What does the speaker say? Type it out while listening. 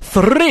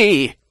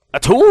3, a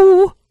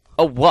 2,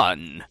 a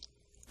 1.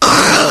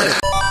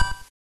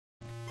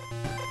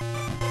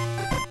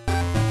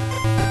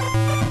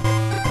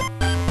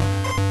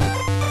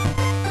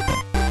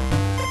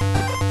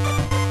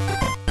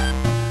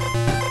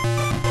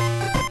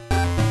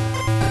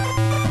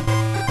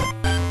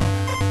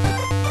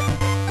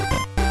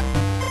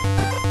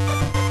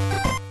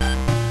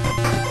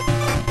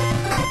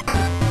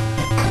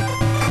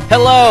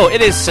 Hello,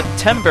 it is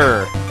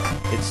September.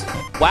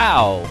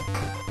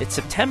 It's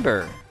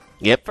September.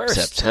 Yep, 1st.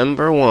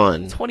 September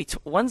 1.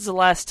 When's the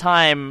last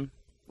time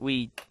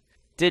we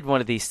did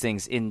one of these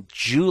things? In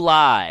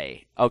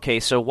July.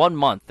 Okay, so 1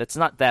 month. That's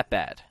not that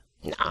bad.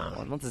 Nah,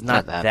 1 month is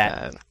not that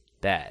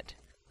bad.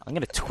 I'm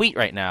going to tweet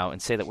right now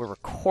and say that we're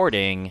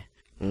recording.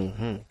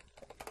 Mm-hmm.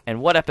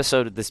 And what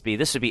episode would this be?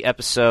 This would be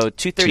episode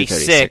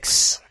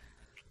 236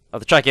 of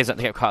the Try Games.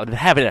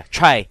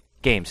 Try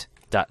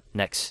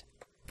Games.next.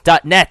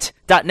 .net.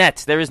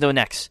 There is no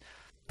next.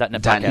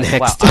 .net podcast. Next.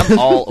 Wow, I'm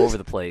all over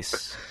the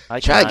place.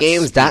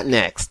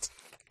 Trygames.next.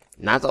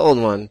 Not the old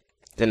one.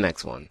 The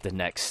next one. The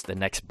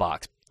next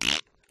box.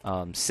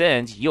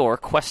 Send your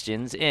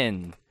questions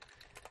in.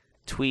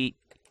 Tweet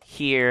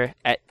here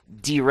at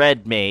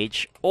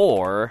DRedMage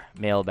or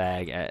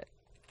mailbag at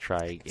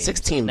Trygames.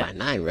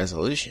 16:9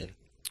 resolution.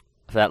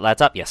 For that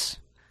laptop, yes.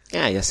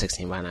 Yeah,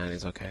 16:9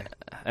 is okay.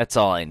 That's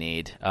all I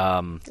need.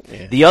 Yeah,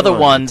 The other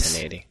ones.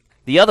 1080.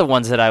 The other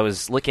ones that I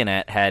was looking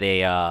at had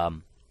a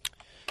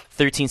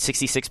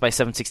 1366 by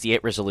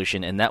 768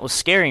 resolution, and that was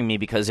scaring me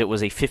because it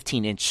was a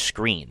 15-inch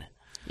screen.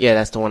 Yeah,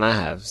 that's the one I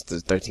have. It's the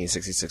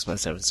 1366 by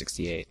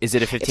 768. Is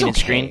it a 15-inch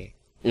screen?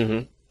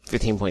 Mm-hmm.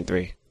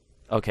 15.3.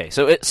 Okay,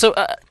 so if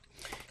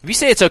you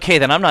say it's okay,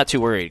 then I'm not too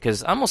worried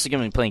because I'm mostly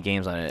going to be playing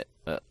games on it.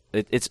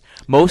 It's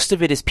most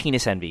of it is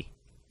penis envy.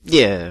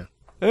 Yeah.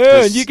 You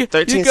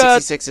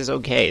 1366 is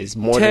okay. It's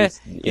more than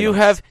you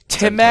have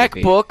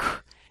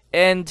MacBook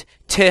and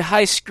to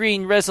high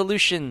screen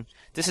resolution.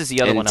 This is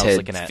the other one I was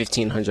looking at.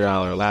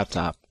 $1,500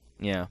 laptop.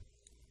 Yeah.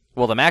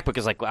 Well, the MacBook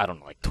is like, I don't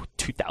know, like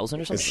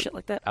 2,000 or some shit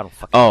like that. I don't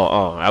fucking know.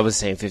 I was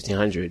saying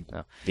 1,500.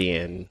 No.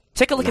 Being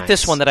Take a look nice. at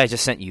this one that I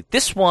just sent you.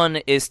 This one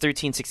is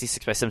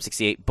 1366 by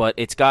 768, but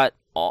it's got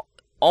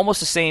almost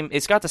the same.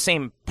 It's got the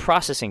same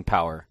processing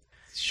power.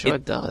 Sure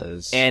it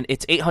does. And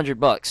it's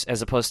 $800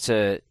 as opposed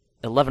to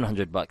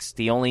 $1,100.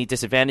 The only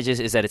disadvantage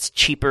is that it's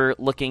cheaper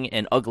looking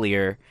and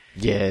uglier.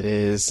 Yeah, it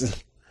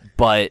is.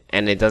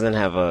 And it doesn't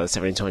have a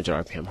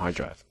 7,200 RPM hard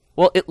drive.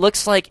 Well, it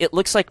looks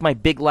like my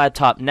big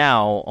laptop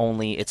now,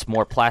 only it's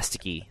more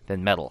plasticky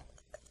than metal.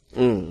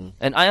 Mm.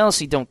 And I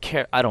honestly don't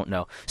care. I don't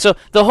know. So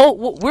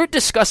we're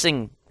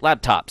discussing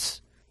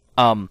laptops,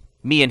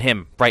 me and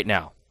him right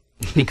now,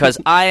 because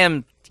I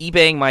am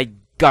eBaying my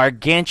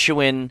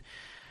gargantuan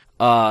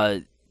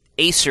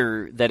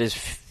Acer that is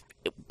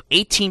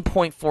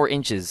 18.4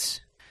 inches.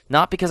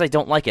 Not because I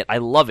don't like it. I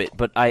love it,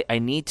 but I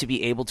need to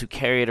be able to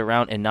carry it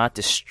around and not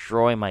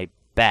destroy my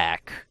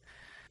back.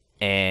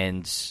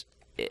 And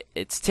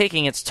it's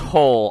taking its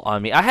toll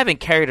on me. I haven't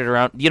carried it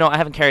around. I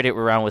haven't carried it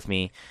around with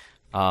me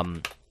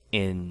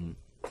in,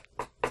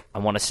 I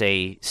want to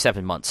say,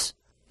 7 months.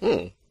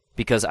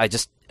 Because I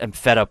just am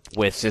fed up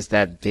with... It's just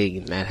that big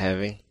and that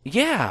heavy?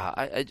 Yeah.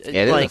 It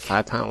is a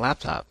 5-pound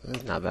laptop.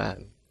 It's not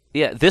bad.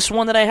 Yeah, this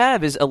one that I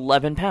have is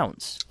 11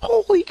 pounds.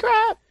 Holy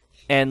crap!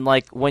 And,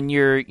 when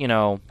you're,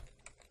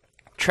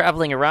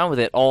 traveling around with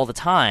it all the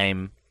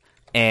time,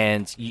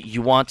 and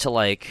you want to,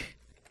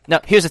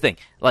 Now, here's the thing.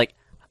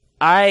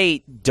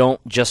 I don't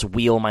just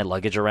wheel my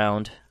luggage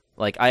around.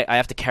 I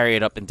have to carry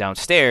it up and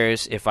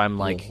downstairs if I'm,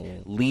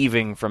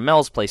 leaving from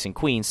Mel's place in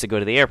Queens to go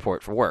to the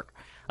airport for work.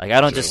 I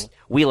don't just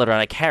wheel it around,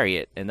 I carry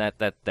it, and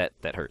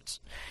that hurts.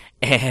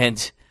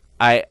 And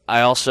I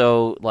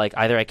also,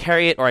 either I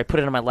carry it or I put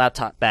it in my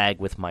laptop bag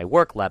with my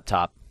work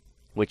laptop,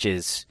 which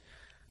is,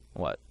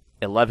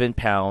 11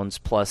 pounds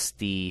plus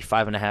the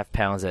 5.5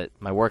 pounds that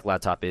my work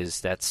laptop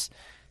is. That's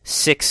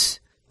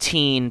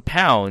 16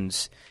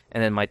 pounds.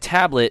 And then my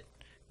tablet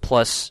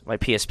plus my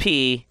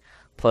PSP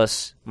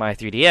plus my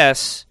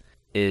 3DS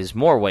is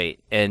more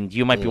weight. And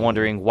you might be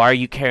wondering, why are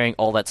you carrying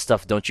all that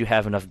stuff? Don't you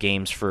have enough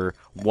games for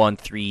 1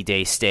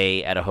 3-day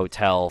stay at a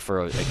hotel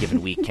for a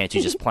given week? Can't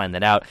you just plan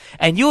that out?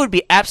 And you would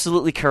be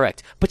absolutely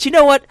correct. But you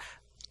know what?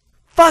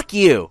 Fuck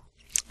you.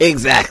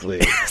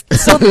 Exactly.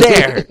 So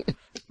there.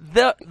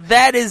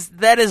 That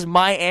is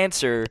my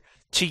answer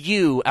to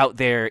you out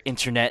there,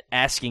 internet,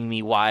 asking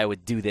me why I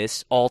would do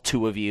this, all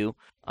two of you.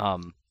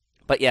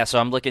 But yeah, so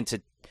I'm looking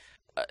to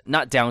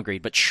not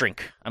downgrade, but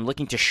shrink. I'm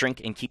looking to shrink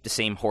and keep the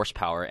same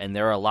horsepower, and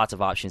there are lots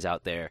of options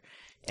out there.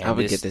 And I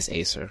would get this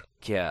Acer.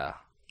 Yeah.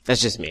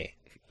 That's just me.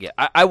 Yeah,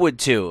 I would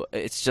too.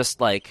 It's just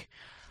It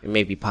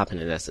may be popping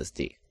an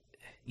SSD.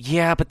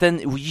 Yeah, but then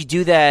you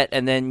do that,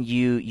 and then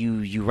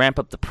you ramp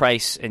up the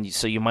price, and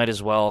so you might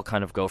as well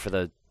kind of go for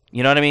the...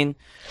 You know what I mean?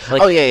 Yeah.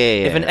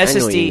 If an SSD, I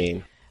know what you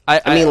mean.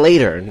 I mean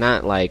later,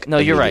 not No,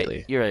 you're right.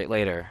 immediately. You're right.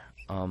 Later.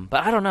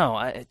 But I don't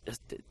know.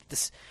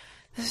 The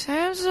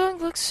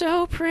Samsung looks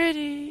so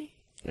pretty.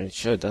 It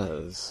sure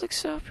does. Looks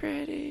so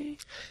pretty.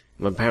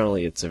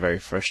 Apparently, it's a very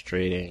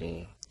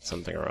frustrating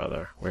something or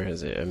other. Where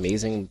is it?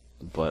 Amazing,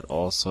 but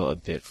also a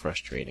bit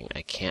frustrating.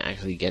 I can't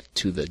actually get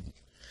to the...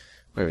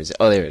 Where is it?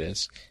 Oh, there it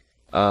is.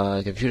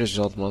 Computers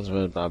result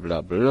blah, blah,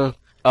 blah, blah.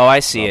 Oh, I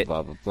see it.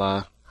 Blah, blah,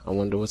 blah. I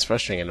wonder what's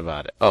frustrating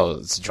about it. Oh,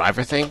 it's a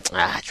driver thing?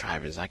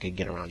 Drivers. I could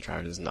get around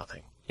drivers.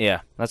 Nothing.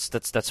 Yeah,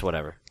 that's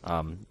whatever.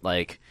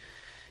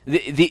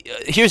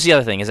 Here's the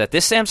other thing, is that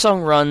this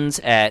Samsung runs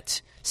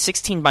at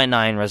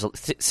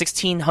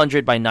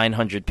 1600 by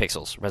 900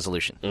 pixels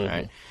resolution, all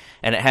right?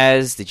 And it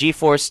has the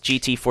GeForce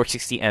GT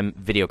 460M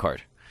video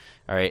card.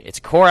 All right, it's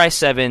a Core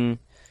i7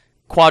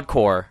 quad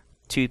core,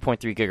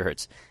 2.3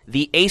 gigahertz.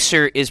 The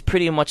Acer is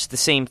pretty much the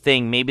same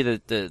thing. Maybe the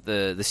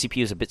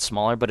CPU is a bit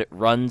smaller, but it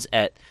runs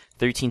at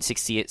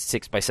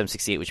 1366 by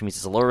 768, which means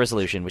it's a lower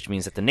resolution, which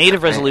means that the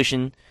native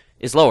resolution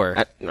is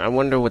lower. I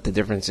wonder what the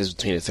difference is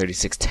between a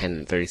 3610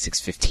 and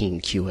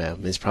 3615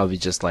 QM. It's probably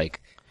just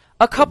like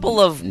a couple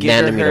of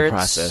nanometer gigahertz.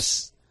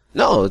 process.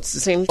 No, it's the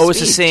same. Oh,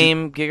 it's the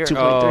same gigahertz.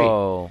 2.3.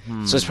 Oh,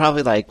 So it's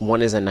probably like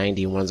one is a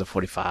 90, one's a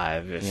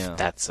 45. If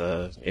Yeah.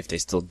 if they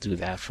still do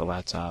that for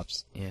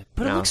laptops. yeah,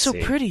 but it Now, looks so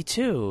see. pretty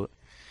too.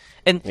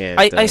 And Yeah, it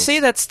I does. say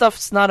that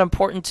stuff's not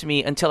important to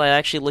me until I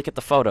actually look at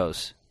the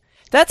photos.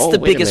 That's Oh, the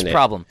wait a biggest minute.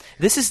 problem.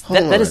 That is Hold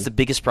the on.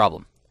 biggest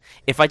problem.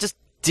 If I just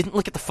didn't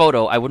look at the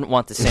photo, I wouldn't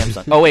want the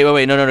Samsung. Oh wait,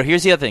 no.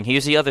 Here's the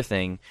other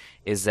thing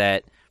is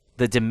that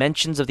the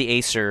dimensions of the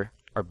Acer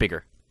are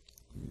bigger.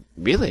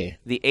 Really?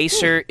 The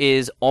Acer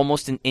is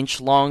almost an inch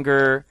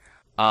longer,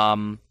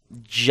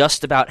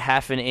 just about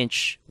half an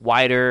inch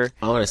wider,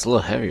 Oh, and it's a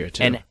little heavier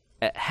too. and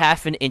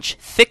half an inch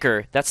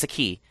thicker. That's the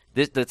key.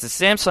 The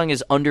Samsung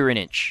is under an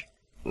inch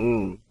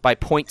by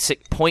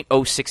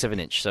 0.06 of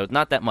an inch. So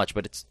not that much,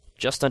 but it's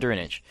just under an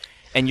inch.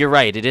 And you're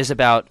right, it is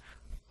about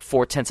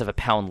 0.4 of a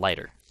pound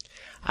lighter.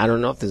 I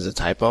don't know if there's a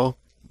typo,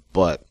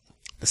 but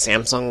the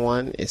Samsung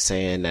one is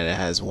saying that it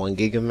has 1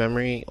 gig of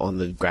memory on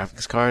the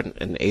graphics card,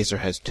 and the Acer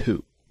has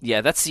 2.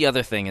 Yeah, that's the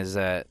other thing is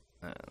that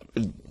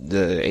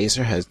The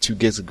Acer has 2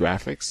 gigs of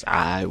graphics.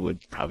 I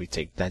would probably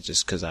take that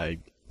just because of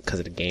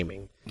the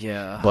gaming.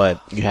 yeah.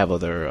 But you have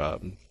other,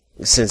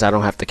 since I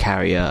don't have to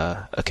carry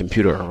a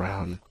computer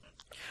around.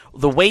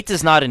 The weight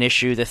is not an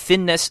issue. The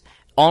thinness,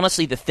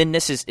 honestly,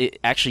 it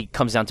actually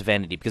comes down to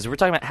vanity because we're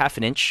talking about half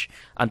an inch.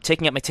 I'm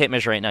taking out my tape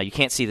measure right now. You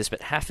can't see this,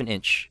 but half an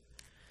inch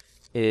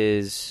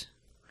is.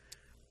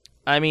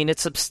 I mean,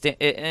 it's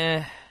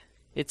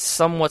it's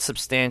somewhat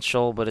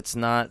substantial, but it's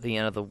not the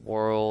end of the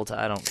world.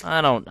 I don't.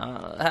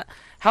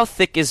 How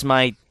thick is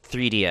my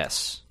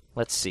 3DS?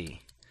 Let's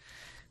see.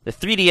 The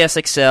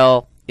 3DS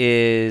XL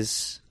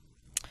is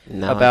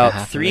Not about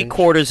like a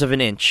 3/4 of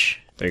an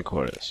inch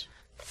 3/4.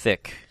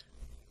 thick.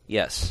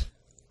 Yes.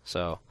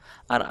 So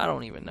I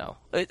don't even know.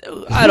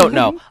 I don't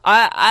know.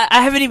 I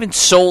haven't even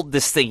sold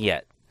this thing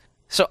yet,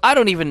 so I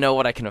don't even know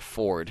what I can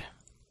afford.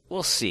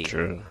 We'll see.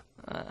 True.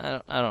 I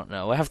don't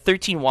know. I have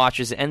 13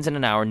 watches. It ends in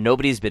an hour.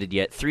 Nobody's bidded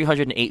yet.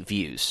 308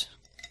 views.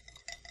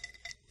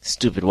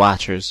 Stupid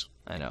watchers.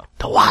 I know.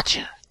 The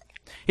watcher.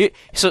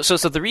 So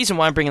the reason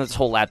why I'm bringing this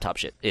whole laptop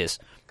shit is,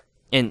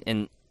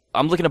 and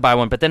I'm looking to buy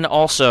one, but then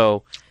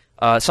also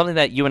something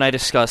that you and I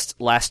discussed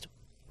last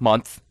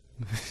month,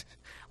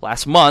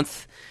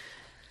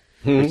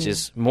 which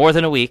is more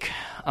than a week,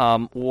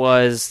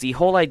 was the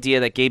whole idea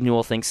that Gabe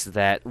Newell thinks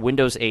that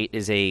Windows 8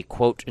 is a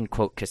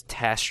quote-unquote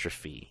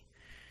catastrophe.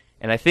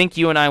 And I think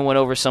you and I went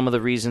over some of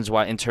the reasons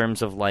why, in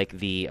terms of like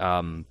the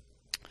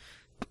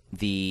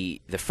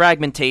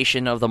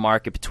fragmentation of the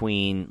market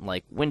between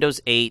like Windows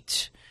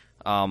 8,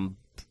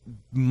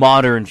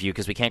 Modern View,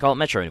 because we can't call it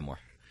Metro anymore.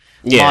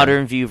 Yeah.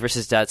 Modern View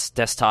versus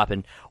desktop,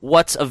 and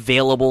what's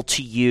available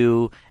to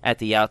you at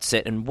the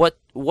outset, and what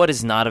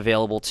is not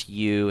available to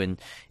you, and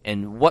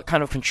what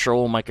kind of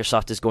control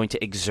Microsoft is going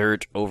to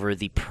exert over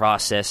the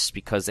process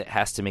because it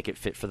has to make it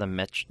fit for the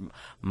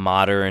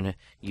modern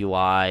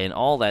UI and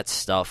all that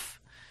stuff.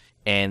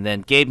 And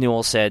then Gabe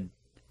Newell said,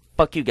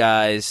 "Fuck you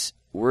guys,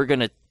 we're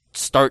gonna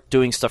start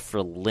doing stuff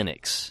for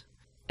Linux."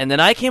 And then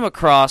I came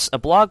across a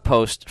blog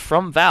post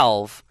from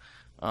Valve.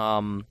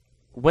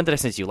 When did I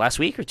send it to you? Last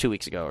week or 2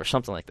 weeks ago or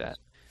something like that?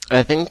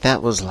 I think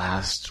that was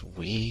last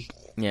week.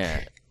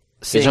 Yeah.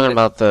 You're talking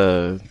about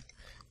the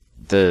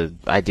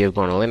idea of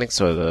going to Linux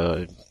or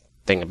the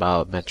thing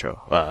about Metro?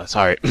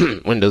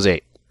 Windows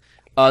 8.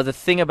 The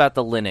thing about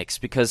the Linux,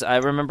 because I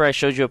remember I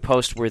showed you a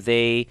post where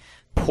they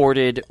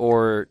ported,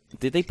 or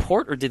did they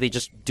port, or did they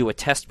just do a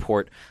test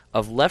port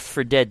of Left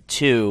 4 Dead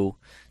 2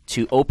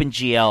 to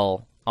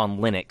OpenGL on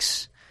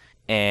Linux?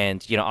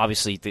 And,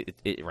 obviously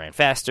it ran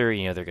faster,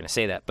 they're going to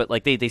say that. But,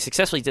 like, they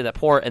successfully did that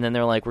port, and then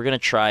they're like, we're going to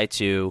try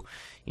to,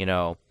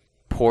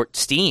 port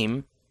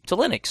Steam to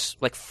Linux.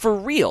 Like, for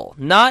real.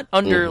 Not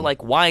under,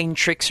 like, wine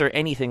tricks or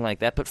anything like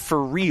that, but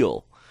for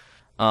real.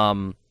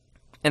 And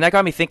that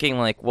got me thinking,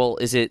 like, well,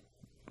 is it...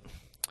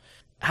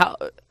 How...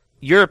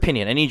 Your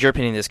opinion, I need your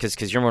opinion on this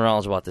because you're more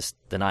knowledgeable about this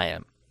than I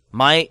am.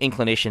 My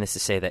inclination is to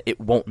say that it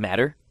won't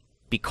matter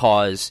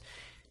because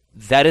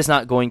that is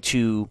not going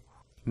to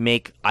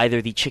make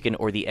either the chicken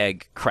or the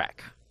egg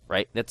crack,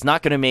 right? That's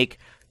not going to make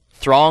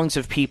throngs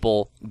of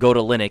people go to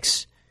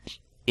Linux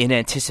in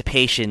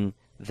anticipation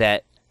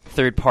that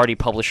third-party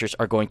publishers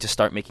are going to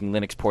start making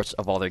Linux ports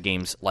of all their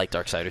games like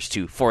Darksiders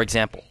 2, for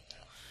example.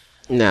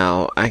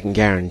 Now, I can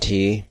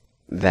guarantee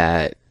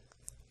that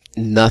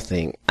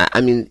nothing...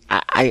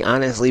 I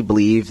honestly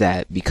believe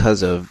that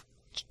because of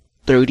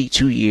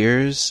 32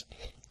 years,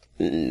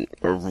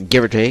 or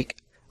give or take,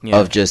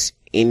 of just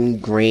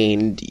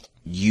ingrained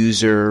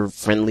user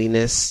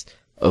friendliness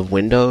of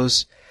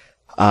Windows,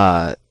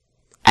 at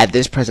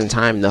this present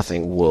time,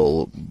 nothing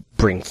will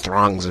bring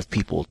throngs of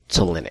people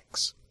to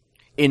Linux.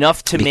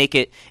 Enough to make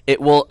it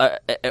will,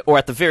 or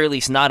at the very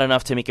least, not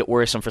enough to make it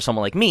worrisome for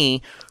someone like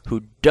me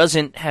who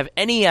doesn't have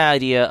any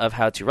idea of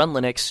how to run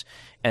Linux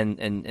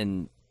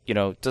and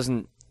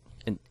doesn't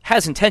and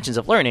has intentions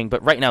of learning,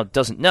 but right now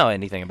doesn't know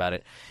anything about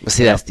it. But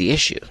see, that's the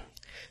issue,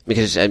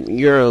 because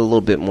you're a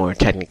little bit more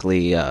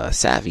technically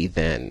savvy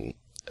than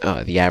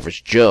the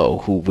average Joe,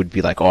 who would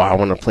be like, "Oh, I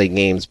want to play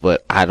games,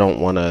 but I don't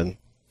want to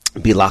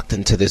be locked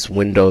into this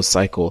Windows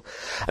cycle."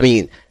 I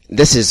mean,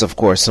 this is, of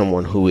course,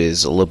 someone who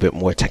is a little bit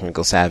more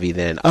technical savvy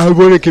than, "I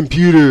want a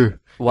computer."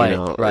 Right,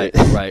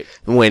 right.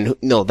 When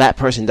that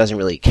person doesn't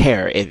really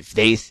care if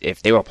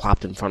they were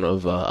plopped in front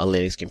of a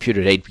Linux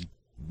computer, they'd be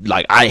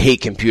like, "I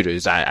hate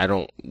computers. I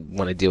don't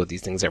want to deal with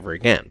these things ever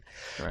again."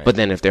 Right. But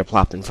then if they're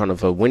plopped in front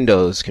of a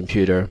Windows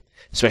computer,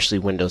 especially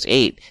Windows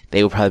 8,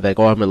 they would probably be like,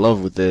 "Oh, I'm in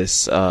love with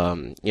this.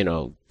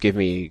 Give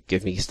me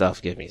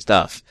stuff."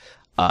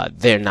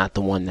 They're not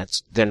the ones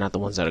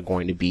that are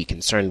going to be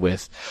concerned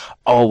with,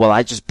 "Oh, well,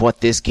 I just bought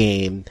this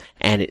game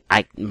and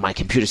my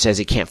computer says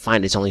it can't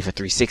find it. It's only for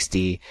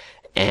 360.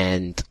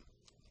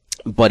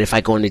 But if I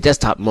go into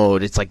desktop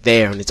mode, it's like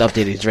there and it's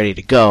updated, it's ready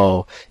to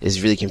go.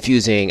 It's really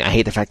confusing. I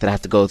hate the fact that I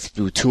have to go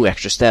through 2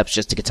 extra steps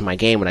just to get to my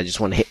game when I just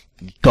want to hit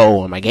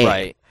go on my game."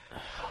 Right.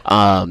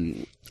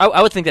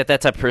 I would think that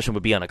type of person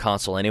would be on a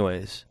console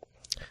anyways.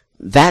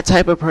 That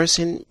type of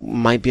person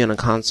might be on a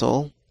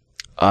console.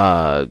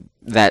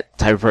 That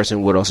type of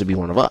person would also be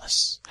one of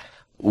us,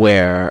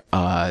 where,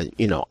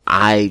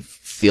 I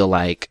feel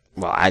like,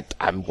 well,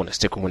 I'm going to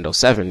stick with Windows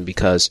 7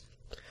 because,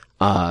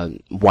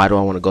 why do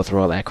I want to go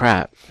through all that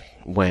crap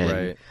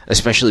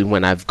especially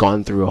when I've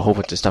gone through a whole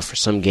bunch of stuff for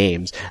some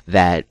games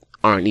that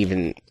aren't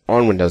even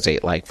on Windows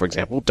 8, like, for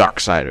example,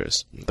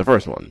 Darksiders, the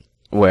first one,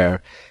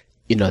 where,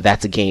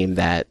 that's a game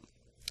that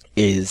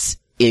is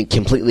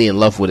completely in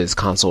love with its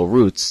console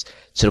roots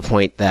to the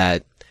point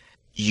that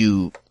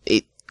using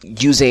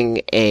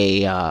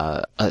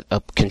a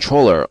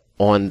controller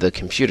on the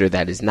computer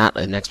that is not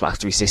an Xbox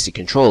 360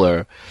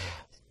 controller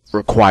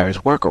requires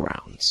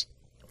workarounds.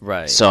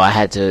 Right. So I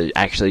had to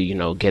actually,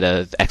 get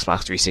a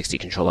Xbox 360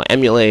 controller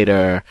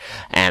emulator,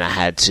 and I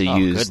had to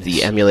use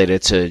the emulator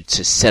to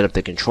set up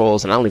the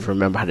controls, and I don't even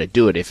remember how to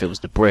do it if it was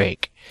to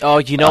break. Oh,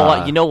 you know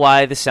what? You know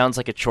why this sounds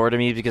like a chore to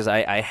me? Because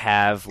I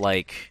have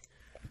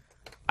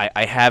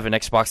I have an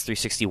Xbox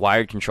 360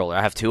 wired controller.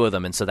 I have 2 of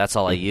them, and so that's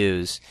all I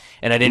use.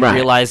 And I didn't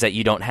realize that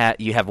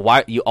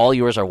all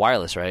yours are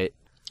wireless, right?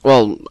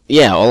 Well,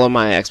 yeah, all of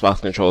my Xbox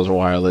controllers are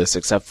wireless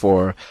except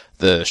for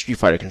the Street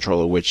Fighter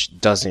controller, which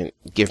doesn't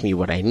give me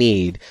what I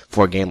need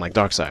for a game like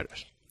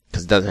Darksiders,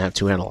 because it doesn't have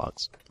 2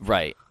 analogs.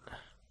 Right.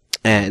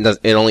 And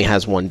it only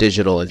has 1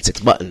 digital and 6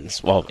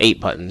 buttons. Well, 8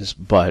 buttons,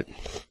 but,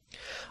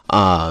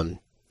 there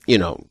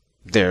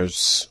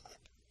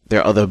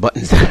are other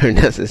buttons that are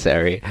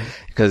necessary,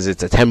 because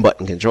it's a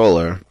 10-button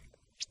controller,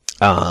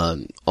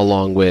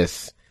 along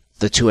with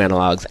the 2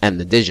 analogs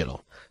and the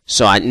digital.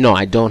 So I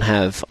don't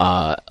have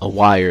a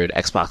wired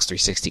Xbox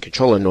 360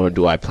 controller, nor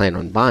do I plan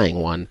on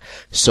buying one.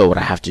 So what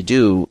I have to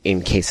do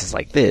in cases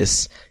like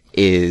this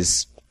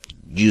is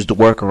use the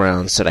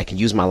workaround so that I can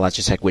use my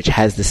Logitech, which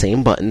has the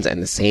same buttons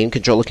and the same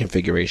controller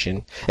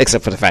configuration,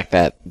 except for the fact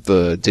that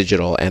the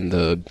digital and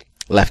the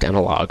left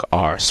analog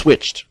are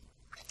switched.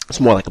 It's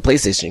more like a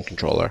PlayStation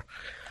controller.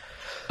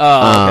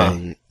 Oh,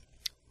 okay.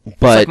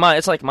 But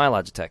it's like my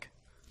Logitech.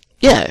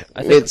 Yeah,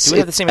 do we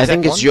have the same I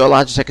think exact it's your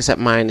Logitech, except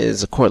mine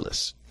is a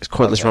cordless. It's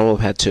cordless Rumble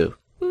Pad 2.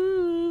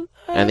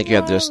 I think you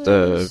have just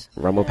the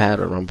Rumble Pad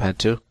or Rumble Pad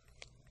 2.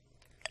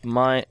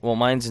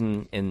 Mine's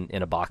in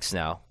a box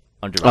now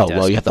under my desk. Oh,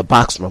 well, you have the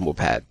box Rumble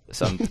Pad.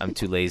 So I'm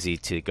too lazy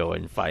to go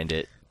and find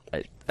it.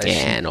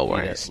 No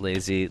worries.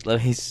 Lazy.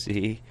 Let me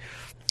see.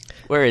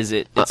 Where is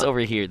it? It's over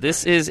here.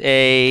 This is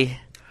a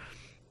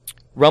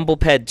Rumble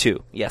Pad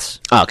 2. Yes.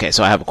 Okay,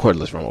 so I have a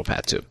cordless Rumble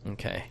Pad 2.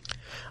 Okay.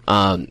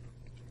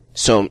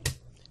 So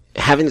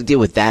having to deal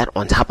with that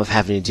on top of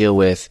having to deal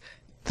with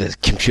the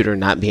computer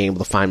not being able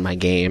to find my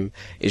game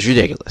is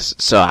ridiculous.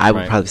 So I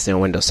would probably stay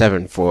on Windows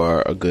 7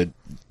 for a good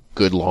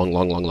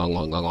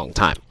long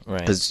time. Right.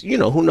 Because,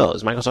 who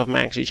knows? Microsoft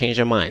might actually change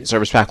their mind.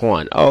 Service Pack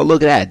 1. Oh,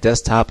 look at that.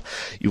 Desktop.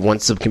 You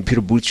want some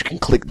computer boots, you can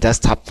click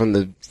desktop from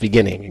the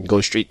beginning and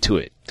go straight to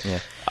it. Yeah.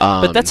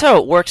 But that's how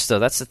it works, though.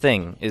 That's the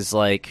thing, is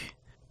like...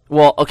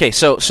 Well, okay,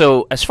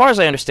 so as far as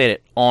I understand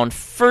it, on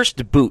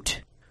first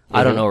boot,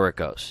 I don't know where it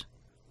goes.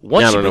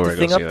 Once you boot the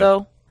thing up,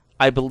 though,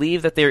 I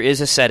believe that there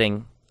is a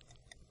setting,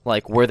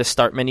 like where the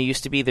start menu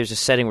used to be. There's a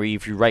setting where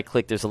if you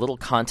right-click, there's a little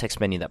context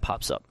menu that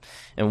pops up,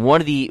 and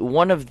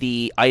one of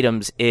the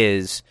items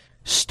is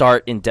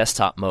start in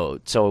desktop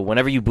mode. So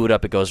whenever you boot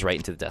up, it goes right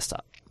into the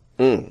desktop.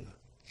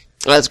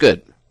 That's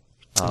good.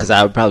 Because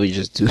I would probably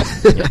just do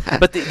that.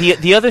 But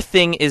the other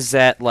thing is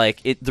that,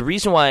 like, the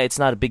reason why it's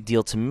not a big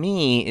deal to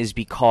me is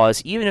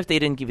because even if they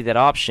didn't give you that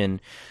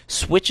option,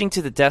 switching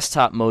to the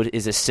desktop mode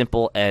is as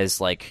simple as,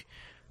 like,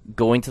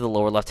 going to the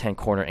lower left-hand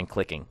corner and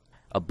clicking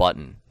a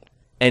button.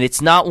 And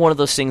it's not one of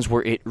those things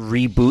where it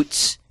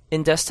reboots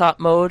in desktop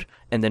mode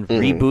and then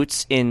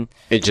reboots in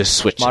It just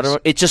switches. modern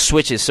mode. It just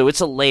switches, so it's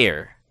a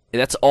layer.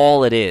 That's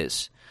all it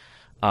is.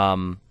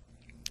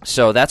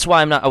 So that's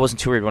why I wasn't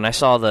too worried when I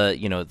saw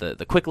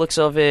the quick looks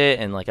of it,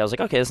 and like I was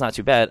like, okay, that's not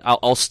too bad.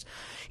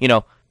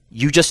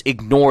 You just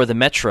ignore the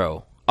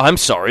Metro. I'm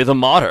sorry, the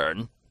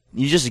modern.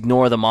 You just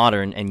ignore the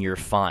modern, and you're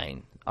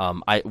fine.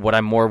 What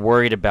I'm more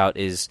worried about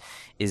is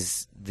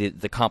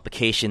the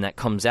complication that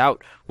comes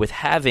out with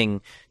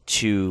having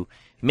to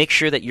make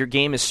sure that your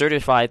game is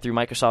certified through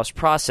Microsoft's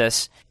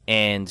process,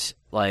 and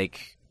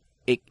like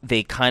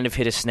they kind of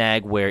hit a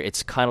snag where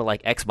it's kind of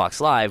like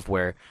Xbox Live,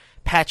 where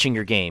patching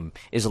your game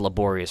is a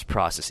laborious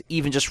process.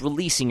 Even just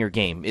releasing your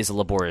game is a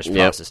laborious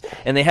process.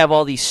 And they have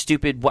all these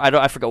stupid,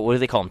 I forgot, what do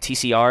they call them?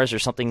 TCRs or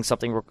something,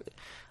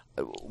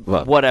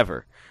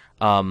 whatever.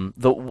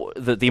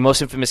 The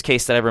most infamous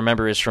case that I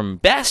remember is from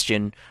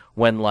Bastion,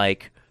 when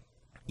like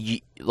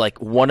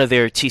one of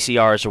their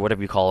TCRs or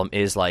whatever you call them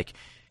is like,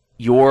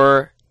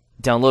 your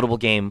downloadable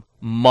game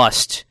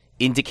must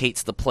indicate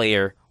to the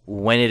player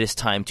when it is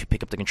time to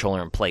pick up the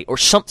controller and play, or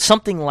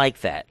something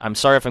like that. I'm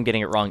sorry if I'm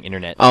getting it wrong,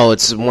 Internet. Oh,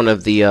 it's one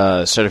of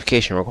the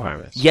certification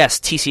requirements. Yes,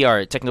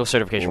 TCR, technical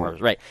certification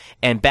requirements, right.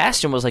 And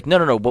Bastion was like,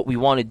 no, what we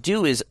want to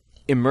do is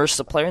immerse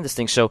the player in this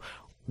thing, so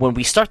when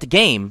we start the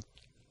game,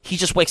 he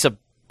just wakes up,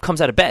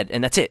 comes out of bed,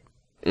 and that's it.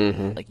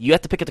 Mm-hmm. Like, you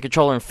have to pick up the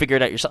controller and figure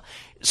it out yourself.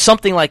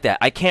 Something like that.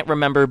 I can't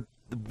remember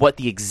what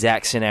the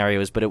exact scenario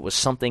is, but it was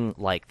something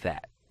like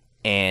that.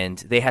 And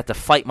they had to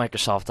fight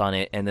Microsoft on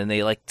it, and then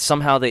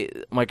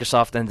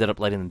Microsoft ended up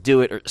letting them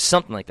do it, or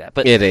something like that.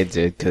 But yeah, they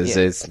did, because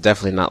it's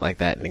definitely not like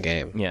that in the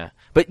game. Yeah,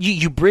 but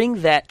you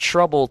bring that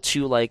trouble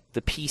to like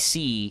the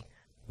PC,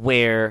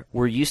 where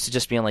we're used to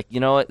just being like, you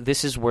know what,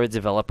 this is where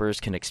developers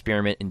can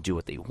experiment and do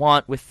what they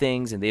want with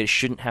things, and they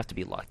shouldn't have to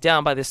be locked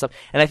down by this stuff.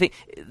 And I think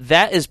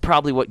that is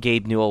probably what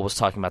Gabe Newell was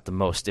talking about the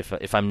most,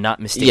 if I'm not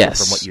mistaken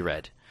from what you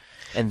read.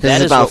 And this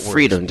that is about what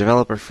freedom,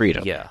 developer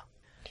freedom. Yeah.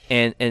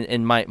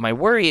 And my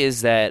worry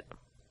is that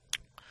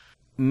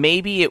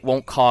maybe it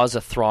won't cause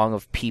a throng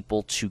of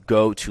people to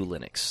go to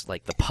Linux,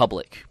 like the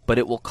public, but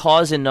it will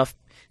cause enough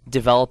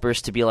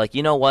developers to be like,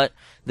 you know what,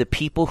 the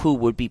people who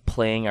would be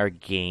playing our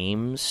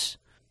games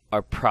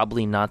are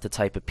probably not the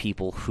type of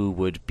people who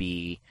would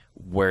be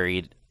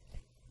worried,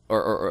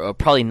 or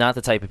probably not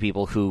the type of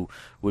people who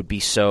would be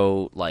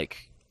so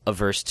like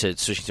averse to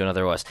switching to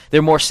another OS.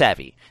 They're more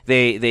savvy.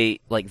 They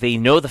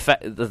know the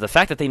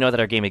fact that they know that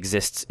our game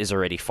exists is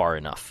already far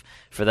enough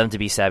for them to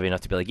be savvy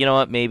enough to be like, you know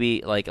what,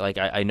 maybe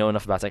I know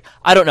enough about tech.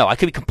 I don't know. I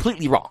could be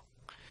completely wrong.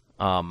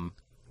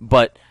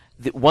 But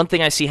the one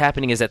thing I see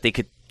happening is that they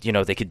could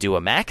do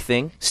a Mac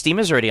thing. Steam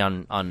is already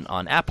on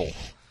Apple.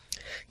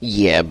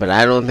 Yeah, but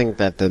I don't think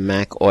that the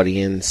Mac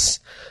audience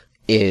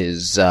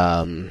is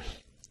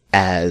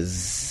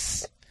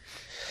as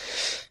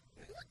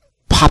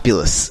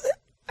populous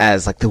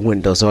as like the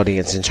Windows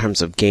audience in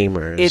terms of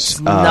gamers.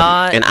 It's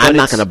not, and I'm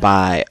not going to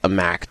buy a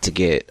Mac to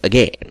get a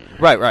game.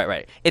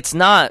 Right. It's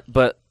not,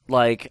 but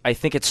like I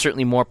think it's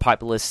certainly more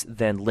populous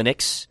than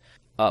Linux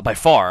by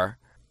far,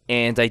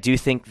 and I do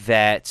think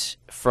that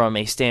from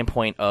a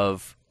standpoint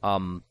of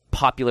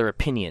popular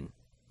opinion,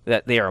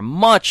 that they are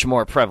much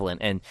more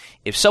prevalent. And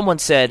if someone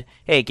said,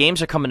 "Hey,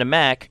 games are coming to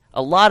Mac,"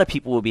 a lot of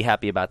people will be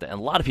happy about that, and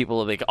a lot of people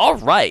will be like, "All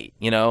right,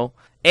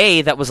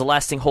 A, that was the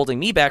last thing holding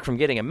me back from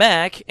getting a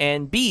Mac,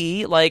 and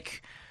B,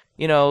 like,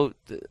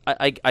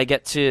 I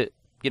get to,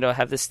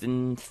 have this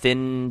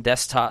thin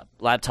desktop,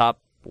 laptop,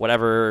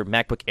 whatever,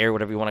 MacBook Air,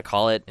 whatever you want to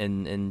call it,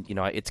 and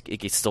it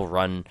can still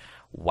run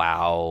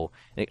WoW.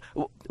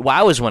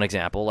 WoW is one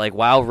example. Like,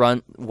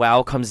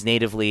 WoW comes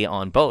natively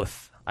on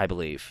both, I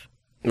believe.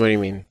 What do you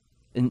mean?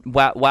 And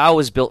WoW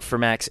was built for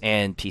Macs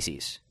and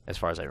PCs, as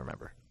far as I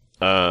remember.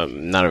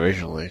 Not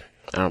originally.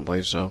 I don't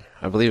believe so.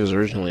 I believe it was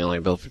originally only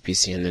built for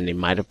PC, and then they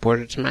might have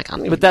ported it to Mac. I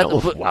don't even know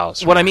if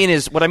WoW's what I mean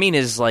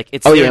is like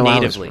it's there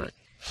natively.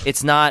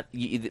 It's not.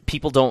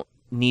 People don't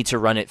need to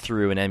run it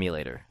through an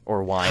emulator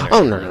or Wine.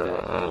 Or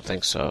no, I don't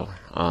think so.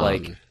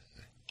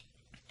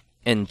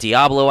 And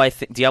Diablo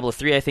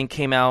 3, I think,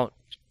 came out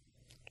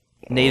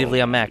natively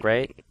on Mac,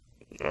 right?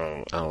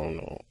 I don't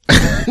know.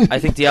 I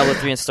think Diablo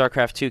 3 and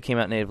StarCraft 2 came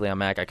out natively on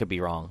Mac. I could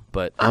be wrong,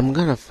 but I'm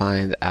gonna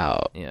find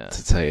out. Yeah.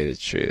 To tell you the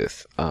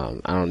truth,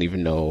 I don't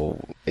even know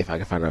if I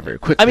can find out very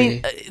quickly. I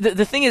mean,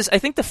 the thing is, I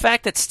think the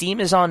fact that Steam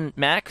is on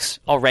Macs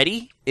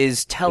already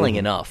is telling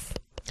enough.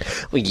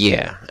 Well,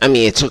 yeah. I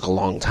mean, it took a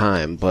long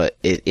time, but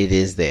it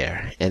is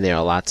there, and there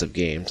are lots of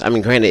games. I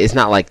mean, granted, it's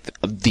not like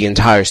the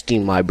entire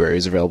Steam library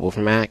is available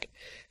for Mac.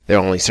 There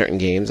are only certain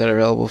games that are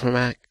available for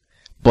Mac,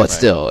 but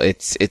still,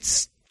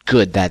 it's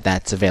good that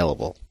that's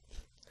available.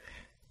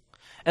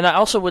 And I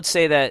also would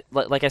say that,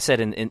 like I said,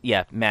 in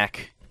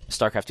Mac,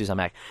 StarCraft 2 is on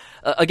Mac.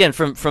 Again,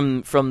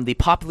 from the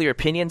popular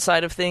opinion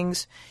side of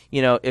things,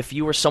 if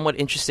you were somewhat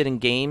interested in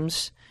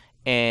games,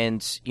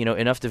 and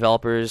enough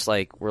developers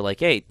were like,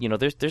 hey,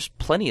 there's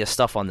plenty of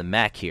stuff on the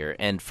Mac here,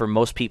 and for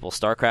most people,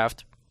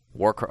 StarCraft,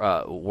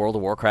 World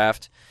of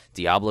Warcraft,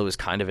 Diablo is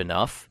kind of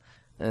enough,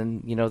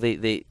 and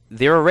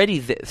they're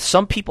already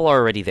some people are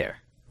already there.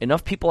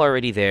 Enough people are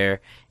already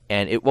there,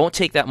 and it won't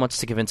take that much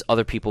to convince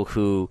other people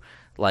who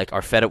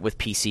are fed up with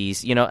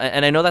PCs.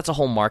 And I know that's a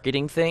whole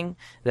marketing thing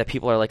that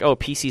people are like, oh,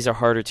 PCs are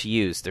harder to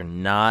use. They're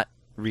not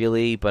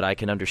really, but I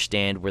can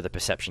understand where the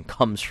perception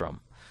comes from.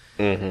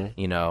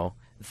 Mm-hmm.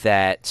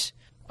 That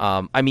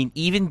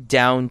even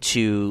down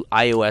to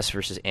iOS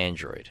versus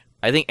Android.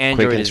 I think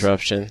Android Quick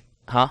interruption.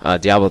 Huh?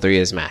 Diablo 3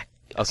 is Mac.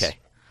 Okay.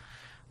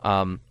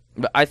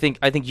 But I think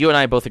you and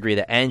I both agree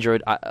that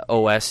Android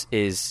OS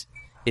is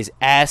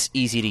as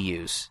easy to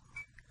use.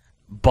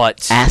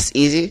 But Ass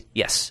easy?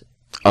 yes.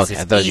 Okay,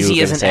 I thought you were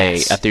going to say,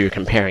 ass. I thought you were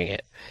comparing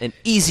it. And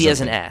easy as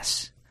an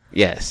ass.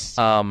 Yes.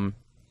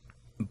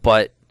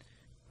 But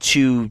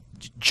to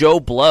Joe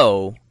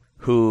Blow,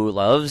 who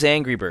loves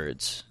Angry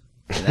Birds,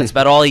 and that's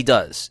about all he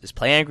does, is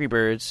play Angry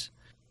Birds,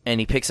 and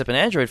he picks up an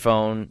Android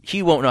phone,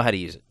 he won't know how to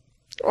use it.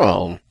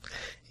 Oh.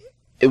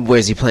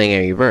 Where's he playing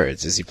Angry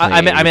Birds? Is he playing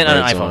I meant on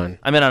an Birds iPhone.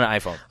 I meant on an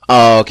iPhone.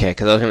 Oh, okay,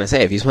 because I was going to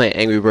say, if he's playing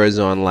Angry Birds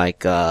on,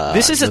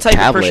 this is the type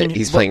tablet, of person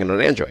he's playing it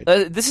on Android.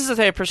 This is the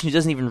type of person who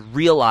doesn't even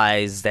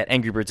realize that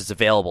Angry Birds is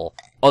available,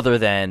 other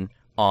than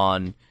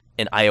on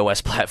an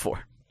iOS platform.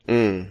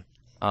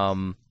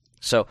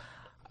 So,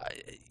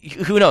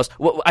 who knows?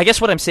 Well, I guess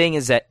what I'm saying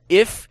is that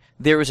if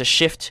there was a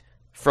shift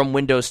from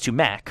Windows to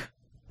Mac,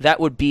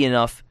 that would be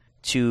enough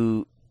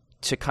to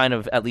kind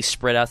of at least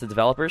spread out the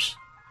developers.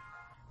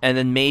 And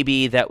then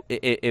maybe that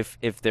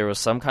if there was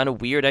some kind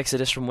of weird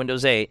exodus from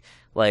Windows 8,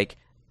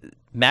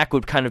 Mac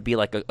would kind of be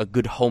like a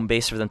good home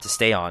base for them to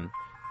stay on.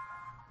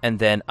 And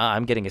then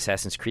I'm getting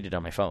Assassin's Creed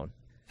on my phone.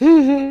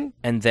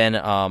 And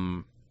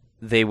then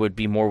they would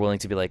be more willing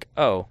to be like,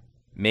 oh,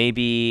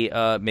 maybe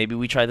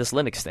we try this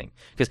Linux thing.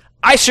 Because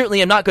I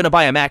certainly am not going to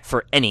buy a Mac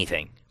for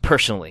anything,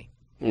 personally.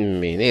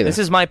 Me neither. This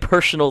is my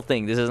personal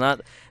thing. This is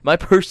not my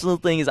personal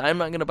thing. Is I'm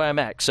not going to buy a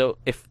Mac. So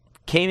if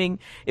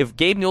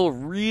Gabe Newell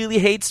really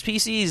hates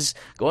PCs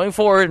going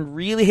forward and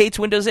really hates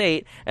Windows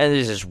 8, and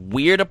there's this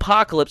weird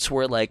apocalypse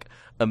where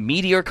a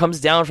meteor comes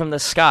down from the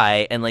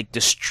sky and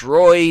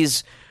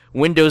destroys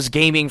Windows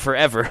gaming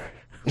forever,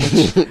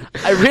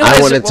 I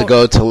want it to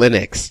go to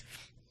Linux.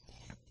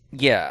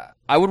 Yeah,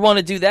 I would want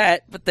to do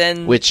that, but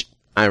then which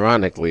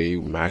ironically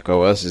Mac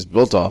OS is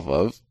built off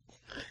of.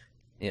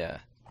 Yeah,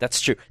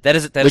 that's true. That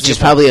which is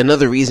probably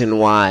another reason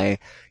why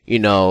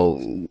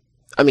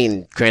I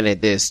mean,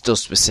 granted, there's still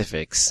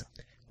specifics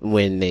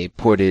when they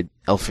ported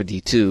Alpha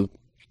D2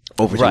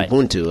 over to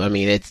Ubuntu. I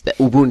mean,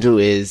 Ubuntu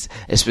is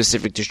a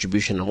specific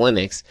distribution of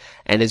Linux,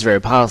 and it's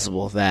very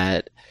possible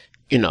that,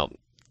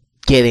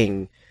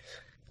 getting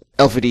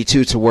Alpha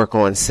D2 to work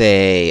on,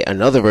 say,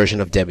 another version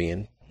of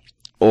Debian,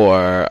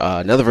 or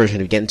another version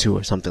of Gentoo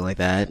or something like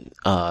that,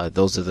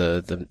 those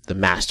are the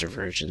master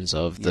versions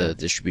of the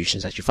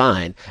distributions that you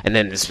find, and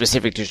then the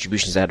specific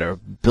distributions that are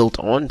built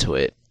onto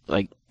it,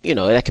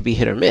 that could be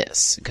hit or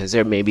miss, because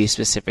there may be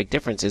specific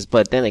differences,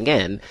 but then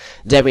again,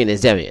 Debian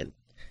is Debian.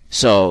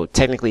 So,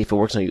 technically, if it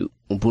works on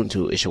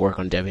Ubuntu, it should work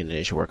on Debian, and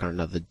it should work on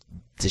another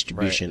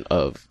distribution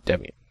of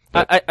Debian.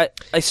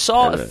 I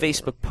saw a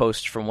Facebook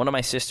post from one of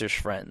my sister's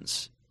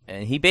friends,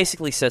 and he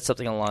basically said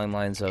something along the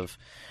lines of,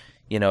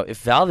 if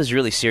Valve is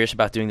really serious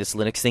about doing this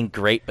Linux thing,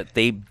 great, but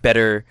they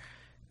better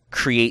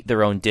create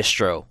their own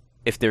distro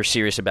if they're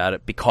serious about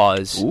it,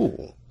 because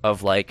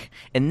of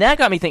and that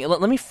got me thinking.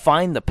 Let me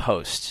find the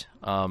post.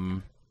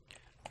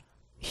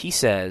 He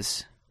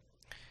says,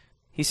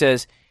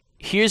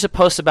 here's a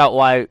post about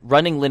why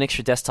running Linux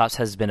for desktops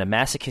has been a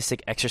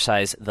masochistic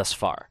exercise thus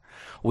far.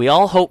 We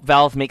all hope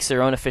Valve makes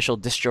their own official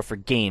distro for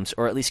games,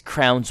 or at least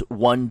crowns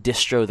one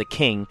distro the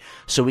king,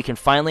 so we can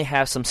finally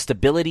have some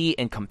stability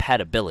and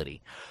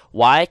compatibility.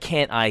 Why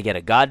can't I get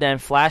a goddamn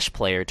Flash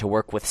player to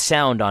work with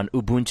sound on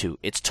Ubuntu?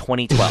 It's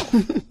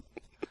 2012.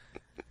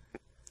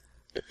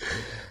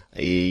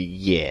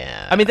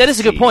 Yeah. I mean, that is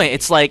a good point.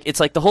 It's like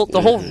the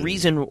whole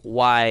reason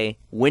why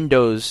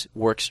Windows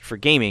works for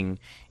gaming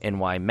and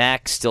why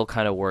Mac still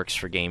kind of works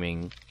for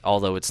gaming,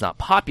 although it's not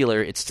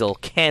popular, it still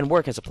can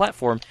work as a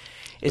platform.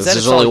 Is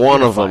there's only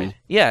one of them.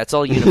 Yeah, it's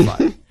all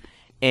unified.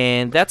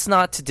 And that's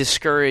not to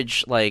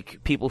discourage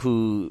people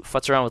who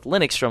futz around with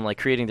Linux from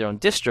creating their own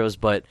distros,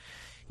 but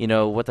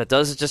what that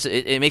does is just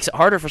it makes it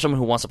harder for someone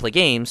who wants to play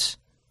games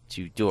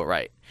to do it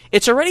right.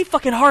 It's already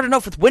fucking hard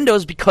enough with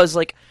Windows because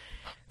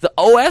the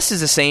OS is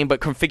the same, but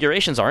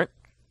configurations aren't.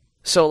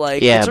 So,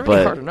 it's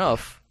already hard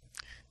enough.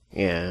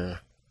 Yeah.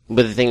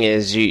 But the thing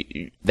is,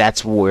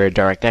 that's where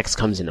DirectX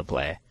comes into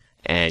play,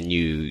 and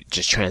you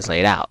just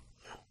translate out.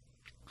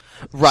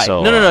 Right.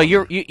 So, no,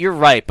 you're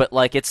right, but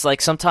it's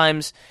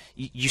sometimes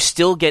you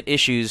still get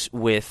issues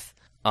with,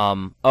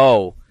 I'm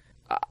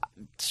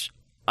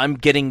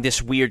getting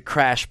this weird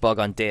crash bug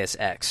on Deus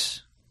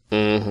Ex.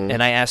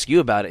 And I ask you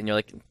about it, and you're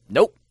like,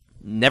 nope,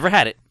 never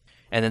had it.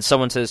 And then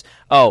someone says,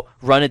 oh,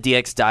 run a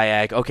DX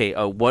Diag. Okay,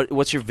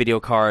 what's your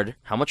video card?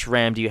 How much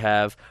RAM do you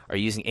have? Are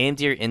you using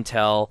AMD or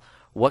Intel?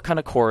 What kind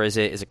of core is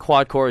it? Is it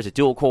quad core? Is it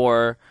dual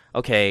core?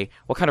 Okay,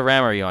 what kind of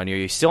RAM are you on? Are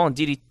you still on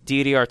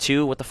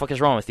DDR2? What the fuck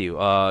is wrong with you?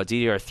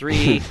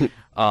 DDR3?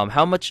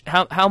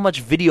 How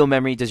much video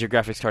memory does your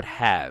graphics card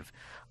have?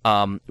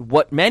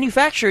 What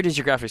manufacturer does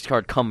your graphics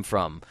card come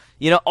from?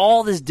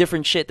 All this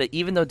different shit that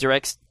even though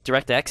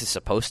DirectX is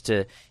supposed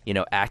to,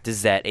 act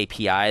as that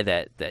API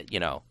that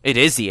it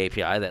is the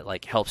API that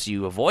like helps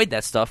you avoid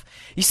that stuff,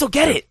 you still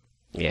get it.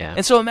 Yeah.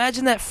 And so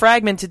imagine that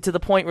fragmented to the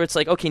point where it's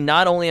like, okay,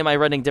 not only am I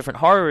running different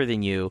hardware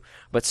than you,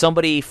 but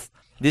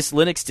this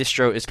Linux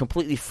distro is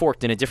completely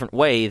forked in a different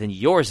way than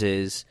yours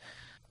is.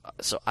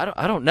 So I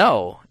don't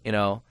know,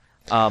 I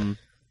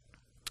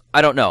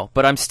don't know,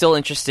 but I'm still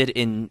interested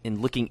in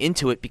looking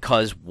into it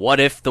because what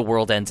if the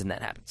world ends and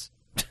that happens?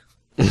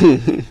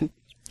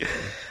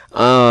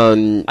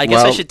 I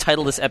guess I should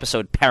title this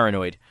episode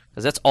Paranoid,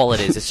 because that's all it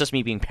is. It's just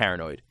me being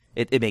paranoid.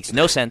 It makes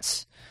no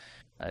sense.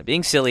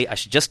 Being silly, I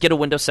should just get a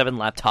Windows 7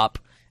 laptop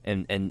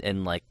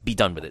and like be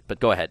done with it.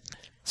 But go ahead.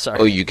 Sorry.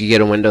 Oh, you could get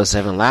a Windows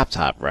 7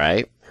 laptop,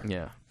 right?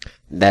 Yeah.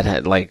 That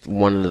had like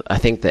I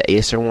think the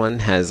Acer one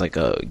has like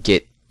a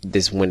get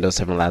this Windows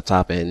 7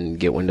 laptop and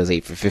get Windows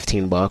 8 for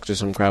 $15 or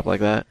some crap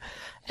like that.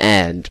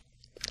 And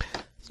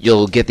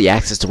you'll get the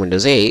access to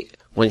Windows 8.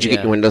 Once you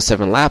get your Windows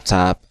 7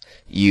 laptop,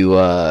 you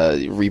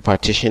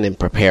repartition and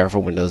prepare for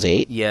Windows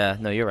 8. Yeah,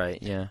 no, you're right,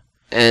 yeah.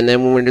 And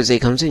then when Windows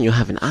 8 comes in, you'll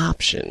have an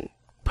option.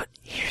 But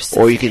here's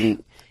the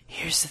thing.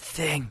 Here's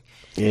the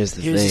Here's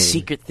the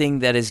secret thing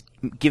that is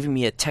giving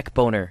me a tech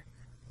boner.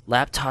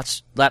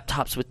 Laptops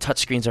with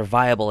touchscreens are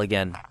viable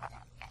again.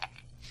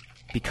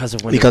 Because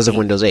of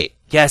Windows 8.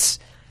 Yes.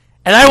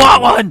 And I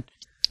want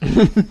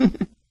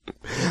one!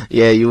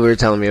 Yeah, you were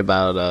telling me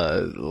about,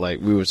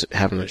 we were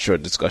having a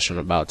short discussion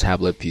about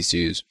tablet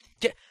PCs.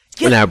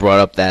 And I brought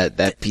up that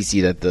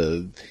PC that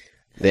the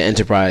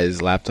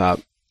enterprise laptop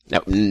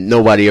that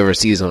nobody ever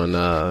sees on,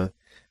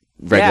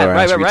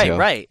 regular retail.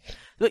 Right.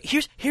 Look,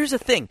 here's the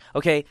thing,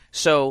 okay?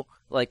 So,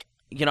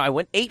 I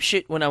went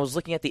apeshit when I was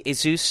looking at the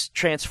Asus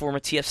Transformer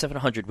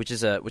TF700, which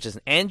is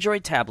an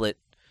Android tablet,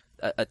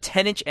 a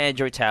 10-inch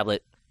Android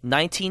tablet,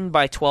 19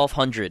 by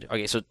 1200.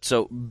 Okay,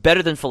 so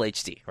better than full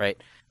HD, right?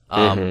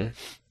 And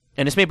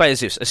it's made by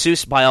Asus.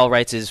 Asus, by all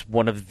rights, is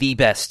one of the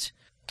best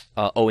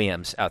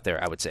OEMs out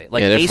there, I would say.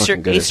 Like,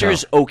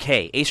 Acer's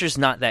okay. Acer's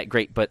not that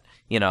great, but,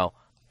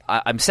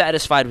 I'm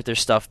satisfied with their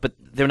stuff, but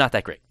they're not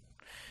that great.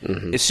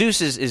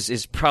 Asus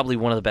is probably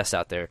one of the best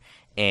out there,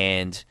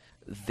 and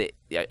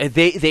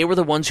they were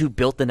the ones who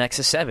built the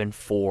Nexus 7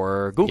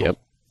 for Google. Yep.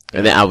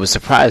 And then I was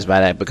surprised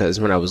by that because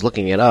when I was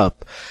looking it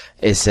up,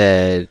 it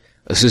said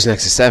Asus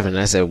Nexus 7.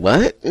 And I said,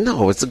 what?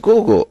 No, it's a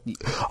Google.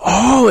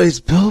 Oh, it's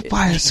built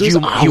by Asus.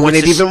 I want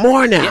it even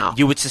more now. Yeah,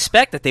 you would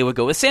suspect that they would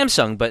go with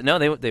Samsung, but no,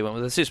 they went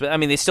with Asus. But I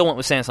mean, they still went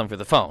with Samsung for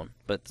the phone,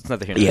 but it's not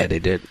the here. Yeah, they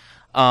did.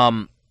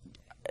 And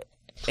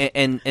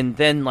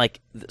then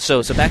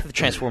so back to the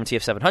Transform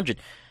TF700.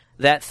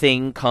 That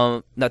thing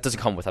doesn't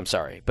come with. I'm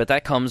sorry, but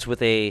that comes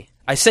with I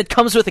said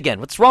comes with again.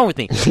 What's wrong with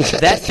me?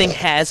 That thing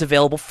has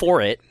available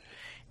for it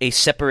a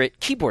separate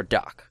keyboard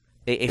dock,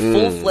 a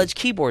full-fledged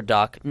keyboard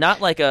dock,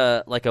 not like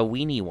a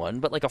weenie one,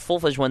 but like a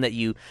full-fledged one that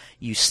you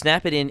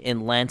snap it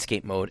in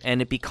landscape mode,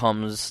 and it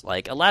becomes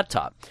like a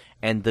laptop.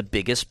 And the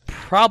biggest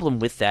problem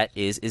with that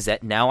is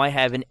that now I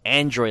have an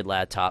Android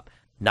laptop,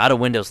 not a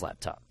Windows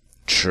laptop.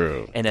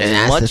 True. And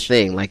that's the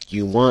thing. Like,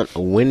 you want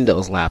a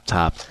Windows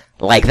laptop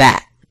like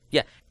that.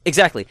 Yeah,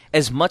 exactly.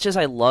 As much as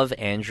I love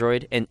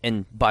Android,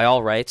 and by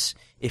all rights,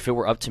 if it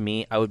were up to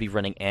me, I would be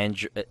running an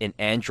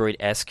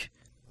Android-esque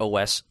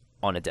OS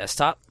on a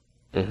desktop,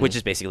 which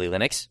is basically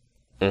Linux.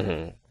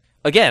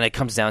 Again, it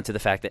comes down to the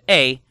fact that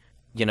A,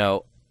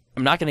 I'm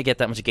not going to get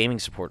that much gaming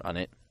support on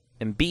it,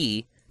 and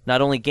B,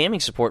 not only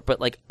gaming support,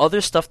 but like other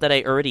stuff that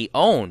I already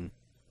own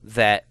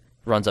that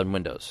runs on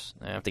Windows.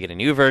 I have to get a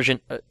new version,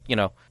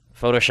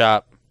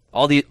 Photoshop,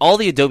 all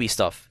the Adobe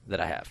stuff that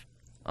I have.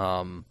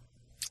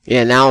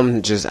 Yeah, now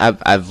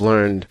I've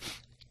learned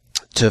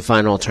to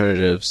find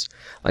alternatives.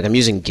 Like, I'm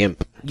using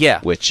GIMP,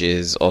 which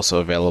is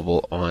also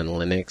available on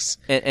Linux,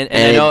 and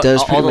it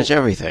does pretty much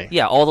everything.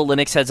 Yeah, all the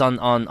Linux heads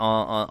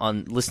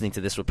on listening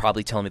to this would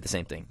probably tell me the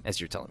same thing as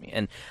you're telling me,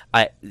 and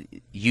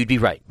you'd be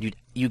right.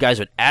 You guys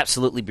would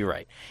absolutely be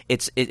right.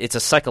 It's a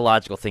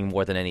psychological thing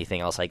more than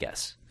anything else, I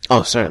guess.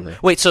 Oh, certainly.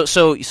 Wait,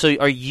 so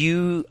are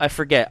you? I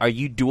forget. Are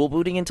you dual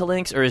booting into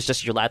Linux, or is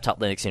just your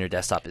laptop Linux and your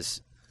desktop is?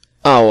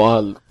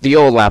 Oh, the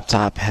old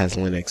laptop has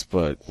Linux,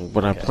 but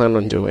what I plan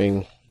on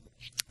doing,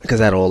 because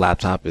that old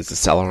laptop is a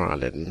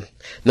Celeron, and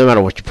no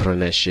matter what you put on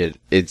that shit,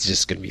 it's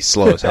just gonna be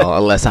slow as hell,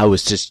 unless I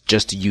was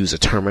just to use a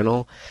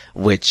terminal,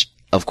 which,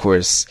 of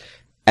course,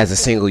 as a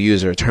single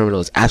user, a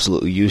terminal is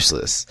absolutely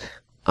useless.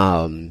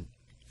 And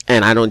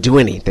I don't do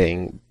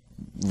anything,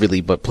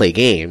 really, but play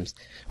games,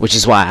 which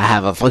is why I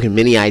have a fucking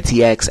mini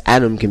ITX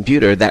Atom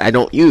computer that I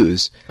don't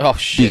use. Oh,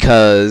 shit.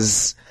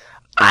 Because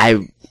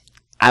I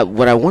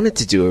what I wanted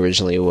to do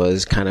originally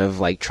was kind of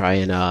like try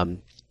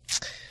and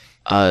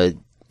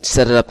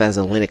set it up as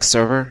a Linux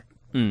server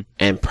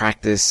and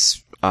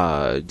practice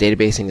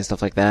databasing and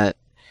stuff like that.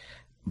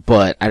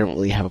 But I don't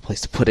really have a place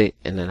to put it,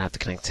 and then I have to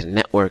connect to the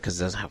network because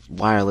it doesn't have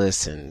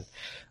wireless, and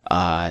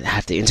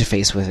have to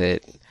interface with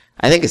it.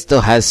 I think it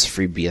still has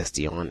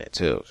FreeBSD on it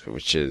too,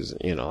 which is,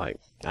 like,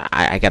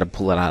 I gotta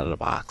pull it out of the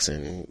box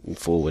and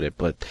fool with it.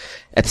 But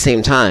at the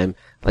same time,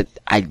 like,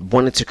 I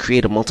wanted to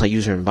create a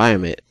multi-user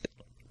environment,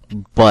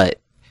 but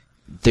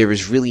there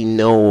is really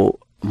no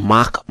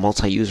mock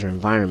multi-user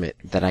environment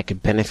that I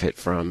could benefit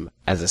from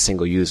as a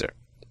single user.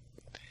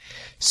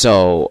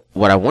 So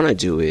what I want to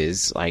do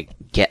is like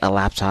get a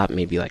laptop,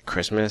 maybe like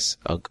Christmas,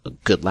 a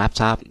good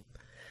laptop,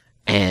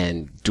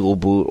 and dual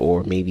boot,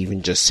 or maybe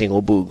even just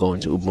single boot, go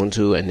into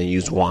Ubuntu and then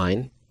use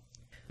Wine.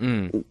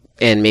 And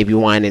maybe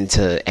Wine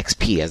into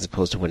XP as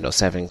opposed to Windows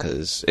 7,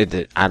 because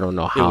I don't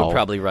know how. It would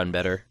probably run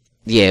better.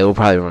 Yeah, it will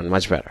probably run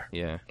much better.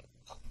 Yeah.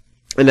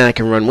 And then I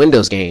can run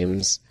Windows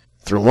games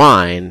through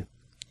Wine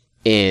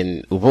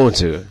in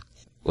Ubuntu,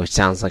 which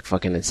sounds like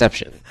fucking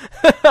Inception.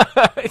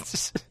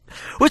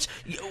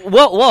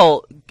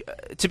 Well,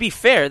 to be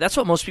fair, that's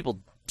what most people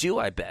do,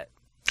 I bet.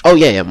 Oh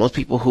yeah. Most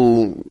people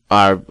who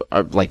are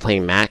like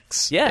playing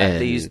Macs,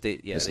 they use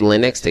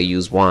Linux. They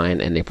use Wine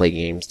and they play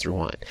games through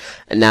Wine.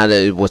 And now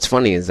what's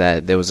funny is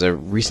that there was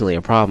recently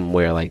a problem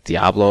where like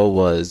Diablo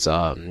was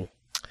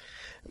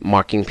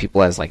marking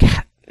people as like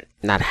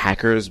not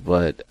hackers,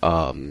 but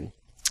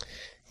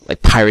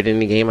like pirating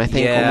the game. I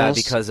think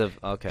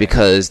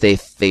because they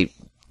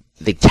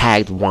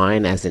tagged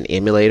Wine as an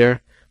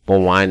emulator, but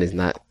Wine is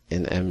not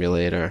an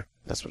emulator.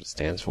 That's what it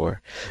stands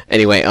for.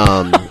 Anyway,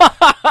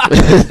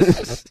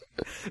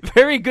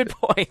 very good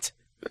point.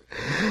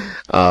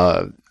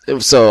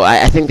 So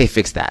I think they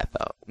fixed that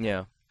though.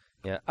 Yeah.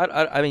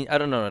 I mean, I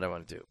don't know what I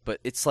want to do,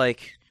 but it's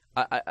like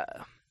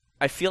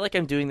I feel like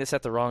I'm doing this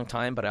at the wrong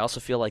time, but I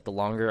also feel like the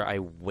longer I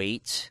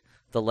wait,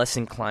 the less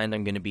inclined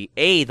I'm going to be.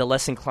 A, the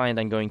less inclined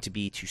I'm going to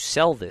be to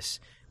sell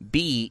this.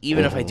 B,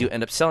 even if I do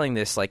end up selling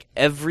this, like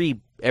every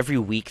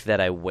week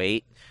that I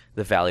wait,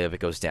 the value of it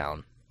goes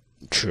down.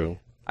 True.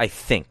 I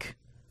think.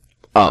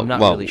 I'm not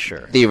really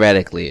sure.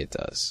 Theoretically, it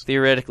does.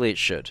 Theoretically, it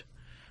should.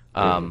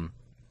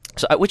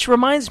 Which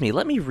reminds me,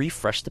 let me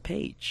refresh the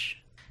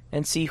page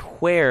and see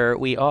where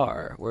we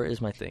are. Where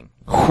is my thing?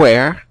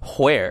 Where?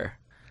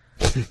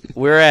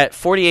 We're at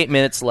 48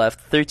 minutes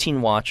left,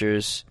 13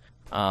 watchers.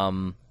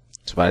 So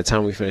by the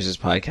time we finish this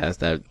podcast,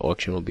 that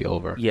auction will be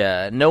over.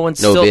 Yeah, no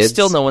one's bids?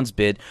 Still no one's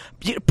bid.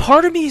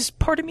 Part of me is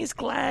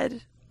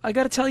glad. I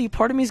gotta tell you,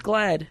 part of me is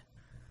glad.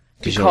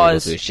 Because you don't want to go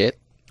through the shit?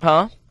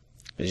 Huh?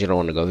 Because you don't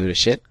want to go through the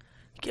shit?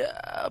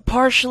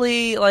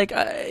 Partially, like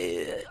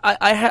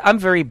I'm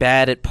very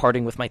bad at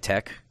parting with my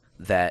tech.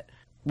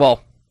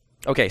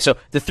 Okay, so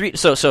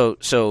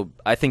so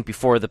I think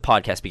before the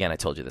podcast began, I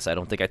told you this. I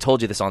don't think I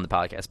told you this on the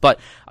podcast,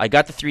 but I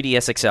got the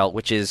 3DS XL,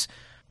 which is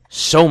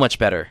so much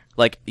better.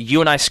 Like,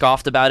 you and I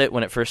scoffed about it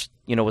when it first,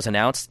 was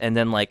announced, and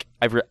then like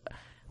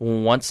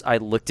once I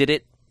looked at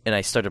it and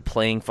I started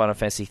playing Final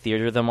Fantasy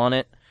Theater Them on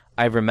it,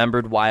 I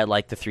remembered why I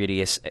like the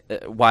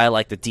 3DS, why I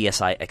like the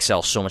DSi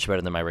XL so much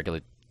better than my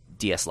regular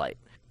DS Lite.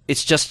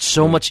 It's just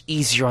so much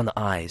easier on the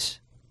eyes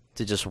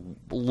to just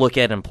look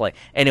at and play.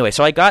 Anyway,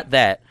 so I got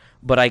that,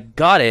 but I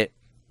got it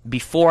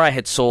before I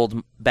had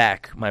sold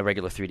back my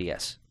regular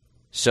 3DS.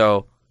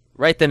 So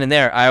right then and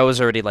there, I was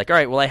already like, all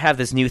right, well, I have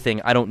this new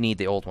thing. I don't need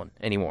the old one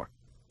anymore.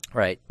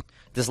 Right.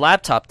 This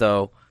laptop,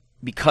 though,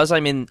 because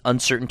I'm in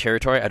uncertain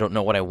territory, I don't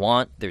know what I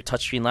want. There are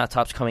touchscreen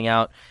laptops coming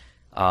out,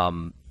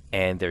 and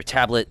there are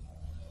tablet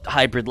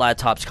hybrid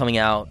laptops coming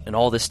out, and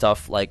all this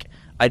stuff. Like,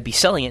 I'd be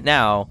selling it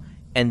now,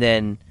 and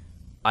then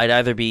I'd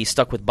either be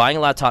stuck with buying a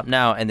laptop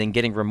now and then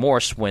getting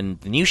remorse when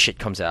the new shit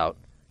comes out,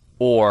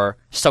 or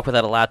stuck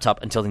without a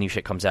laptop until the new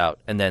shit comes out,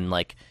 and then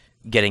like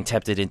getting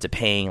tempted into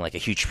paying like a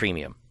huge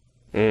premium,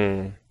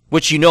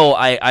 which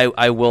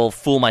I will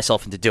fool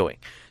myself into doing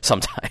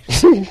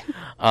sometimes.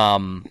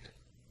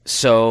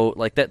 So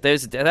like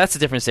that's the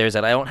difference. There is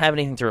that I don't have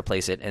anything to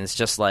replace it, and it's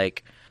just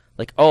like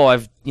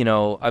I've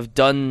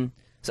done.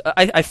 So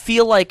I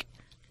feel like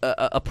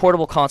a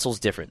portable console is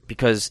different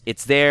because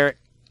it's there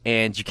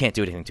and you can't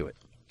do anything to it.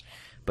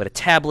 But a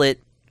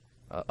tablet,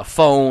 a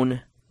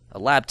phone, a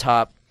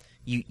laptop,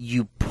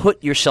 you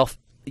put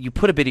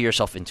a bit of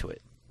yourself into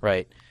it,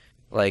 right?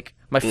 Like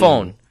my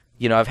phone,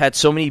 I've had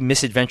so many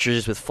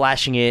misadventures with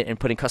flashing it and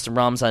putting custom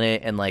ROMs on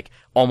it and like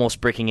almost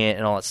breaking it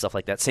and all that stuff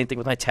like that. Same thing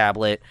with my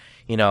tablet,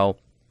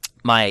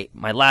 my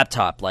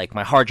laptop, like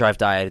my hard drive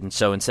died, and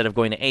so instead of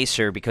going to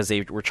Acer because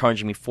they were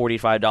charging me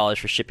 $45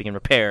 for shipping and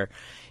repair,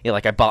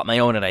 like I bought my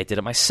own and I did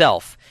it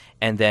myself.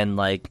 And then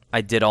like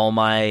I did all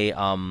my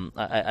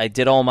I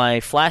did all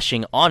my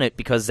flashing on it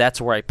because that's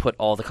where I put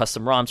all the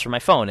custom ROMs for my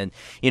phone. And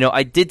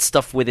I did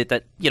stuff with it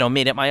that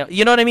made it my own.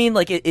 You know what I mean?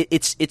 Like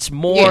it's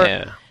more.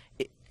 Yeah.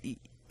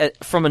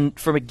 From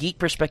a geek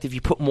perspective, you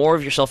put more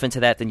of yourself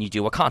into that than you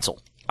do a console.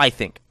 I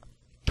think,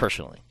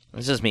 personally,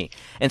 this is me,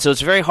 and so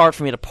it's very hard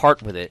for me to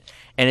part with it.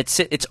 And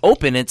it's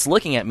open, and it's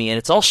looking at me, and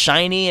it's all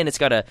shiny, and it's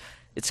got a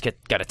It's got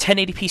a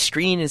 1080p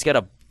screen. It's got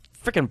a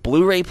freaking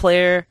Blu-ray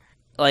player.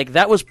 Like,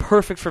 that was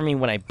perfect for me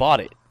when I bought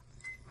it.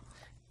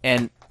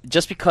 And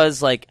just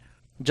because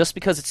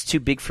it's too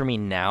big for me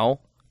now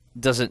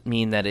doesn't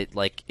mean that it,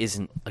 like,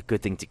 isn't a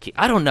good thing to keep.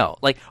 I don't know.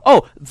 Like,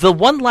 the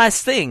one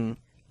last thing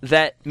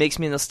that makes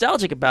me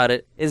nostalgic about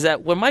it is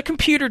that when my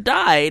computer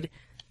died,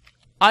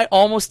 I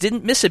almost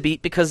didn't miss a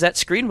beat because that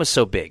screen was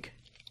so big.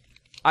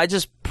 I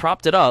just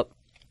propped it up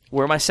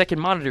where my second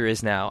monitor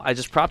is now. I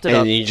just propped it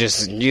up. And you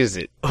just use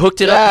it.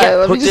 Hooked it up. Yeah,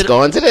 let me just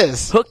go into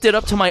this. Hooked it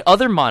up to my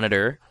other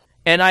monitor,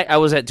 and I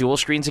was at dual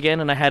screens again,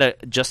 and I had a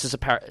just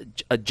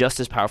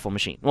as powerful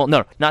machine. Well,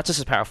 no, not just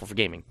as powerful for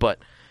gaming, but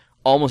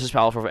almost as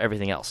powerful for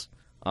everything else.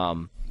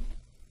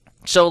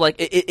 So like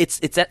it's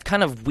that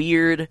kind of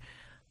weird,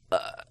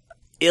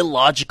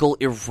 illogical,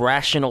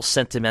 irrational,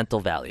 sentimental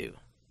value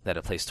that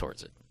it plays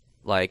towards it.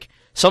 Like,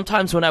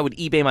 sometimes when I would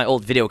eBay my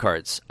old video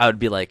cards, I would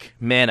be like,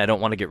 man, I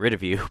don't want to get rid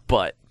of you,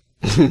 but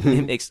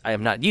I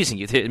am not using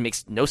you. It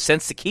makes no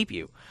sense to keep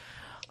you.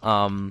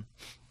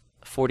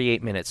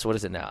 48 minutes. What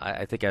is it now?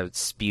 I think I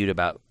spewed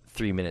about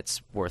 3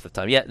 minutes worth of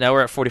time. Yeah, now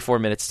we're at 44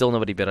 minutes. Still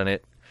nobody bid on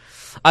it.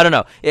 I don't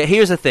know.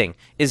 Here's the thing,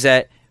 is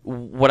that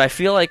what I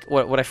feel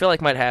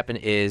like might happen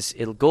is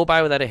it'll go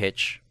by without a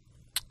hitch,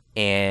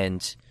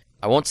 and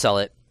I won't sell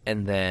it,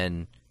 and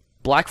then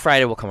Black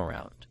Friday will come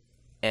around,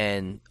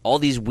 and all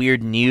these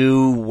weird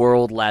new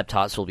world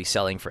laptops will be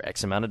selling for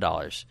X amount of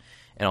dollars,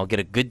 and I'll get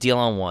a good deal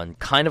on one,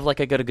 kind of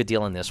like I got a good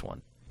deal on this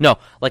one. No,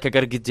 like I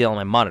got a good deal on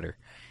my monitor,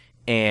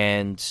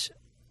 and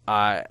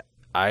I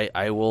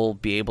will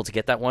be able to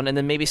get that one, and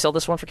then maybe sell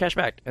this one for cash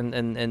back,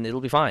 and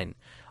it'll be fine.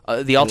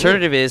 The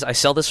alternative is I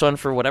sell this one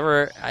for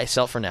whatever I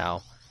sell for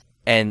now,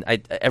 and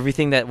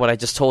everything that what I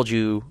just told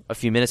you a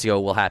few minutes ago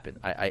will happen.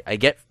 I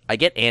get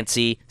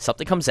antsy.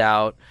 Something comes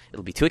out.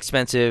 It'll be too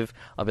expensive.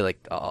 I'll be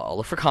like, I'll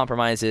look for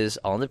compromises.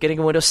 I'll end up getting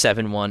a Windows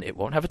 7 one. It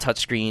won't have a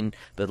touchscreen,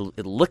 but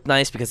it'll look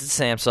nice because it's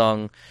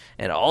Samsung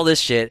and all this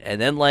shit.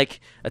 And then like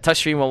a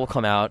touchscreen one will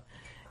come out,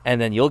 and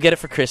then you'll get it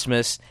for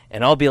Christmas,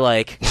 and I'll be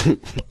like,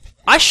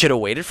 I should have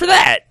waited for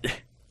that.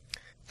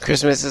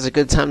 Christmas is a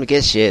good time to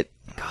get shit.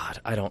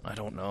 God, I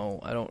don't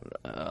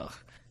know.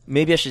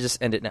 Maybe I should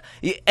just end it now.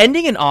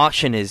 Ending an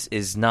auction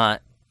is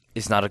not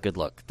a good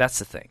look. That's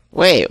the thing.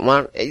 Wait,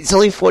 it's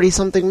only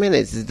 40-something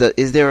minutes.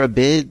 Is there a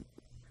bid?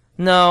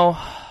 No,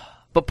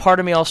 but part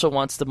of me also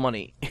wants the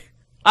money.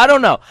 I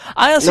don't know.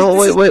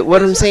 Wait.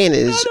 What I'm saying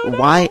is,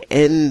 why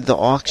end the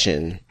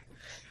auction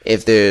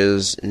if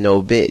there's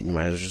no bid? You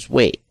might as well just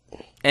wait.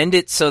 End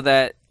it so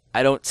that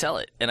I don't sell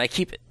it and I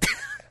keep it.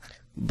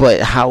 But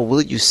how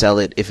will you sell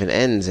it if it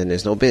ends and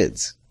there's no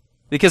bids?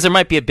 Because there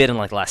might be a bid in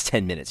like the last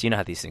 10 minutes. You know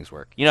how these things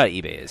work. You know how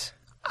eBay is.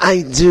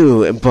 I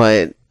do,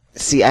 but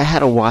see, I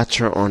had a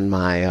watcher on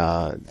my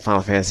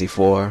Final Fantasy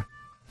IV,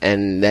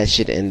 and that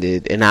shit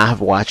ended, and I have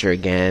a watcher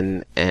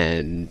again,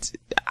 and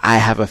I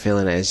have a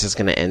feeling that it's just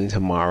going to end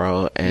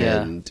tomorrow,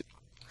 and...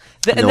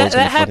 Yeah.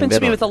 That happens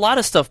to me with a lot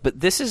of stuff, but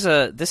this is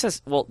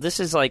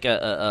like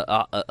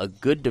a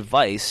good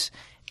device,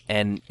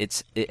 and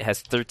it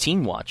has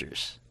 13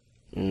 watchers.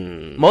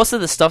 Most of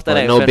the stuff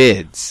that no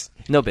bids.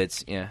 No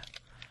bids, yeah.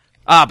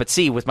 But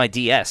see, with my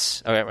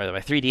DS, or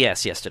my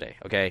 3DS yesterday,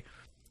 okay,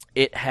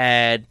 it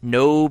had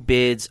no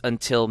bids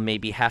until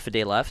maybe half a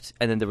day left,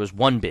 and then there was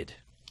one bid.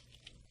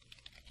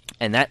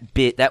 And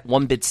that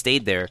one bid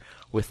stayed there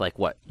with like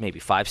what, maybe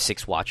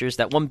 5-6 watchers.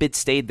 That one bid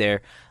stayed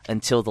there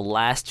until the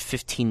last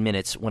 15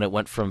 minutes when it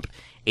went from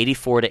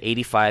 84 to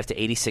 85 to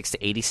 86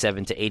 to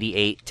 87 to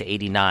 88 to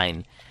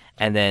 89,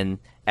 and then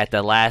at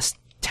the last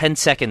 10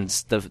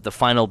 seconds, the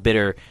final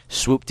bidder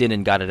swooped in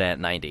and got it at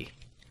 90.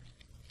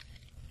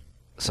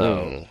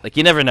 So, like,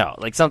 you never know.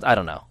 Like, I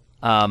don't know.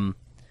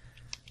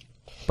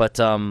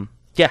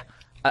 Yeah.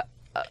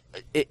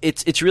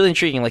 It's really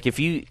intriguing. Like, if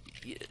you...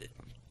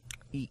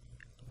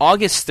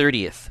 August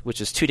 30th, which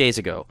is 2 days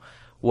ago,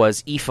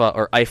 was IFA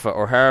or IFA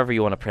or however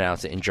you want to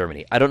pronounce it in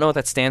Germany. I don't know what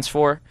that stands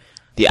for.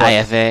 The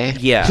IFA?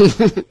 Yeah.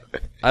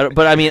 I don't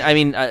know what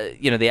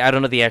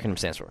the acronym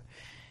stands for.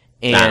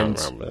 And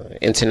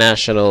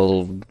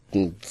International...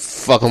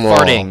 Fuck 'em all.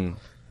 Farting.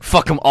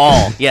 Fuck them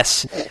all.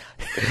 Yes.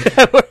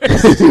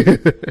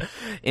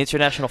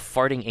 International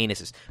farting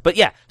anuses. But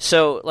yeah,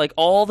 so like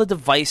all the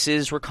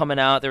devices were coming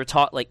out. They were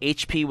like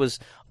HP was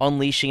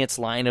unleashing its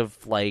line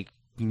of like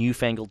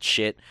newfangled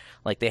shit.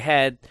 Like they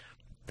had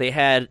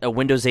a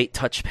Windows 8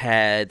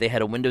 touchpad. They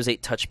had a Windows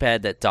 8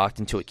 touchpad that docked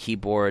into a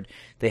keyboard.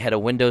 They had a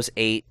Windows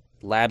 8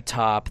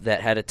 laptop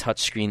that had a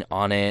touchscreen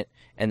on it.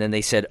 And then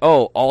they said,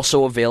 "Oh,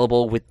 also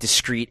available with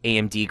discrete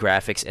AMD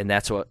graphics." And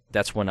that's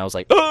when I was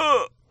like,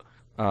 "Oh!"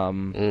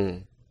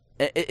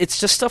 It's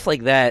just stuff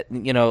like that.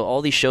 You know,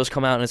 all these shows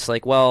come out, and it's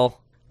like,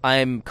 well,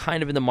 I'm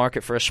kind of in the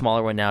market for a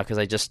smaller one now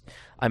because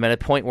I'm at a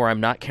point where I'm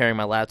not carrying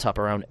my laptop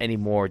around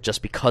anymore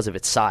just because of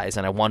its size,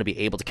 and I want to be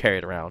able to carry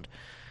it around.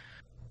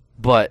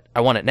 But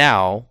I want it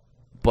now,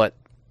 but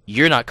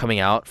you're not coming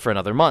out for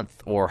another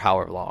month or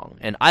however long,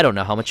 and I don't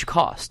know how much you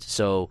cost.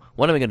 So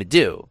what am I going to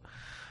do?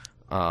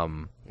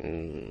 And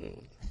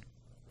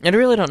I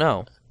really don't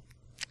know.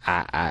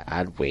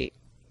 I'd wait.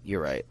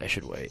 You're right. I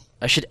should wait.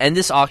 I should end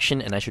this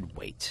auction and I should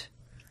wait.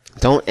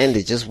 Don't end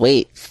it. Just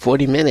wait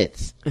 40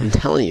 minutes. I'm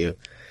telling you.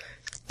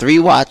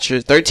 13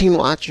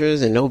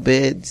 watchers, and no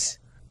bids.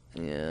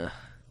 Yeah.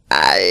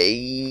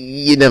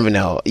 You never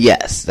know.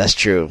 Yes, that's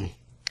true.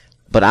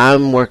 But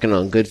I'm working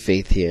on good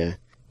faith here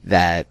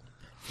that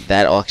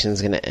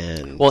auction's gonna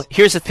end. Well,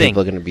 here's the thing.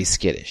 People are gonna be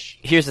skittish.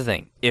 Here's the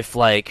thing. If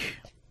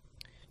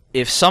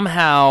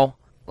somehow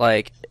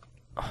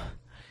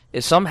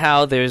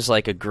there's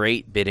like a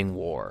great bidding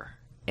war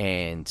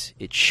and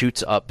it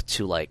shoots up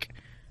to like,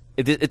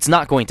 it's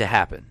not going to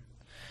happen.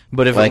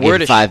 But if like it were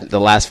the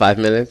last 5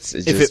 minutes,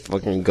 it just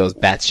fucking goes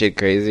batshit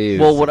crazy.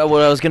 Well, what I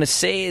was gonna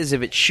say is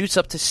if it shoots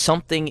up to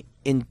something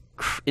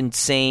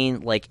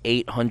insane like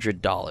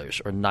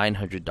 $800 or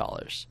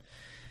 $900,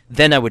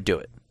 then I would do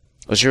it.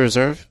 What's your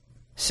reserve?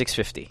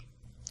 $650.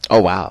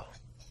 Oh wow.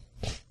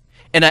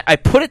 And I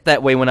put it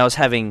that way when I was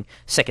having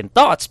second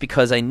thoughts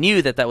because I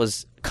knew that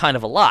was kind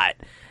of a lot.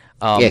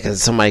 Yeah,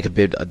 because somebody could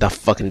bid a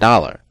fucking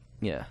dollar.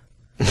 Yeah.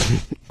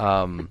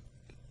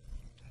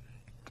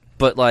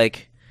 But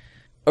like,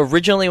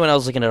 originally when I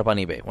was looking it up on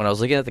eBay, when I was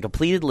looking at the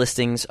completed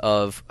listings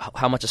of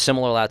how much a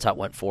similar laptop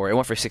went for, it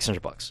went for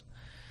 $600.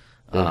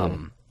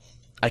 Mm-hmm.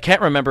 I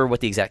can't remember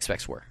what the exact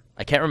specs were.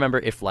 I can't remember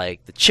if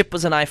like the chip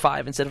was an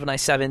i5 instead of an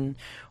i7,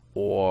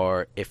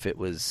 or if it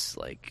was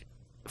like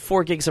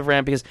 4 gigs of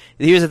RAM. Because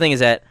here's the thing: is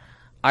that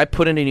I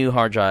put in a new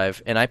hard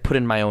drive and I put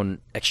in my own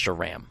extra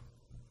RAM.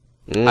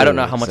 I don't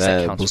know how much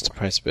that counts boost for. The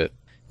price a bit.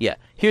 Yeah.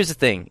 Here's the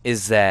thing: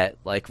 is that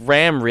like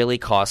RAM really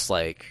costs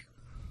like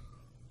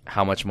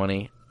how much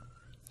money?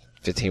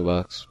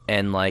 $15.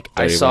 And like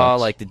I saw $30.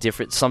 like the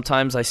different.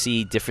 Sometimes I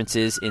see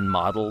differences in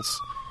models,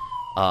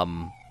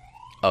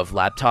 of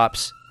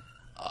laptops.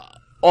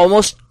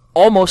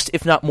 Almost,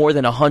 if not more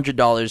than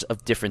 $100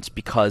 of difference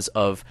because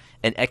of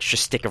an extra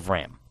stick of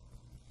RAM.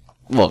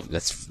 Well,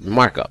 that's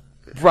markup.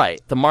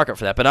 Right, the markup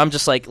for that. But I'm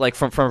just like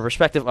from a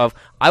perspective of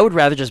I would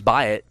rather just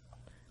buy it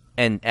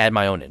and add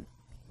my own in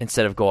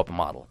instead of go up a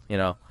model, you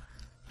know?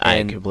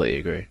 I completely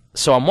agree.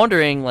 So I'm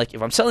wondering, like,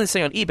 if I'm selling this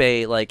thing on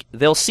eBay, like,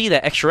 they'll see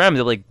that extra RAM,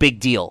 they'll be like, big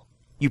deal.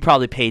 You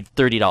probably paid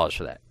 $30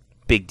 for that.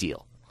 Big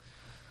deal.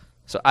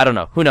 So I don't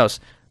know. Who knows?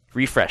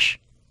 Refresh.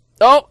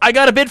 Oh, I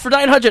got a bid for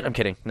 $900. I'm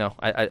kidding. No,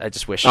 I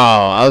just wish. Oh,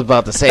 I was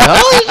about to say,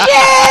 holy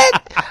shit!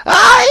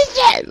 Holy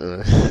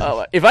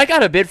shit! If I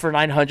got a bid for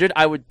 $900,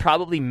 I would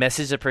probably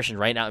message the person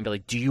right now and be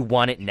like, "Do you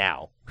want it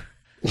now?"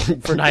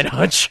 For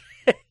 $900.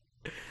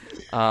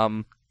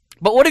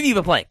 But what have you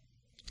been playing?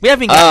 We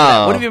haven't gotten to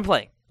that. What have you been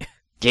playing?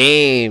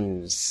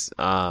 Games.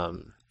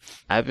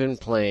 I've been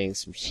playing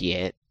some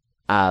shit.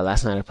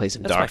 Last night I played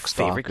some That's my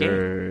favorite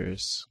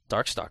Darkstalkers.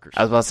 Darkstalkers.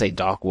 I was about to say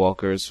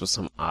Darkwalkers for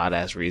some odd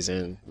ass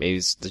reason. Maybe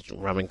it's the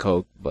rum and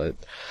coke, but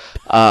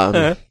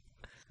I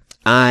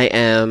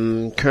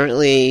am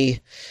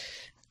currently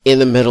in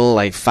the middle,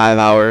 like 5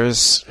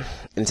 hours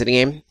into the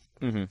game,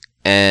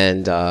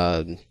 and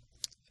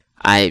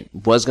I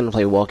was gonna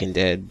play Walking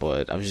Dead,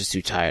 but I was just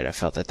too tired. I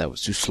felt that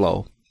was too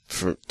slow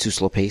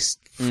paced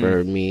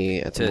for me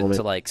at the moment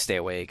to like stay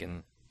awake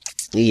and.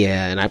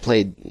 Yeah, and I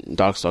played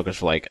Darkstalkers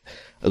for like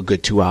a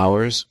good 2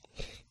 hours.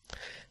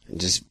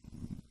 Just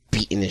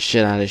beating the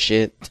shit out of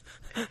shit.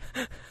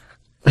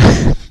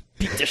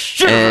 Beat the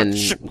shit and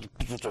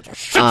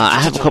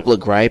I have a couple of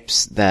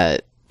gripes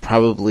that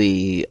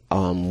probably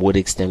would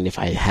extend if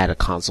I had a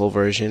console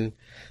version.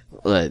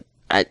 But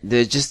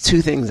there's just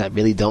two things I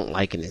really don't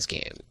like in this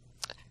game.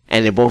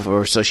 And they both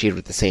are associated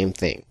with the same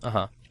thing.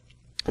 Uh-huh.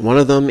 One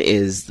of them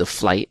is the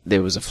flight.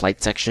 There was a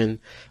flight section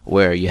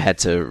where you had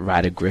to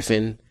ride a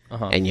griffin.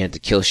 And you had to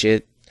kill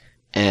shit.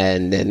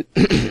 And then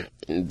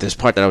this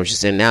part that I was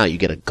just in now, you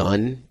get a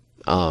gun.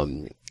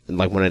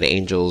 Like one of the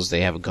angels,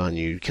 they have a gun.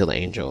 You kill the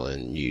angel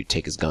and you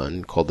take his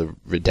gun called the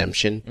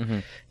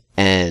Redemption.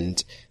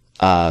 And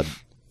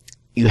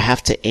you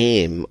have to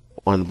aim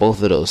on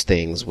both of those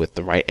things with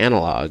the right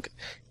analog.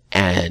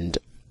 And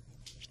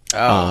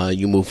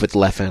you move with the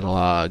left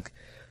analog,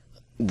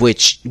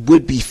 which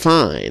would be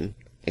fine.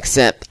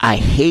 Except I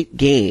hate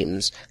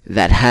games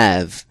that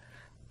have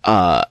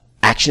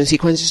action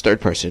sequences, third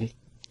person.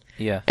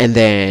 Yeah. And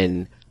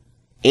then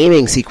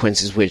aiming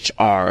sequences which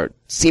are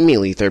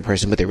seemingly third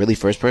person, but they're really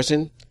first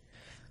person.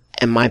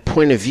 And my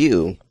point of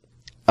view,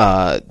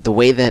 the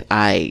way that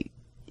I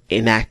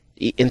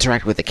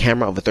interact with the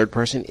camera of a third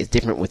person is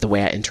different with the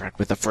way I interact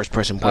with the first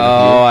person point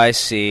of view. Oh, I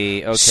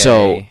see. Okay.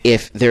 So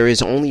if there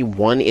is only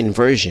one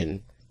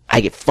inversion,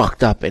 I get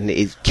fucked up and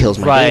it kills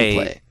my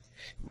gameplay.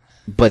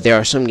 But there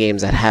are some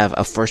games that have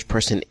a first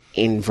person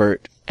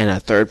invert and a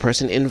third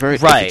person invert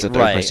if it's a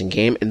third person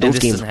game, and those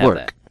games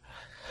work.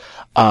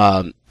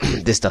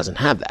 This doesn't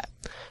have that.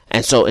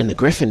 And so in the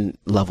Griffin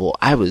level,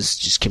 I was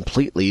just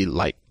completely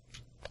like,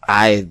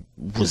 I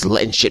was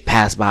letting shit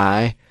pass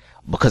by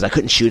because I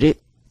couldn't shoot it.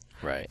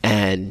 Right.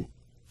 And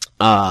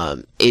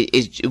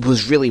it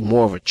was really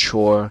more of a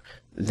chore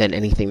than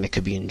anything that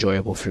could be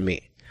enjoyable for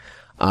me.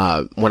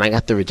 When I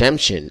got the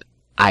Redemption,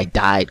 I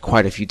died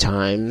quite a few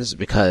times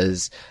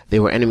because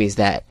there were enemies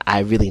that I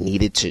really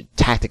needed to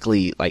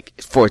tactically, like,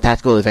 for a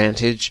tactical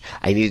advantage,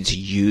 I needed to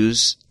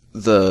use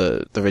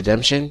the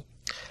redemption,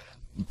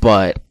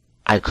 but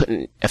I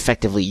couldn't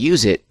effectively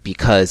use it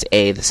because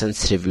A, the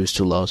sensitivity was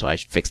too low, so I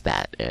should fix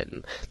that.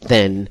 And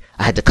then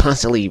I had to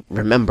constantly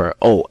remember,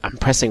 oh, I'm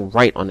pressing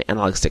right on the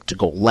analog stick to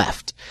go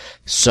left.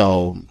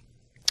 So,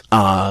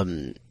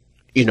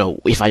 you know,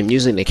 if I'm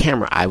using the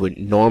camera, I would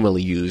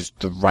normally use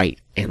the right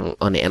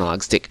on the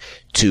analog stick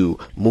to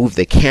move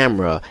the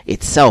camera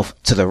itself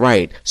to the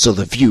right so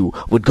the view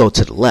would go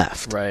to the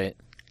left. Right.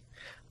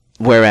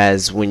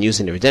 Whereas when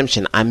using the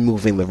redemption, I'm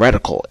moving the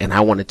reticle, and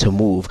I wanted to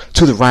move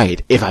to the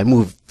right if I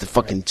move the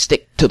fucking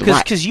stick to the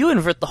right. Because you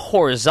invert the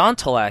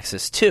horizontal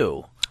axis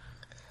too.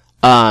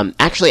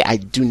 Actually, I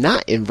do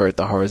not invert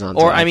the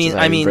horizontal axis.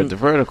 I invert the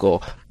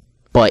vertical.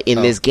 But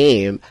in this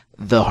game,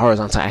 the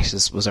horizontal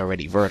axis was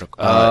already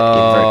vertical.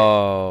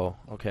 Inverted.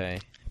 Okay.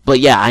 But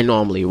yeah, I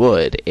normally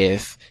would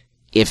if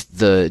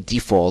the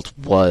default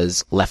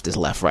was left is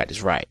left, right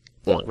is right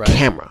on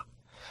camera.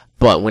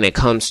 But when it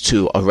comes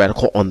to a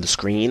reticle on the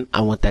screen, I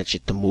want that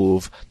shit to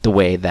move the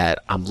way that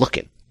I'm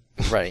looking.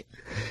 Right.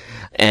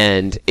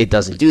 And it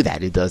doesn't do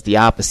that. It does the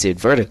opposite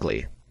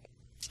vertically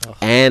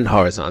and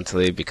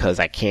horizontally because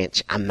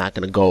I'm not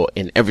gonna go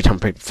and every time I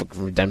break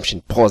fucking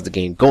redemption, pause the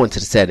game, go into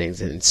the settings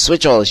and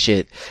switch all the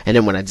shit. And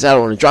then when I decide I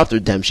want to drop the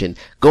redemption,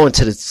 go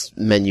into this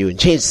menu and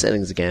change the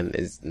settings again.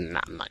 I'm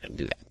not gonna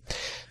do that.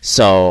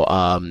 So,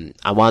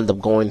 I wound up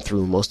going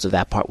through most of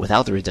that part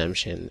without the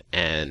redemption,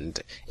 and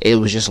it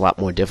was just a lot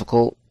more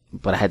difficult,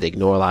 but I had to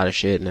ignore a lot of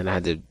shit, and then I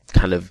had to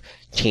kind of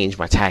change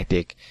my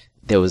tactic.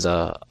 There was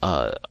a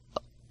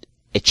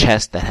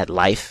chest that had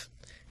life,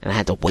 and I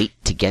had to wait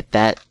to get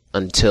that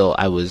until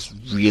I was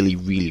really,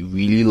 really,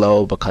 really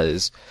low,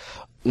 because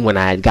when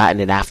I had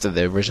gotten it after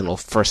the original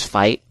first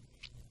fight,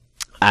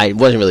 I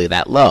wasn't really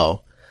that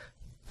low,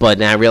 but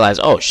then I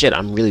realized, oh shit,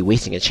 I'm really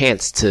wasting a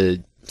chance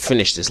to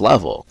finish this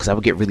level, because I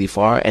would get really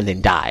far and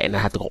then die, and I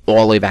had to go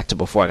all the way back to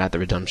before I got the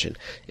redemption.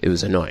 It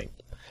was annoying.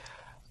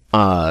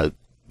 But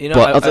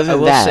other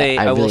than that,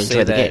 I really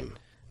enjoyed the game.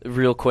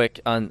 Real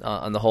quick on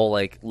the whole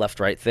like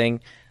left-right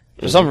thing,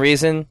 for some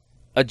reason,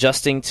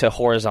 adjusting to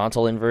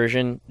horizontal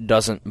inversion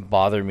doesn't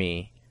bother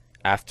me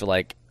after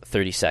like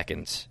 30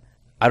 seconds.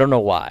 I don't know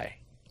why.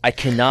 I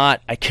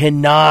cannot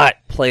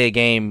play a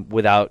game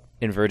without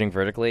inverting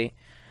vertically.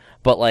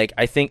 But like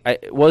I think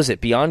was it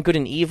Beyond Good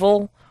and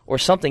Evil or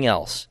something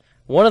else?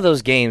 One of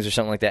those games or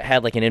something like that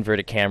had like an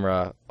inverted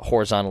camera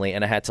horizontally,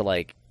 and I had to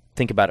like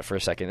think about it for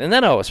a second, and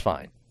then I was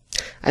fine.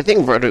 I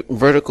think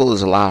vertical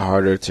is a lot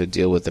harder to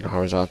deal with than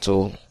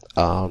horizontal,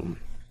 depending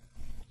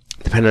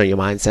on your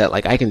mindset.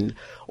 Like I can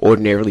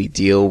ordinarily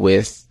deal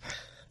with,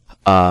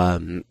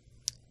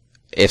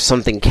 if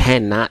something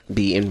cannot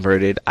be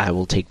inverted, I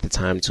will take the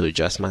time to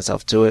adjust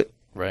myself to it.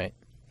 Right.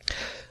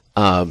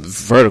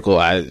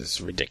 Vertical is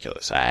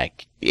ridiculous.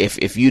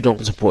 If you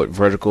don't support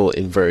vertical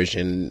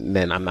inversion,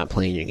 then I'm not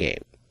playing your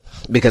game.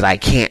 Because I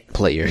can't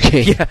play your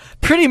game. Yeah,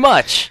 pretty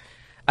much.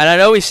 And I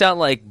know we sound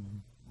like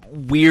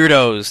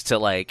weirdos to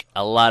like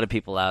a lot of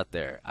people out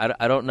there.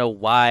 I don't know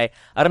why.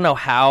 I don't know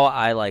how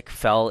I like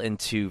fell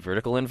into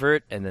vertical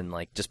invert and then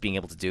like just being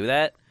able to do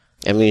that.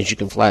 It means you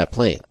can fly a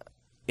plane.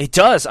 It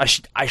does. I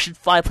should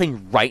fly a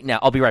plane right now.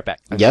 I'll be right back.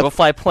 I'm gonna Yep. go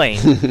fly a plane.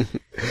 And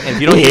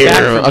if you don't hear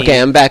back from me, okay,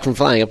 I'm back from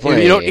flying a plane.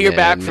 if you don't hear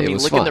back from me,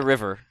 was look fun. in the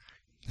river.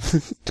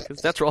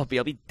 Because that's where I'll be.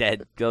 I'll be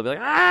dead. I'll be like,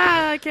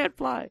 I can't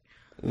fly.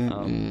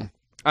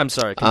 I'm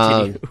sorry.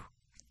 Continue.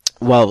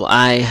 Well,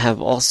 I have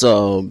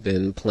also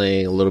been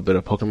playing a little bit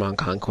of Pokemon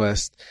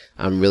Conquest.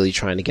 I'm really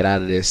trying to get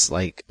out of this,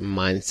 like,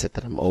 mindset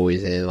that I'm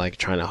always in, like,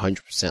 trying to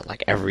 100%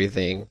 like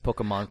everything.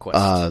 Pokemon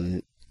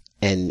Quest.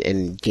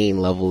 And gain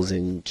levels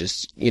and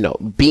just, you know,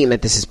 being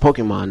that this is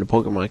Pokemon, the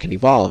Pokemon can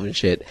evolve and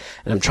shit.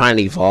 And I'm trying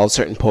to evolve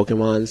certain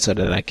Pokemon so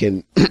that I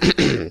can,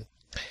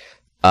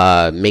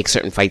 make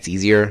certain fights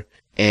easier.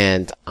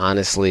 And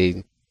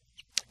honestly,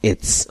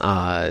 it's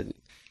a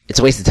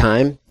waste of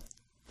time.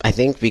 I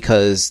think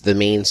because the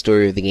main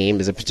story of the game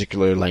is a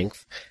particular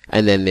length,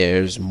 and then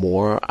there's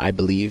more, I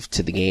believe,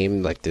 to the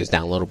game, like there's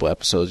downloadable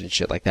episodes and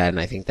shit like that, and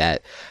I think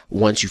that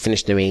once you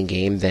finish the main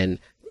game, then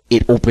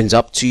it opens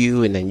up to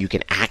you, and then you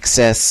can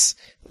access,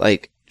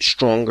 like,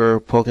 stronger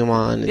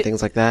Pokemon and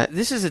things like that.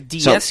 This is a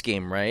DS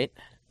game, right?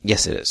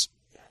 Yes, it is.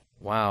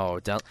 Wow.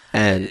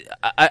 And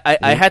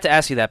I had to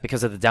ask you that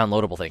because of the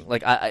downloadable thing.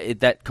 Like,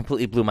 that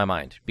completely blew my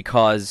mind,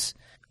 because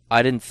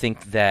I didn't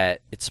think that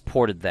it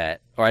supported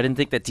that, or I didn't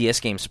think that DS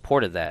games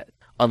supported that,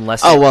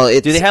 unless... Oh, well,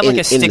 it's do they have like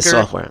a sticker? In the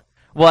software.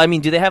 Well, I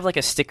mean, do they have like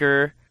a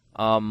sticker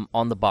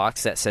on the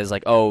box that says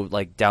like, oh,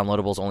 like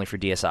downloadables only for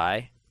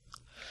DSi?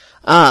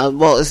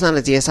 Well, it's not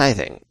a DSi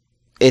thing.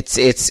 It's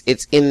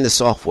in the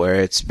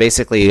software. It's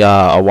basically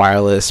a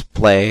wireless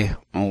play.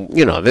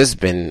 You know, this has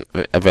been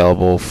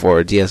available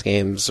for DS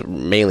games,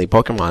 mainly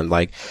Pokemon.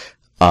 Like,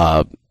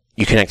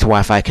 you connect to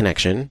Wi-Fi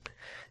connection,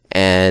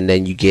 and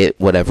then you get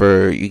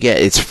whatever you get.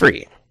 It's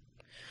free.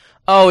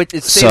 Oh, it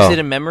saves it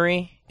in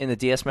memory, in the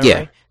DS memory?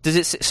 Yeah. Does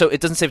it? So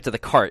it doesn't save it to the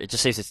cart. It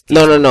just saves it.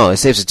 No. It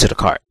saves it to the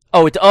cart.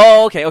 Oh,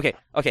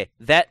 okay.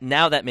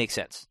 That makes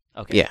sense.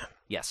 Okay. Yeah.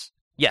 Yes.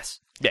 Yeah.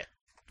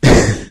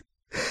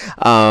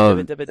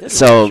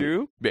 So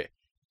True. Yeah.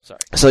 Sorry.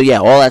 So yeah,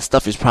 all that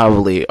stuff is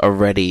probably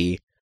already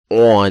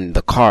on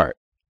the cart,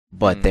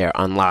 but they're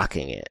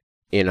unlocking it,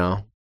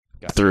 Gotcha.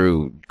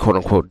 through quote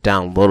unquote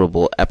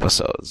downloadable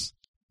episodes.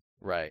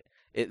 Right.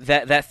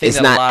 That thing It's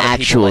that not a lot of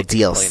people actual like to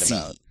complain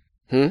DLC.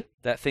 about.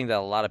 That thing that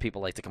a lot of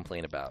people like to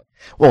complain about.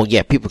 Well,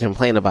 yeah, people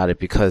complain about it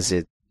because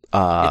it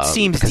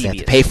seems because they have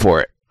to devious. pay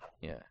for it.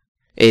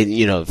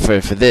 Yeah.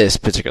 For this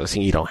particular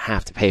thing, you don't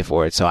have to pay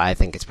for it, so I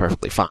think it's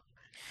perfectly fine.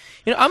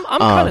 I'm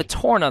kind of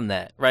torn on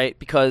that, right?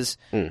 Because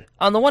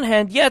on the one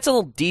hand, yeah, it's a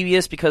little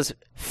devious because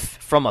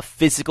from a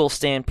physical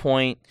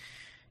standpoint,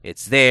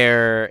 it's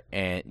there,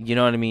 and you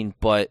know what I mean.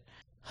 But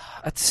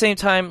at the same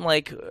time,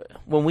 like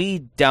when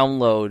we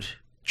download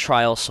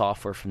trial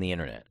software from the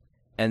internet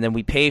and then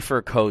we pay for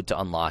a code to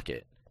unlock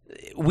it,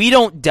 we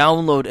don't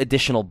download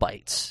additional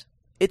bytes.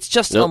 It's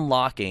just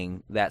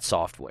unlocking that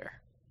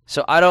software.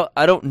 So I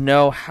don't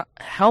know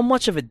how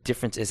much of a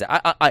difference is it.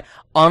 I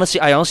honestly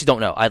don't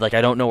know. I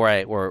don't know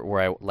where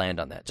I land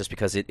on that, just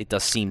because it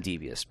does seem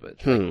devious, but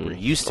like, we're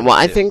used to it. Well,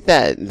 I think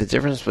that the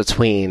difference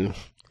between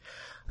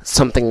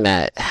something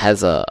that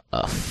has a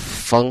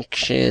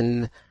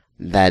function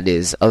that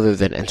is other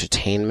than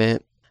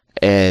entertainment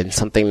and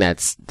something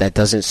that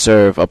doesn't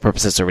serve a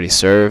purpose that's already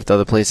served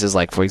other places,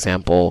 like for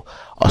example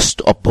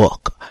a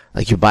book.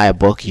 Like you buy a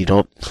book, you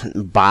don't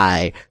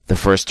buy the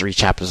first 3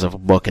 chapters of a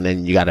book and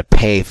then you gotta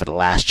pay for the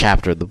last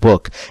chapter of the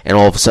book, and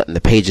all of a sudden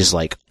the pages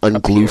like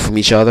unglue from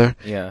each other.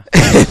 Yeah.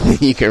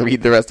 And you can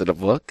read the rest of the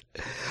book.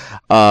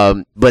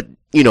 But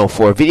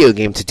for a video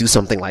game to do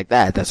something like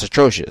that, that's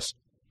atrocious.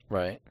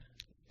 Right.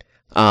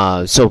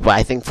 But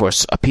I think for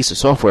a piece of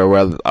software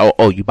where,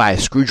 you buy a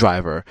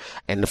screwdriver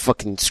and the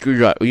fucking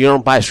screwdriver, you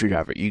don't buy a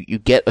screwdriver, you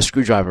get a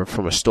screwdriver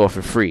from a store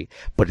for free,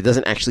 but it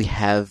doesn't actually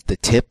have the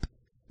tip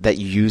that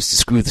you use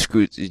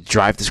to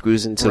drive the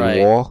screws into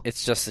the wall.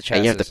 It's just the chassis.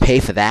 And you have to pay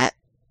for that.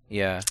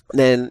 Yeah.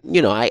 Then,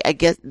 I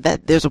get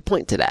that there's a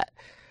point to that.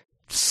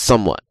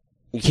 Somewhat.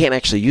 You can't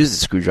actually use the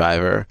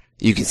screwdriver.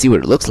 You can see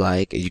what it looks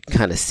like, and you can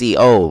kind of see,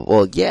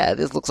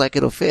 this looks like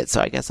it'll fit, so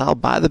I guess I'll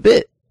buy the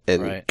bit.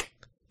 And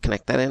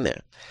connect that in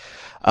there.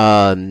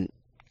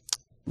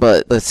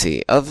 But let's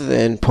see. Other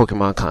than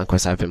Pokemon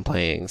Conquest, I've been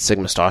playing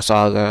Sigma Star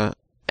Saga,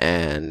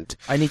 and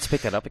I need to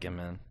pick that up again,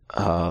 man.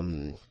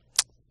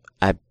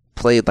 I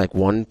played like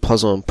one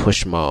puzzle in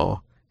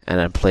Pushmo, and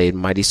I played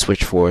Mighty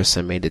Switch Force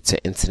and made it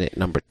to incident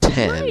number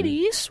 10.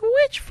 Mighty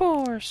Switch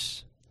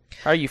Force.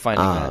 How are you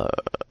finding that?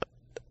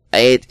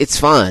 It's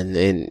fun,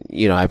 and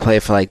I play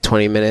it for like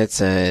 20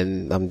 minutes,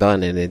 and I'm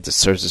done, and it just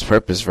serves its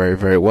purpose very,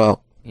 very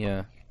well.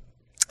 Yeah.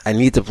 I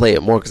need to play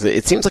it more because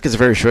it seems like it's a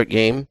very short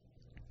game,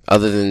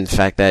 other than the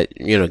fact that,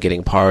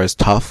 getting power is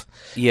tough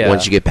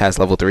once you get past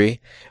level 3.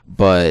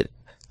 But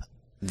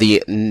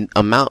the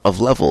amount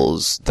of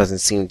levels doesn't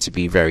seem to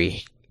be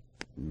very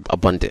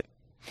abundant.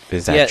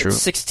 Is that true?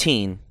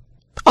 16.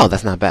 Oh,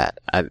 that's not bad.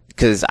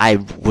 Because I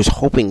was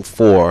hoping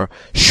for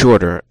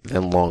shorter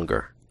than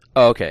longer.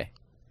 Oh, okay.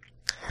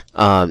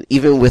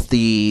 Even with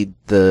the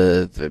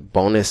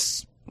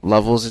bonus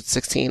levels at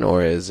 16,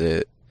 or is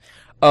it?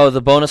 Oh,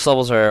 the bonus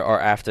levels are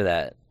after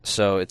that.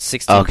 So it's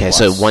 16 Okay, plus.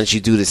 so once you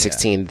do the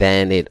 16,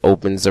 then it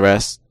opens the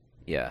rest?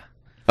 Yeah.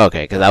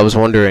 Okay, because I was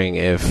wondering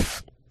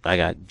if I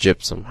got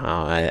gypped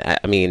somehow. I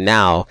mean,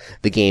 now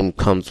the game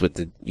comes with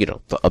the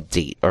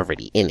update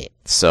already in it.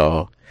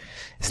 So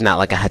it's not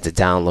like I had to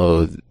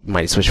download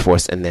Mighty Switch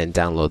Force and then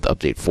download the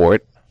update for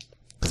it.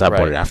 Because I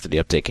bought it after the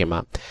update came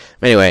out.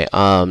 Anyway,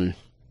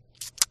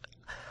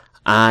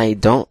 I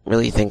don't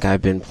really think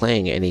I've been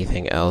playing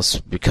anything else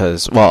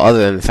because, other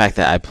than the fact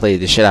that I played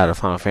the shit out of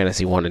Final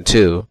Fantasy 1 and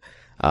 2,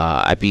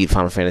 I beat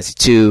Final Fantasy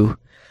 2,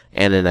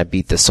 and then I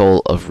beat the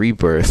Soul of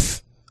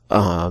Rebirth,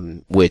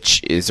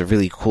 which is a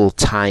really cool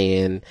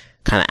tie-in,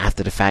 kind of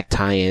after-the-fact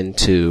tie-in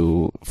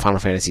to Final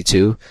Fantasy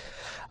 2.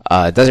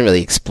 It doesn't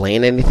really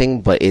explain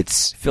anything, but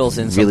it's fills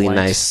in really some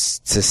nice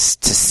to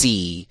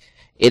see.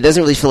 It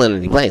doesn't really fill in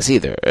any blanks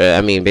either.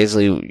 I mean,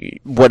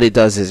 basically, what it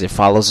does is it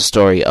follows the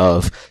story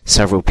of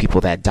several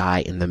people that die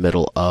in the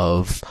middle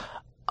of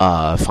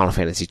Final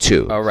Fantasy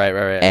II. Oh, right.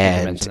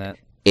 And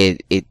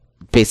it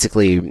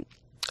basically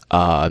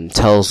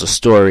tells the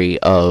story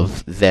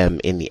of them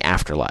in the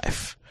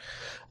afterlife.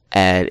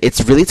 And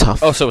it's really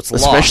tough. Oh, so it's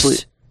especially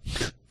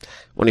Lost.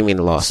 What do you mean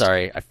lost?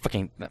 Sorry, that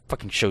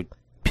fucking show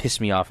pissed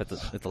me off at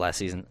the last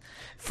season.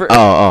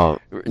 Yeah,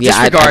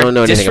 I don't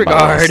know anything about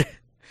Lost. Disregard.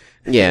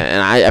 Yeah,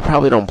 and I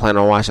probably don't plan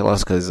on watching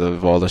Lost because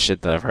of all the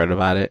shit that I've heard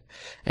about it,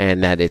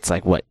 and that it's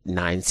like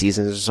 9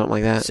 seasons or something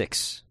like that.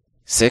 6.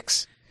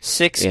 6?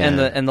 6, Yeah.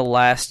 and the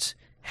last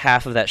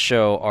half of that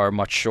show are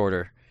much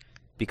shorter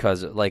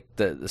because like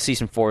the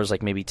season 4 is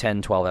like maybe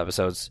 10, 12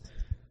 episodes.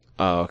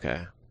 Oh,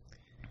 okay.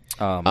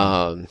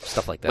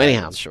 Stuff like that.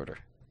 Anyhow, it's shorter.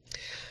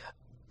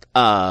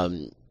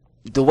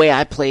 the way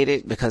I played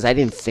it, because I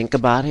didn't think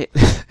about it,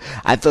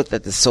 I thought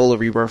that the Soul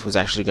Rebirth was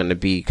actually going to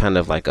be kind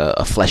of like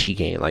a fleshy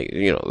game, like,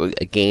 you know,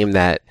 a game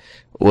that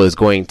was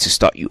going to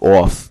start you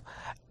off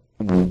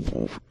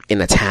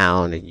in a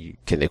town and you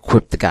can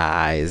equip the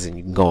guys and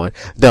you can go on.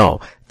 No,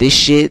 this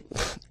shit,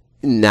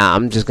 nah,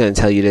 I'm just going to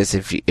tell you this.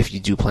 If you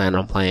do plan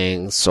on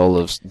playing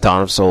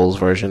Dawn of Souls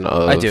version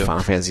of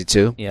Final Fantasy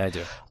 2. Yeah, I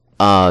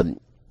do.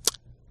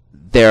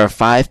 There are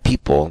 5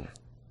 people.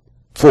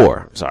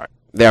 4, sorry.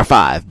 There are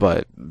 5,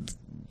 but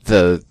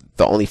the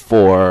only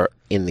 4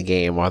 in the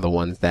game are the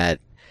ones that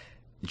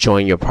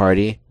join your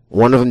party.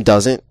 One of them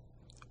doesn't,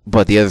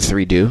 but the other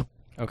 3 do.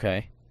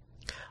 Okay.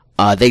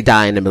 They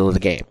die in the middle of the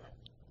game.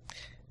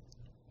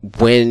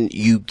 When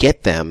you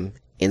get them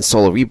in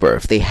Soul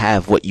Rebirth, they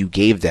have what you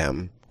gave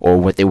them or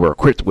what they were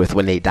equipped with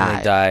when they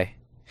died.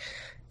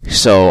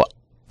 So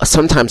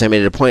sometimes I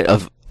made it a point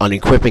of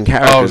unequipping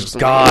characters. Oh,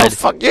 God. Like,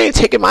 fuck, you ain't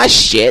taking my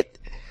shit.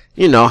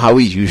 You know how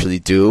we usually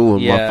do when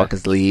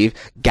motherfuckers leave.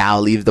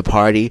 Gal leave the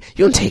party.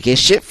 You don't take his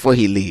shit before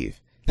he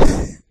leave.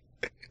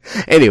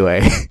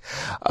 Anyway,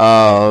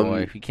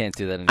 boy, you can't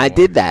do that anymore. I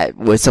did that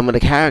with some of the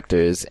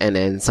characters, and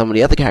then some of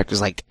the other characters,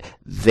 like,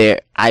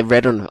 I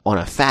read on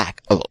a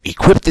fact,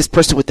 equip this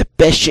person with the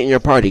best shit in your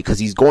party because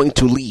he's going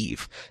to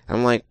leave. And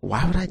I'm like,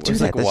 why would I do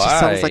that? That just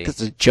sounds like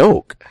it's a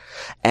joke.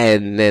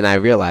 And then I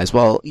realized,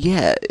 well,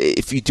 yeah,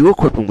 if you do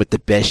equip him with the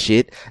best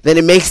shit, then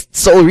it makes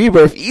Soul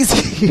Rebirth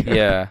easier.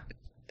 Yeah.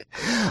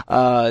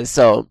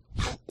 So,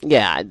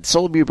 yeah,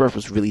 Soul Rebirth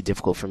was really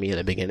difficult for me in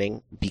the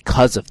beginning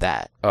because of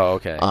that. Oh,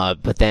 okay.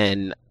 But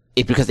then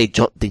it's because they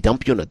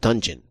dump you in a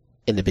dungeon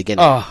in the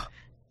beginning. Oh.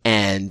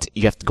 And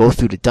you have to go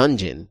through the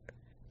dungeon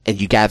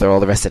and you gather all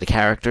the rest of the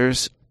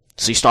characters.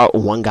 So you start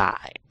with one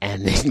guy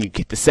and then you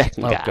get the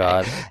second guy. Oh,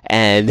 God.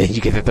 And then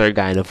you get the third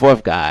guy and the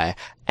fourth guy.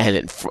 And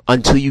then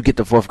until you get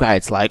the fourth guy,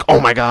 it's like, oh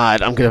my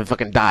God, I'm gonna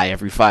fucking die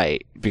every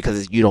fight.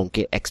 Because you don't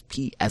get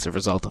XP as a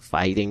result of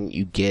fighting.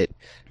 You get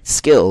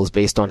skills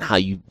based on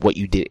what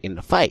you did in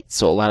the fight.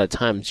 So a lot of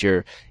times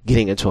you're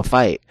getting into a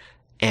fight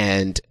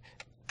and,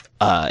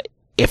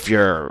 if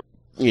your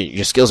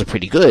skills are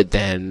pretty good,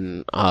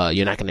 then,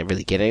 you're not gonna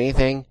really get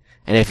anything.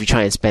 And if you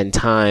try and spend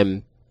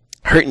time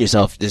hurting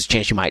yourself, there's a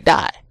chance you might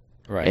die.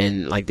 Right.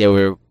 And like there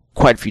were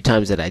quite a few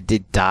times that I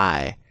did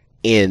die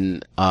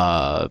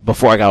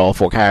before I got all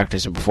 4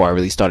 characters and before I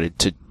really started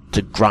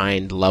to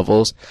grind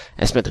levels.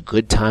 I spent a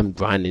good time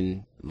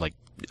grinding like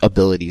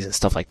abilities and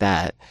stuff like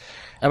that.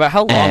 About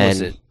how long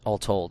was it all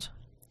told?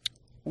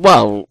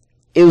 Well,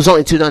 it was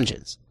only 2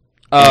 dungeons.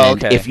 Oh,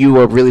 and okay. if you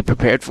were really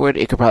prepared for it,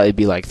 it could probably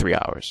be like 3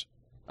 hours.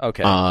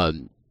 Okay.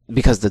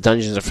 Because the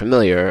dungeons are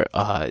familiar,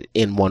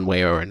 in one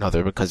way or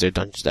another, because they're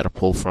dungeons that are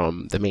pulled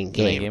from the main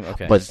game.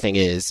 Okay. But the thing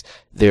is,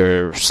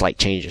 there are slight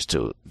changes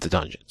to the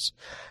dungeons.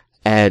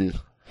 And,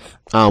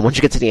 once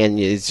you get to the end,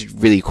 it's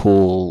really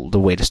cool the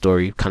way the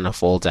story kind of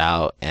folds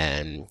out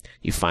and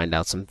you find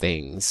out some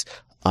things,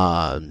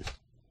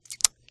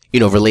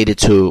 related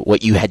to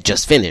what you had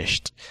just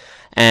finished.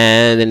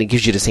 And then it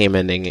gives you the same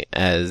ending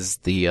as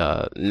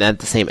not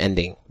the same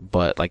ending,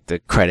 but like the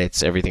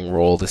credits, everything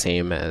roll the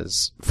same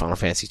as Final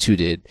Fantasy 2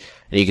 did.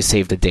 And you can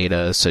save the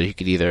data so you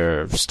could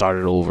either start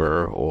it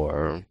over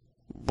or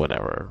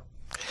whatever.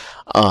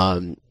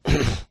 So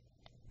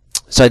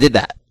I did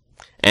that.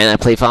 And I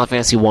played Final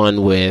Fantasy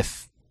 1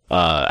 with,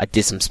 I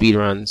did some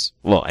speedruns.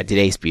 Well, I did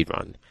a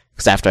speedrun.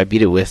 Because after I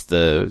beat it with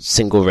the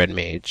single red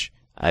mage,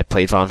 I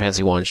played Final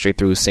Fantasy 1 straight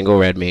through single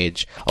red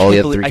mage. All the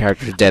other 3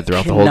 characters are dead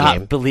throughout the whole game. I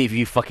cannot believe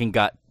you fucking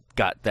got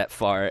that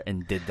far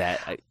and did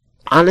that.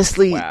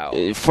 Honestly,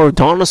 wow. For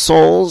Dawn of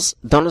Souls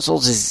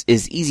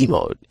is easy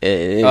mode.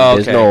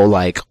 There's no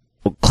like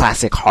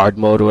classic hard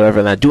mode or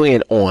whatever. Now doing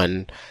it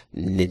on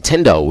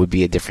Nintendo would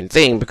be a different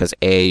thing because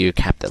A, you're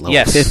capped at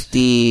level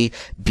 50.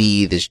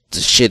 B, the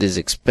shit is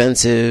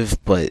expensive,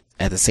 but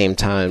at the same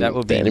time,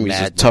 the enemies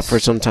are tougher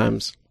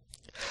sometimes.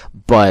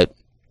 But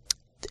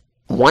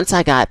once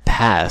I got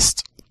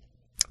past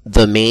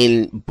the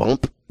main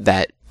bump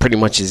that pretty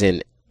much is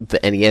in the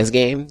NES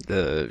game,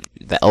 the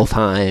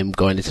Elfheim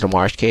going into the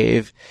Marsh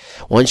Cave,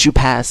 once you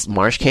pass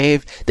Marsh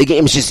Cave, the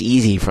game is just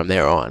easy from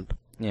there on.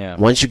 Yeah.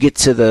 Once you get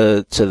to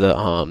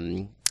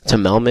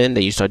Melman,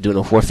 that you start doing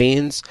the 4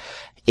 fiends,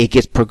 it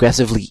gets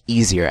progressively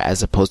easier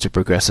as opposed to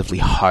progressively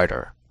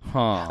harder.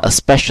 Huh.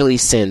 Especially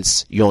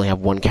since you only have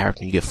one character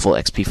and you get full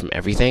XP from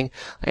everything.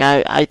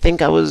 Like I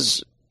think I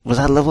was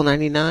I level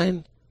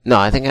 99? No,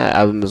 I think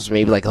I was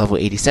maybe like level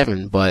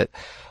 87, but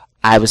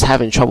I was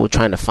having trouble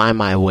trying to find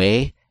my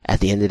way at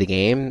the end of the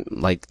game,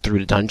 like through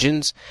the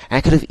dungeons. And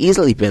I could have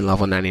easily been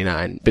level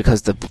 99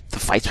 because the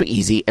fights were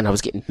easy and I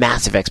was getting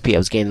massive XP. I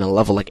was gaining a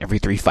level like every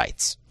 3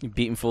 fights. You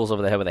beating fools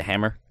over the head with a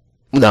hammer?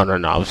 No.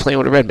 I was playing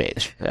with a red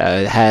mage.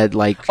 I had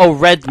like... Oh,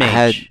 red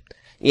mage.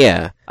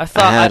 Yeah. I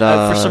thought,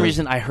 for some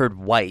reason, I heard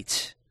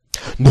white.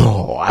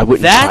 No, I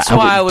wouldn't. That's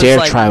why I was dare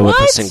like, try what?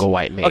 with a single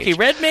white mage. Okay,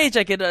 red mage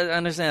I could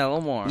understand a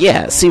little more.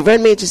 Yeah, see,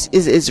 red mage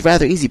is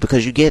rather easy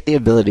because you get the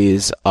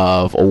abilities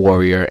of a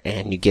warrior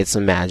and you get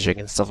some magic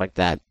and stuff like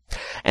that.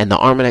 And the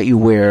armor that you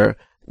wear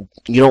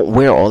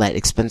wear all that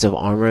expensive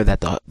armor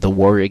that the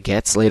warrior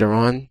gets later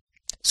on,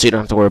 so you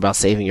don't have to worry about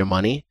saving your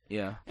money.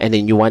 Yeah. And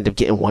then you wind up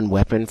getting one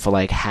weapon for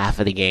like half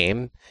of the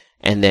game.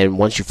 And then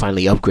once you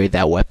finally upgrade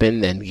that weapon,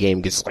 then the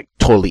game gets like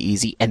totally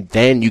easy. And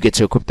then you get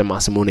to equip the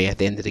Masamune at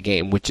the end of the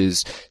game, which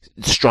is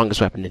the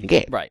strongest weapon in the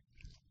game. Right.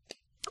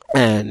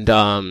 And,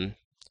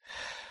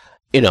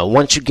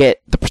 once you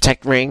get the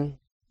Protect Ring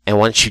and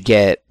once you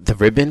get the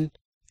ribbon,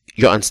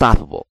 you're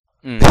unstoppable.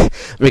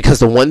 Because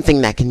the one thing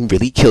that can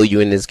really kill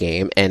you in this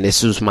game, and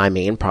this was my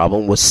main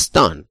problem, was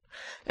stun.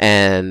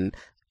 And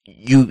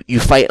you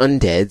fight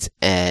undeads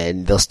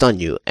and they'll stun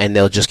you and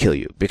they'll just kill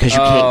you because you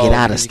can't get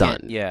out of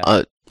stun.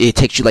 Yeah. It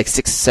takes you like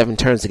 6-7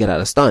 turns to get out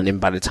of stun, and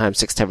by the time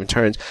 6-7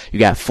 turns, you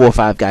got 4 or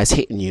 5 guys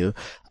hitting you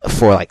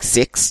for like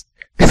 6.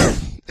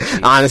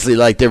 Honestly,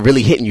 like they're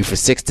really hitting you for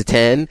 6 to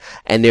 10,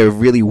 and they're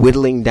really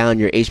whittling down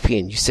your HP,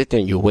 and you sit there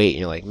and you wait, and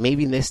you're like,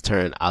 maybe this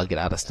turn I'll get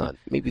out of stun.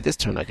 Maybe this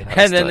turn I'll get out of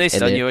stun. And then they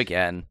stun you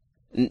again.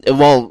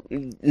 Well,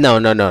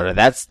 no.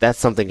 That's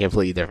something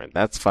completely different.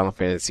 That's Final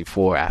Fantasy IV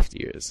after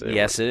years.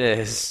 Yes, it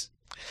is.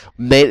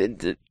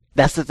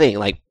 That's the thing.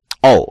 Like,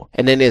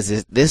 and then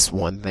there's this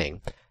one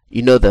thing.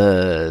 You know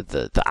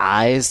the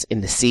eyes in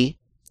the sea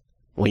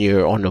when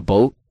you're on the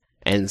boat,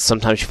 and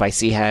sometimes you fight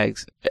sea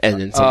hags, and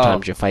then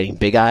sometimes you're fighting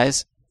big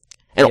eyes,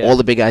 and all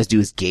the big eyes do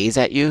is gaze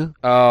at you.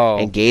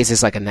 And gaze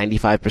is like a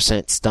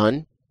 95%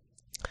 stun.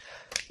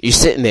 You're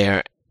sitting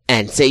there,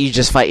 and say you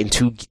just fighting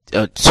two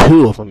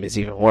of them is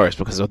even worse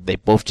because they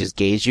both just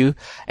gaze you,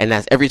 and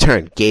that's every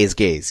turn. Gaze,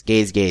 gaze,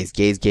 gaze, gaze,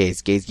 gaze,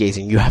 gaze, gaze, gaze,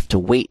 and you have to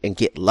wait and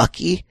get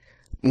lucky.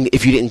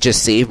 If you didn't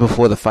just save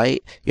before the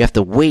fight, you have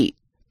to wait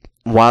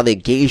while they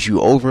gaze you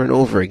over and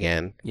over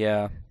again.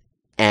 Yeah.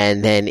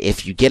 And then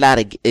if you get out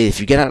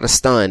of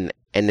stun,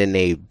 and then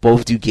they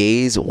both do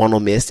gaze, one will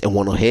miss and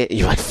one will hit, and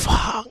you're like,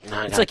 fuck.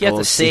 It's like you have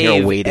to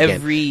save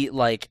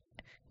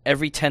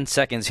every 10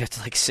 seconds. You have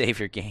to like save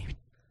your game.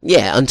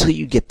 Yeah, until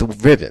you get the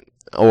ribbon,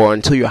 or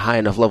until you're high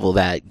enough level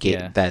that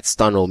that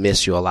stun will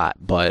miss you a lot.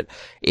 But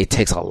it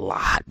takes a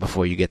lot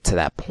before you get to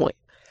that point.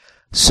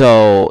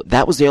 So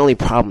that was the only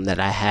problem that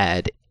I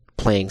had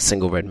playing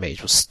single Red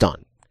Mage was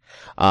stun.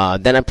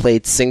 Then I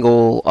played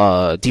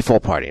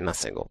default party, not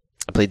single.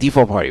 I played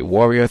default party,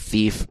 warrior,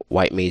 thief,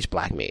 white mage,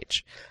 black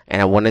mage.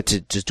 And I wanted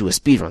to just do a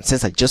speed run.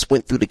 Since I just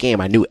went through the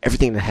game, I knew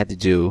everything that I had to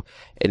do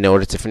in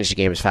order to finish the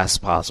game as fast as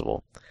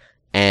possible.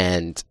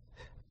 And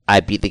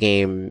I beat the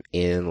game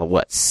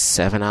in,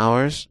 7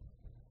 hours?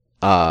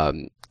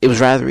 It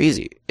was rather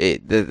easy.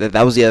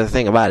 That was the other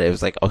thing about it. It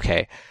was like,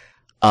 okay,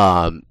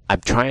 I'm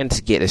trying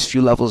to get as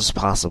few levels as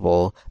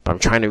possible, but I'm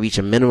trying to reach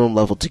a minimum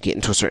level to get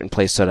into a certain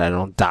place so that I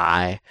don't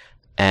die.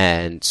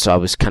 And so I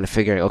was kind of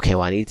figuring, okay,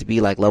 well, I need to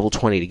be like level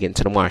 20 to get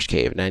into the Marsh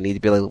Cave, and I need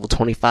to be like level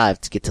 25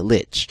 to get to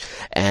Lich.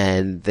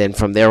 And then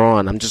from there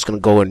on, I'm just gonna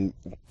go and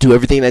do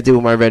everything I did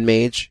with my Red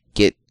Mage.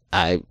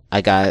 I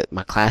got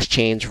my class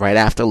change right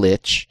after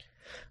Lich.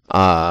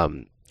 How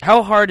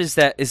hard is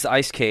the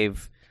Ice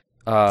Cave?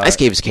 Ice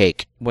Cave is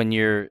cake. When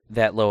you're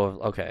that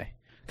low okay.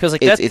 Because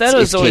like that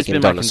has always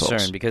been my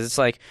concern, because it's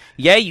like,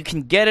 yeah, you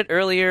can get it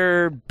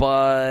earlier,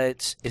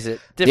 but is it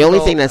difficult? The only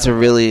thing that's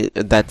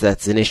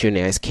that's an issue in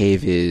the Ice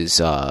Cave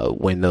is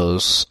when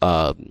those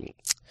what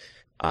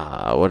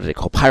are they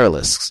called,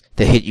 Pyralisks,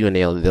 they hit you and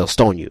they'll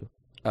stone you.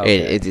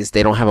 Okay.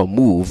 They don't have a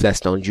move that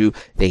stones you.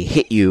 They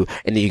hit you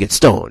and then you get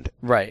stoned.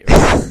 Right.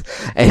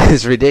 And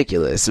it's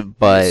ridiculous,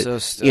 but so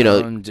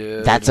stoned,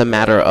 dude. That's a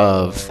matter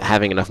of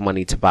having enough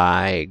money to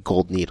buy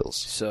gold needles.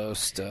 So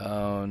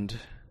stoned.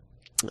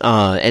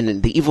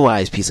 And the Evil Eye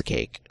is piece of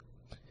cake.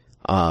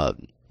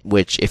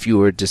 Which if you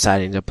were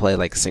deciding to play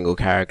like a single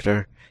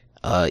character,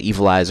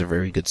 Evil Eye is a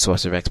very good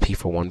source of XP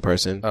for one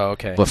person. Oh,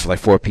 okay. But for like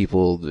 4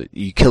 people,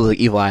 you kill the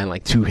Evil Eye in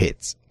like 2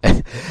 hits.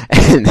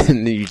 And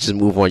then you just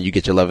move on, you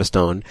get your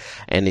Leverstone,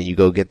 and then you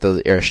go get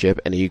the airship,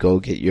 and then you go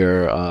get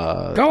your,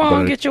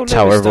 get your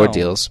Tower of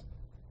Leverstone.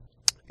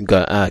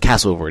 Ordeals.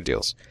 Castle of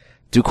Ordeals.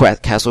 Do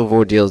Castle of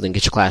Ordeals, then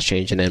get your class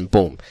change, and then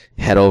boom,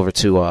 head over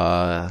to,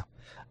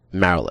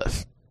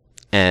 Marilith.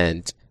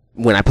 And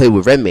when I played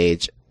with Red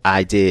Mage,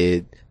 I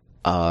did,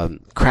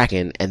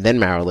 Kraken, and then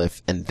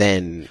Marilith, and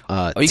then,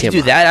 you can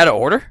do that out of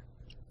order?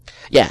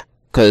 Yeah,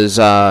 cause,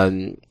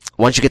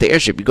 once you get the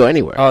airship, you go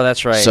anywhere. Oh,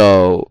 that's right.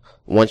 So,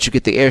 once you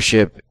get the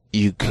airship,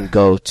 you can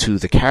go to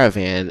the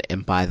caravan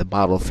and buy the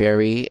bottle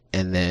fairy,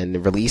 and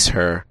then release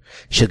her.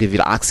 She'll give you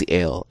the Oxy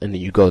Ale, and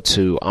then you go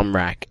to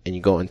Umrak, and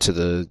you go into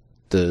the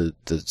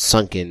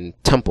sunken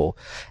temple.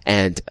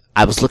 And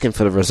I was looking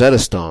for the Rosetta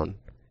Stone,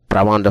 but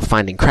I wound up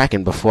finding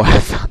Kraken before I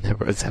found the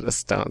Rosetta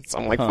Stone. So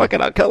I'm like, fuck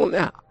it, I'll kill him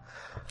now.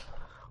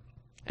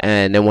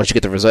 And then once you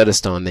get the Rosetta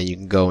Stone, then you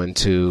can go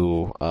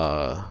into,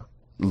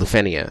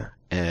 Lufenia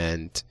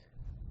and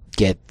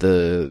get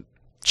the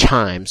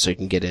chime so you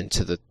can get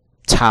into the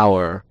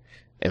tower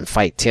and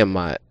fight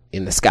Tiamat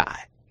in the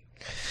sky.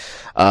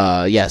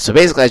 So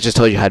basically I just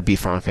told you how to beat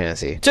Final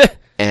Fantasy.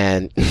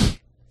 And,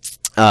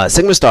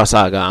 Sigma Star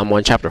Saga, I'm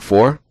on chapter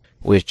 4,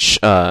 which,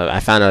 I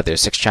found out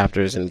there's 6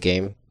 chapters in the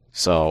game.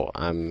 So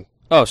I'm,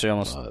 so you're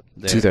almost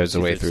there, 2/3 of the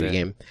way through the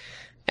game.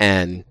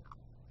 And,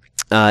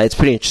 It's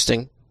pretty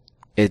interesting.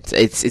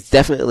 It's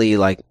definitely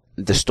like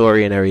the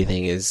story and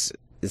everything it's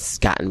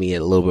gotten me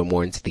a little bit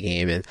more into the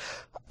game, and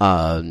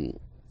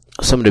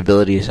some of the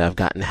abilities I've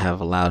gotten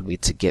have allowed me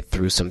to get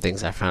through some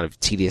things I found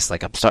tedious.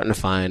 Like I'm starting to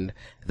find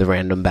the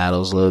random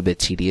battles a little bit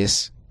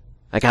tedious.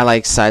 Like I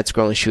like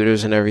side-scrolling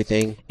shooters and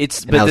everything. But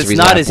it's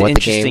not as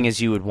interesting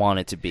as you would want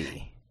it to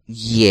be.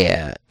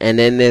 Yeah, and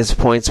then there's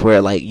points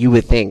where like you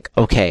would think,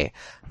 okay,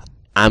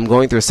 I'm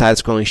going through a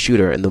side-scrolling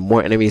shooter, and the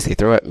more enemies they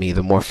throw at me,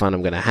 the more fun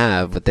I'm gonna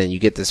have. But then you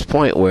get this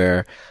point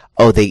where,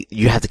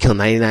 you have to kill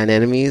 99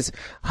 enemies.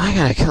 I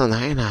gotta kill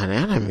 99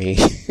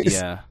 enemies.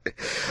 Yeah.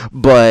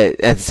 But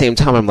at the same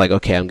time, I'm like,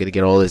 okay, I'm gonna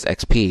get all this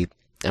XP.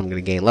 I'm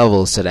gonna gain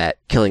levels so that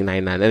killing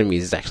 99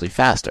 enemies is actually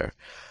faster.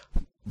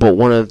 But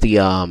one of the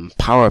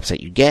power-ups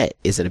that you get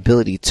is an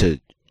ability to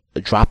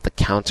drop the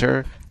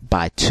counter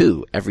by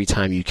 2 every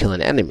time you kill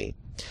an enemy.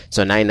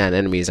 So 99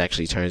 enemies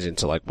actually turns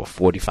into like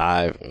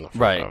 45,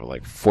 right? Or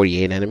like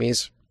 48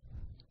 enemies,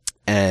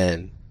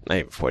 and not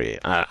even 48.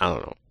 I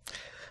don't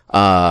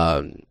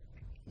know.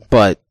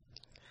 But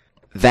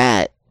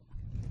that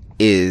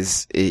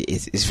is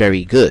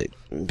very good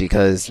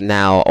because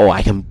now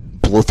I can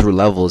blow through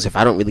levels if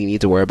I don't really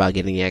need to worry about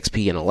getting the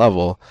XP in a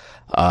level,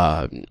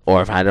 or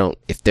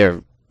if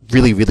they're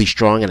really, really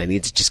strong and I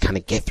need to just kind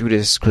of get through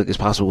this as quick as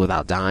possible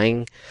without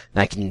dying,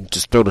 then I can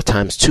just throw the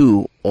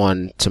 ×2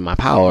 on to my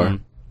power.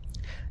 Mm-hmm.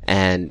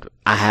 And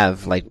I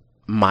have like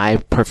my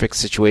perfect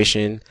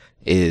situation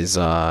is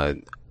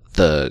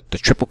the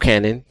triple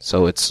cannon,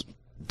 so it's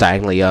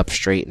diagonally up,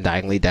 straight, and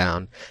diagonally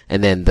down,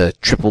 and then the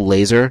triple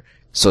laser.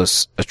 So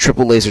it's a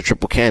triple laser,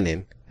 triple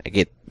cannon. I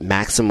get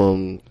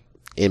maximum,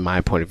 in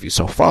my point of view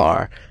so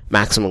far,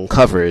 maximum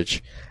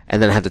coverage,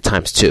 and then I have the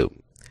 ×2.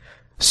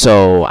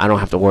 So I don't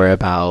have to worry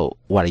about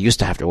what I used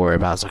to have to worry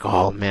about. It's like,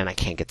 oh man, I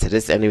can't get to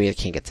this enemy, I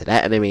can't get to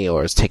that enemy,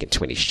 or it's taking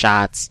too many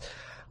shots.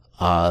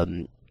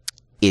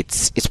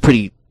 It's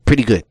pretty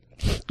good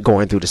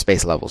going through the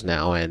space levels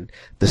now, and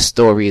the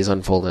story is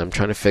unfolding. I'm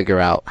trying to figure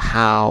out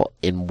how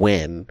and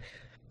when,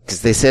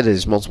 because they said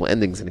there's multiple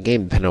endings in the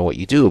game depending on what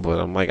you do, but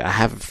I'm like, I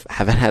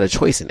haven't had a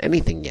choice in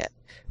anything yet.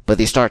 But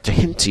they start to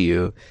hint to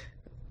you,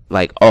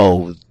 like,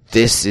 oh,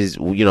 this is,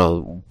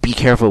 be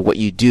careful what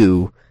you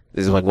do.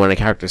 This is like one of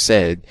the characters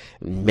said,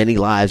 many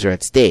lives are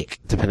at stake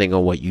depending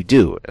on what you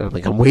do. And I'm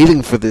like, I'm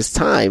waiting for this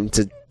time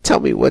to tell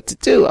me what to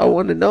do. I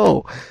want to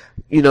know,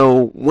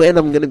 when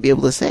I'm going to be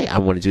able to say, I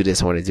want to do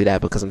this, I want to do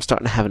that, because I'm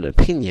starting to have an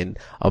opinion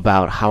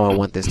about how I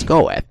want this to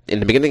go.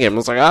 In the beginning of the game, I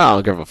was like, I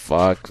don't give a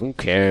fuck. Who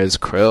cares?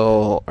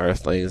 Krill,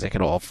 Earthlings, they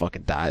can all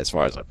fucking die as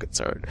far as I'm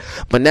concerned.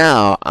 But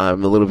now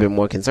I'm a little bit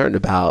more concerned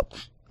about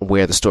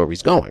where the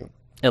story's going.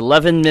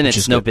 11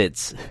 minutes, no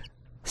bids.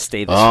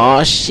 Stay this way.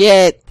 Oh,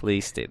 shit.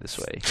 Please stay this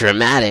way.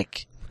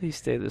 Dramatic. Please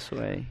stay this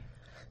way.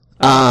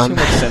 Too much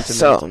sentiment.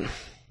 So,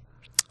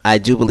 I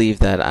do believe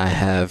that I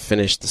have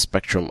finished the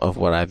spectrum of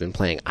what I've been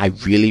playing. I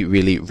really,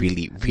 really,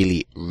 really,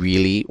 really,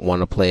 really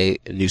want to play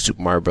New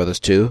Super Mario Bros.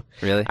 2.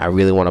 Really? I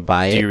really want to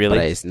buy it. Do you really?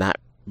 But it's not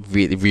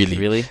really.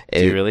 Really?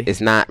 Do you really?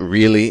 It's not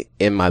really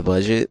in my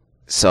budget,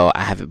 so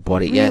I haven't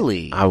bought it yet.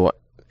 Really?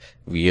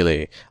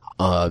 Really.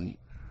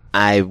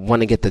 I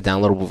want to get the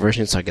downloadable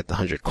version, so I get the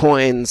 100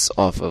 coins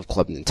off of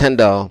Club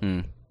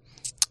Nintendo.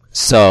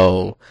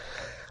 So,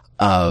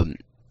 I'm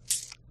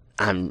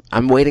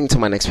waiting till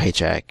my next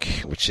paycheck,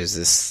 which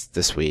is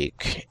this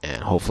week,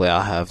 and hopefully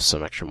I'll have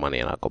some extra money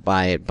and I'll go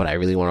buy it. But I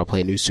really want to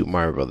play New Super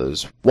Mario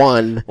Bros.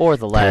 1 or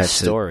the last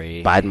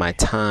story. Bide my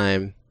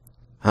time.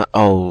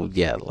 Oh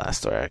yeah, the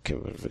last story. I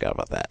forgot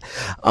about that.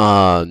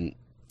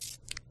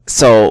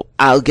 So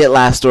I'll get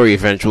last story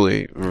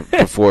eventually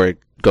before it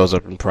goes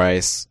up in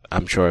price.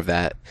 I'm sure of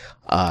that.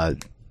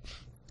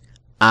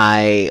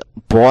 I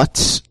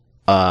bought,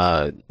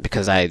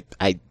 because I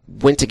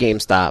went to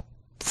GameStop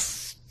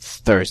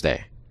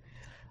Thursday,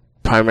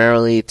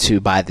 primarily to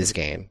buy this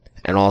game,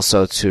 and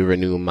also to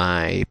renew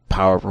my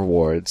Power Up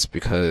rewards,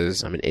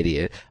 because I'm an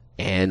idiot.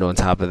 And on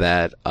top of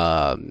that,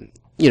 I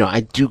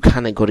do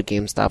kind of go to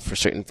GameStop for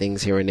certain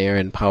things here and there,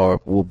 and Power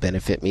Up will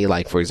benefit me.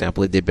 Like, for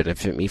example, it did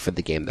benefit me for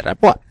the game that I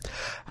bought.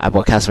 I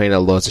bought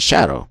Castlevania Lords of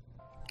Shadow.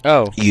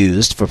 Oh.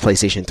 Used for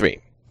PlayStation 3.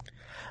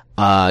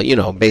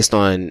 Based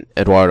on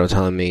Eduardo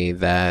telling me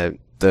that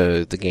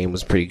the game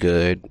was pretty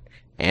good,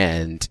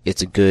 and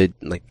it's a good,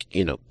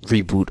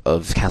 reboot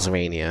of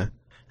Castlevania.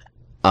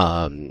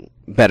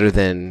 Better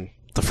than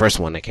the first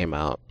one that came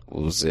out.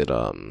 Was it,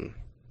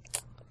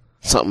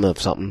 something of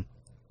something?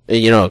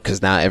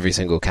 Cause now every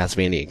single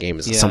Castlevania game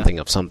is something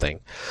of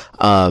something.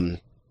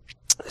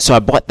 So I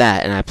bought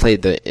that and I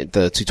played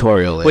the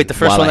tutorial. Wait, the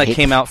first one that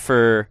came out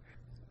for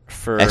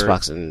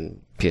Xbox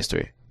and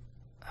PS3.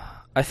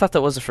 I thought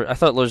that was the first. I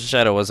thought Lords of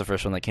Shadow was the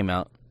first one that came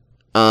out.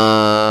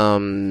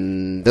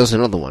 There was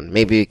another one.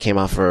 Maybe it came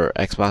out for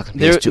Xbox and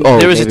PS2.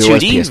 There was a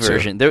 2D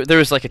version. There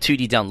was like a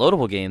 2D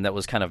downloadable game that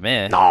was kind of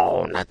meh.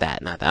 No, not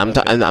that.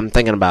 I'm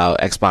thinking about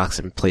Xbox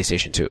and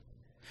PlayStation 2.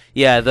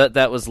 Yeah,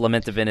 that was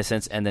Lament of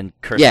Innocence and then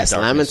Curse of Darkness. Yes,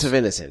 Lament of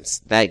Innocence.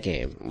 That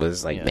game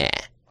was meh.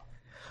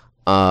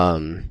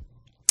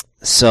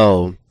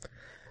 So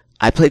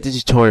I played the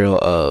tutorial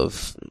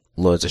of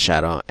Lords of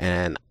Shadow,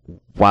 and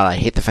while I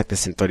hate the fact that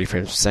it's in 30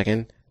 frames per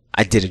second,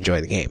 I did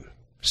enjoy the game.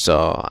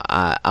 So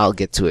I'll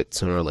get to it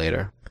sooner or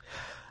later.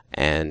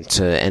 And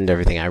to end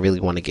everything, I really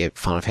want to get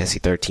Final Fantasy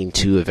 13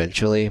 2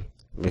 eventually,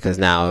 because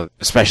now,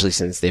 especially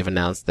since they've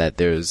announced that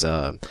there's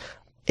an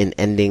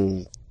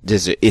ending,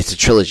 it's a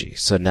trilogy.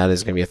 So now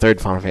there's going to be a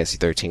third Final Fantasy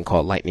 13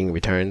 called Lightning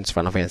Returns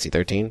Final Fantasy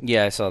 13.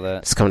 Yeah, I saw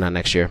that. It's coming out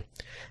next year.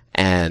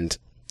 And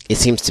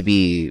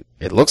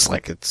it looks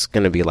like it's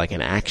going to be like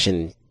an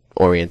action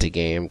oriented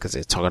game, because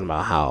it's talking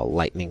about how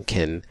Lightning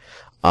can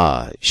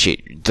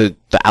the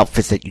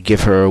outfits that you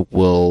give her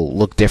will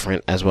look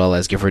different, as well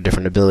as give her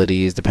different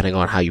abilities depending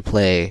on how you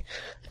play,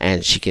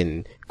 and she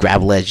can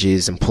grab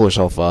ledges and pull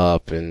herself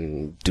up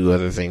and do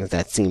other things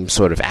that seem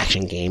sort of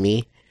action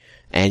gamey.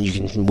 And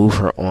you can move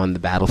her on the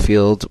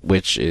battlefield,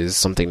 which is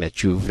something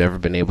that you've never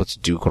been able to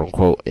do, quote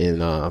unquote, in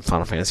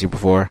Final Fantasy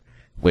before,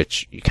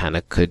 which you kind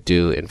of could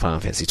do in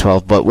Final Fantasy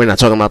 12, but we're not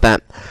talking about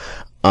that.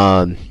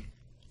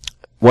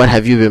 What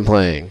have you been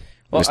playing?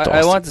 Well,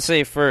 I want to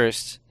say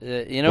first,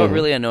 what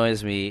really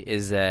annoys me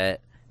is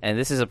that, and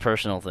this is a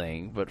personal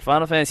thing, but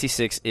Final Fantasy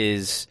VI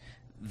is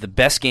the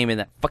best game in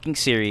that fucking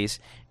series,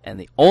 and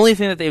the only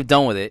thing that they've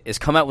done with it is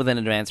come out with an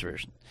advanced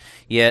version.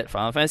 Yet,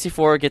 Final Fantasy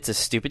IV gets a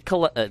stupid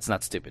it's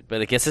not stupid,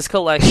 but it gets this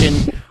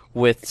collection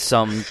with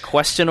some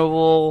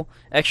questionable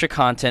extra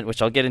content,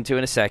 which I'll get into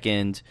in a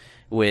second,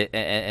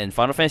 and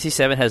Final Fantasy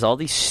VII has all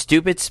these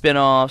stupid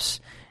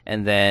spin-offs,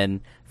 and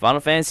then Final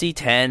Fantasy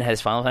X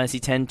has Final Fantasy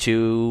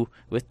X-2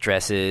 with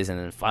dresses, and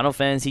then Final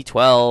Fantasy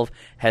XII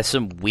has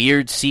some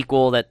weird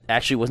sequel that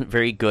actually wasn't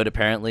very good,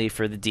 apparently,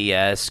 for the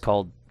DS,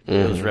 called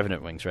it was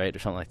Revenant Wings, right? Or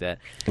something like that.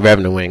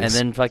 Revenant Wings. And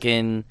then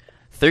fucking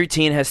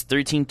 13 has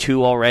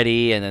 13-2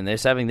 already, and then they're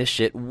having this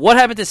shit. What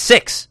happened to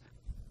 6?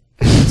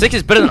 6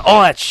 is better than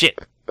all that shit.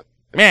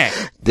 Man.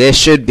 There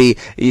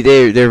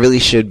really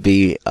should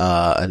be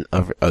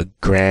a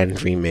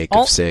grand remake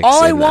of 6.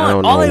 All I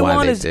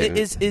want is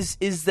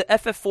the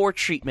FF4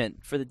 treatment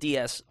for the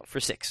DS for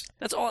 6.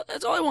 That's all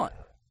I want.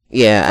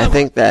 Yeah, I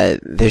think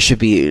that there should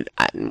be,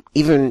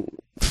 even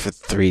for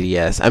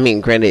 3DS. I mean,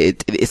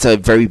 granted, it's a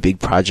very big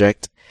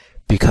project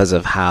because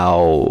of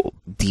how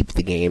deep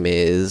the game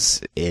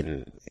is,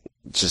 in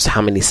just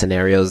how many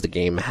scenarios the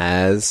game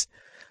has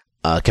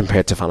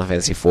compared to Final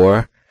Fantasy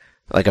IV.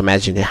 Like,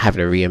 imagine having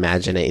to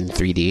reimagine it in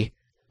 3D.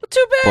 Well,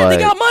 too bad. They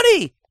got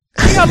money.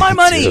 They got my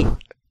money. You know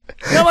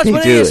how much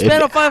money they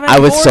spent on 500? I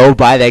would so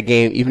buy that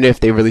game, even if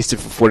they released it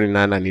for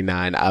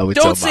 $49.99. I would.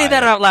 Don't say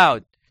that out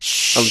loud.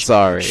 Shh. I'm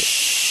sorry.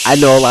 I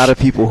know a lot of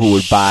people who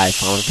would buy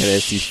Final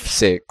Fantasy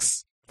VI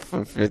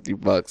for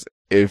 $50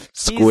 if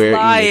Square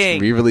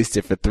Enix re-released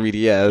it for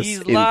 3DS.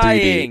 He's in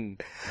lying.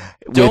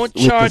 3D. Don't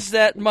charge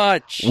that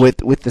much.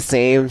 With the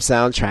same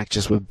soundtrack,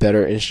 just with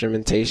better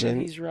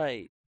instrumentation. He's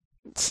right.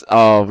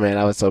 Oh man,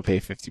 I would so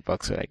pay $50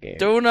 for that game.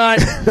 Do not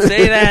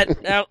say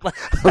that out loud.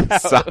 I'm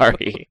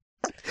sorry.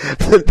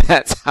 But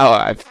that's how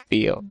I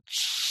feel.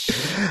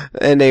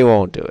 And they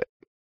won't do it.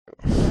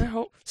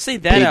 Say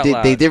that out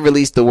loud. They did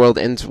release The World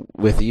Ends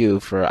With You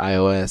for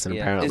iOS, and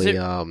apparently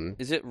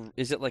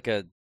is it like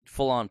a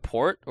full-on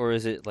port, or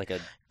is it like a...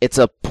 It's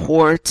a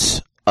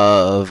port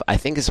of... I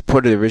think it's a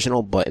port of the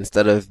original, but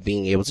instead of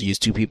being able to use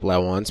two people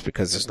at once,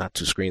 because there's not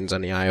two screens on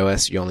the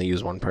iOS, you only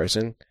use one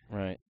person.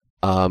 Right.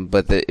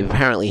 But it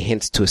apparently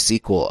hints to a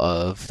sequel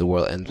of The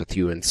World Ends With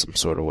You in some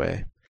sort of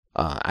way.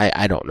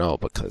 I don't know,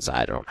 because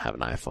I don't have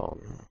an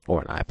iPhone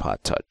or an iPod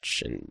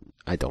Touch, and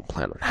I don't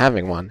plan on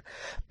having one.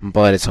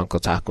 But it's on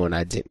Kotaku,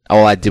 and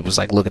all I did was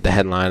like look at the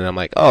headline, and I'm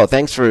like, oh,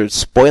 thanks for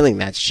spoiling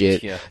that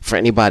shit for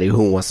anybody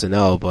who wants to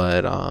know.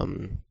 But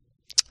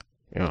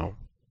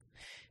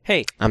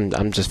hey,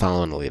 I'm just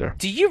following the leader.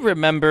 Do you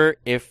remember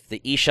if the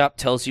eShop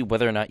tells you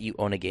whether or not you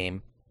own a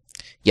game?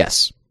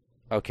 Yes.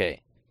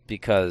 Okay,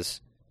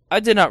 because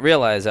I did not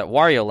realize that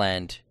Wario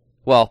Land.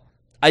 Well,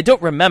 I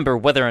don't remember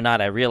whether or not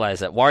I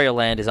realized that Wario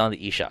Land is on the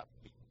eShop.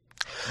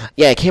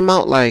 Yeah, it came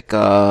out like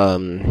a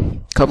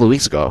couple of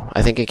weeks ago.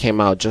 I think it came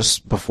out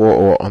just before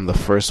or on the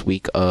first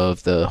week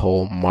of the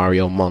whole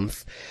Mario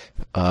month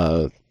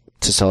to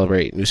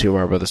celebrate New Super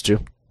Mario Bros. 2.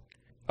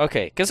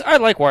 Okay, because I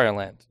like Wario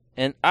Land,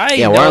 and I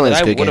know that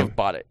I would have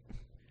bought it.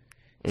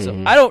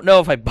 So I don't know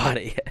if I bought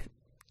it yet.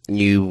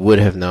 You would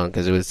have known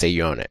because it would say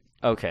you own it.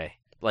 Okay,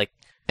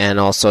 and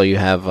also you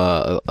have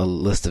a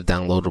list of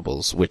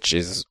downloadables, which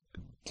is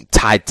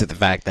tied to the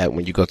fact that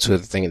when you go to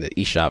the thing in the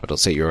eShop, it'll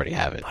say you already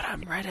have it. But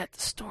I'm right at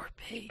the store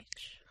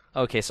page.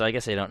 Okay, so I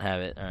guess I don't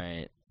have it. All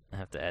right, I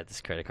have to add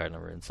this credit card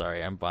number in.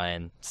 Sorry, I'm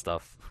buying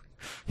stuff.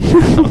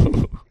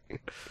 God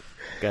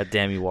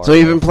damn you, Wario. So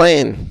you've been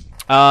playing?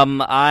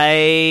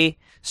 I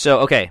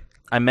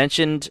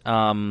mentioned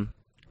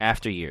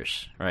After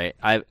Years, right?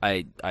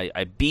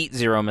 I beat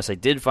Zero Miss. I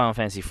did Final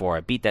Fantasy IV. I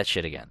beat that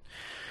shit again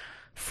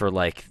for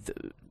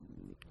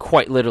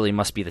quite literally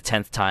must be the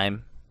 10th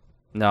time.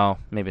 No,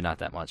 maybe not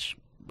that much.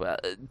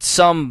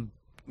 Some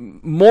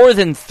more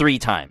than 3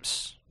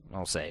 times,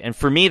 I'll say. And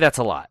for me, that's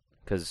a lot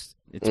because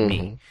it's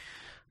me.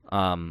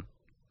 And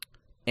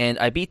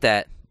I beat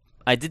that,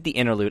 I did the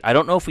interlude. I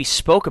don't know if we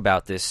spoke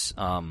about this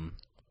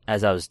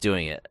as I was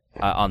doing it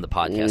on the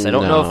podcast. I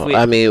don't know if we.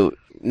 I mean,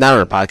 not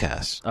on a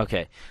podcast.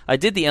 Okay, I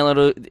did the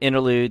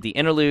interlude. The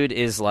interlude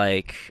is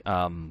like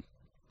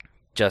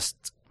just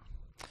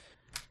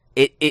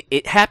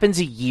it happens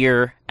a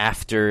year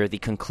after the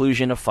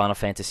conclusion of Final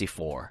Fantasy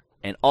IV,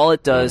 and all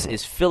it does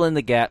is fill in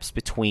the gaps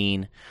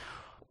between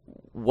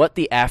what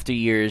the after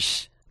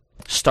years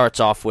starts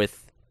off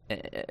with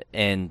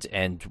and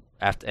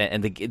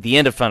the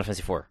end of Final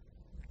Fantasy IV.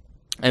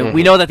 And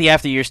we know that the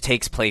after years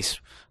takes place,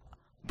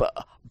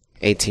 but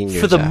 18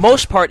 years for the after.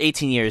 most part,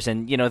 18 years.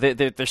 And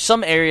there's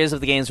some areas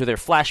of the games where there are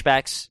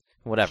flashbacks,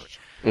 whatever.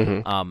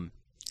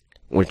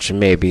 Which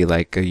may be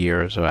like a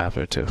year or so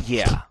after too.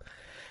 Yeah.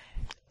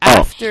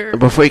 After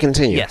before you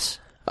continue, yes,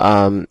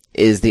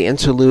 is the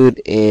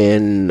interlude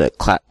in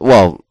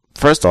well,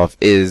 first off,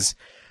 is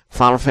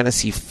Final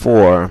Fantasy IV?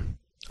 Oh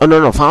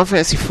no, Final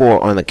Fantasy IV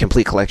on the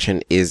complete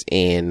collection is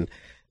in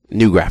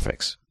new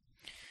graphics.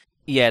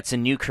 Yeah, it's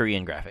in new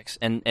Korean graphics.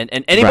 And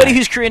anybody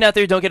who's Korean out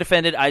there, don't get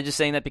offended. I'm just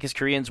saying that because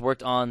Korean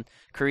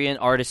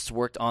artists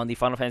worked on the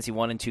Final Fantasy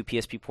 1 and 2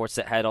 PSP ports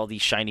that had all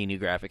these shiny new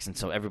graphics, and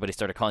so everybody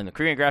started calling them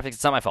Korean graphics.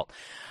 It's not my fault.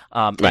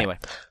 Anyway.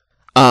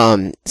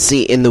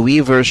 See, in the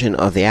Wii version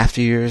of the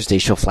After Years, they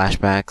show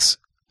flashbacks.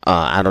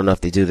 I don't know if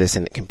they do this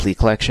in the complete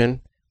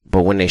collection,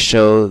 but when they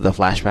show the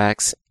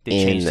flashbacks they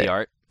change the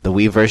art. The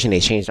Wii version, they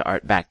change the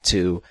art back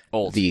to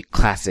old. The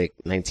classic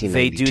 1992.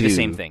 They do the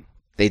same thing.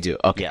 They do.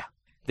 Okay. Yeah.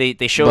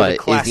 They show but the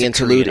classic is the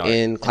interlude Korean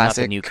in art,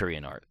 classic? not the new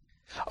Korean art.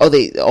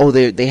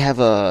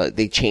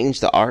 They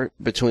changed the art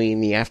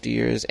between the After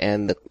Years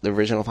and the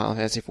original Final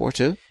Fantasy IV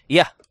too?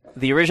 Yeah.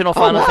 The original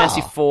Final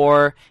Fantasy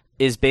IV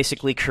is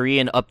basically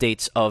Korean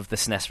updates of the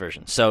SNES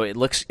version. So it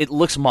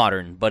looks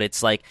modern, but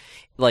it's like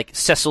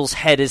Cecil's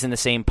head is in the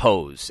same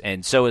pose,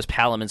 and so is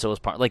Palom, and so is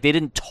Parm. Like, they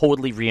didn't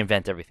totally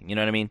reinvent everything, you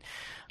know what I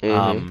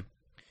mean?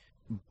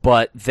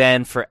 But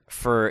then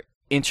for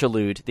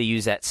interlude, they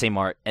use that same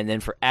art, and then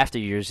for After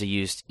Years, they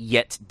used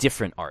yet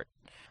different art.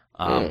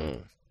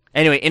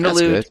 Anyway,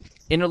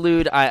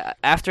 interlude. I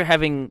after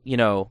having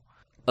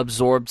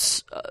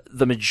absorbed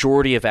the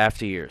majority of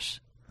After Years,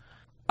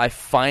 I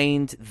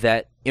find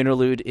that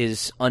interlude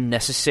is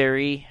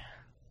unnecessary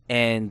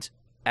and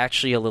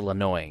actually a little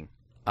annoying.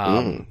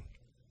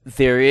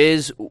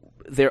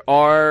 There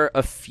are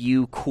a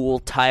few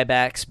cool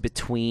tiebacks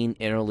between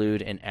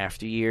interlude and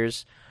After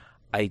Years.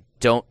 I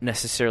don't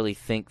necessarily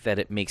think that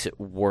it makes it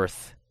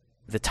worth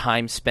the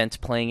time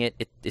spent playing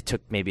it. It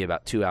took maybe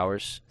about 2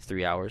 hours,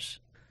 3 hours.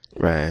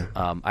 Right.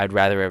 I'd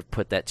rather have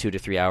put that 2 to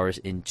 3 hours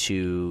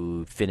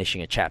into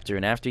finishing a chapter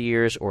in After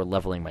Years or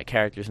leveling my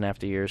characters in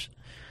After Years.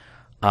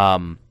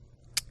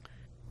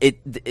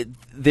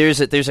 There's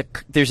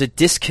a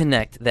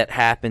disconnect that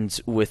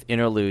happens with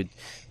interlude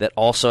that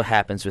also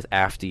happens with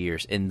After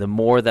Years, and the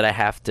more that I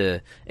have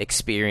to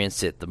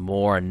experience it, the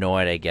more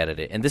annoyed I get at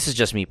it. And this is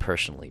just me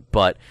personally,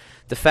 but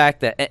the fact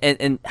that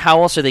and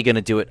how else are they going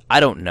to do it? I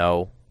don't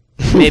know.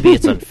 Maybe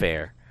it's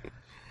unfair,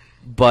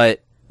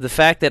 but the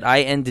fact that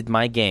I ended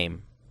my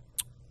game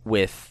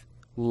with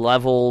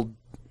level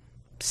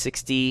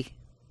 60,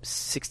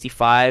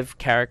 65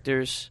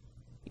 characters,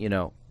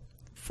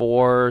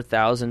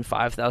 4,000,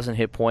 5,000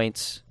 hit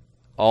points,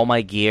 all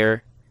my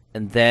gear,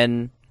 and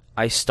then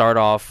I start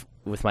off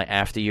with my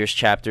After Years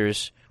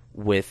chapters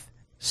with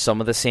some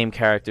of the same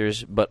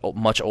characters, but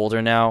much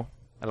older now,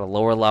 at a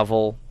lower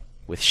level,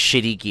 with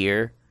shitty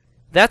gear.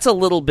 That's a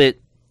little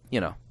bit,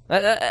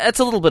 that's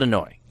a little bit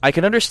annoying. I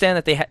can understand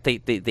that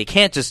they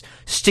can't just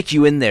stick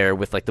you in there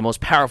with like the most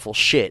powerful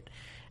shit,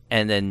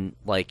 and then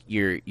like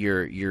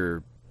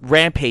you're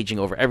rampaging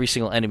over every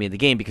single enemy in the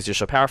game because they're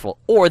so powerful,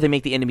 or they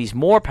make the enemies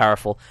more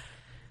powerful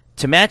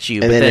to match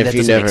you. And but then that if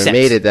you doesn't never make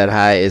made sense. it that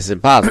high, it's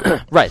impossible.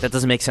 Right, that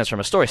doesn't make sense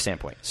from a story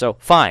standpoint. So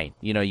fine,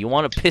 you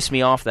want to piss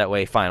me off that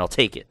way, fine, I'll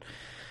take it.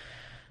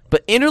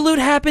 But interlude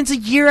happens a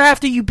year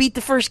after you beat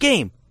the first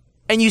game,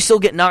 and you still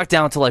get knocked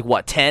down to like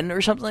what, 10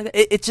 or something like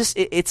that.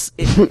 It's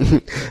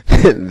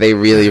They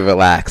really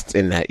relaxed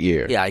in that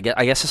year. yeah, I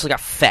guess this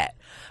got fat,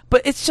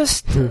 but it's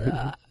just.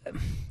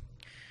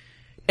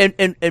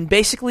 And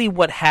basically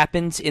what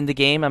happens in the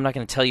game, I'm not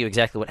going to tell you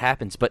exactly what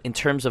happens, but in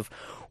terms of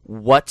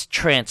what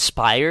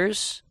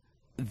transpires,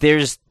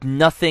 there's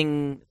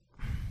nothing.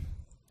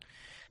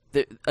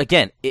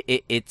 Again,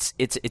 it's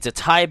a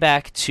tie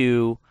back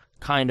to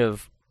kind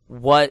of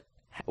what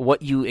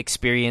you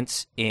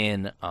experience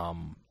in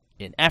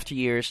After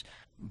Years,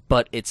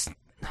 but it's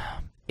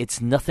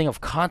nothing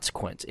of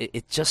consequence.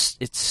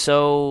 It's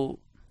so.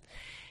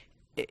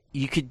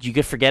 You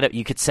could forget it.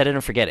 You could set it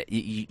and forget it.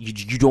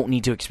 You don't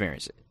need to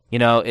experience it.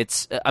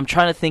 I'm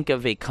trying to think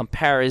of a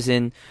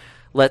comparison.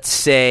 Let's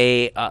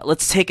say,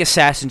 let's take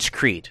Assassin's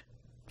Creed,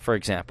 for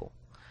example,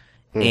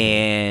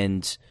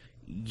 and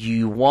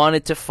you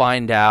wanted to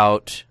find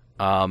out.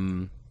 I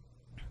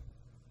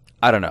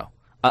don't know.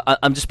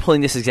 I'm just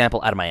pulling this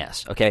example out of my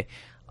ass. Okay.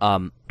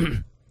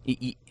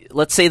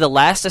 Let's say the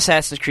last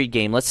Assassin's Creed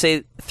game. Let's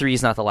say 3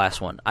 is not the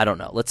last one. I don't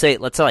know. Let's say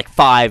like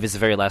 5 is the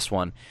very last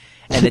one.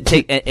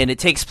 and it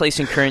takes place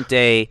in current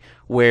day,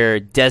 where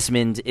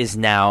Desmond is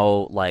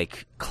now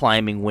like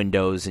climbing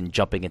windows and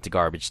jumping into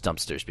garbage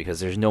dumpsters because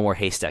there's no more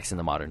haystacks in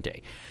the modern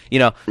day.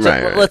 So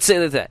let's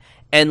say that.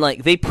 And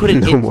like they put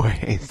it in, more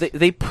haystacks.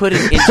 They put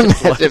it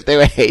into As if there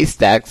were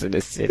haystacks in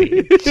the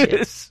city.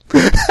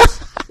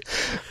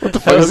 What the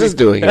fuck is this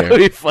doing That here? would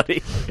be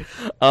funny.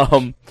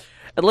 And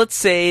let's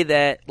say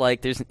that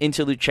like there's an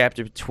interlude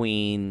chapter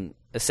between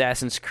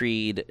Assassin's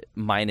Creed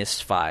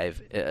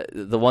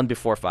 -5, the one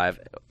before 5,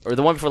 or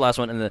the one before the last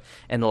one,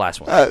 and the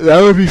last one.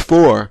 That would be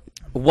 4.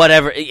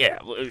 Whatever, yeah.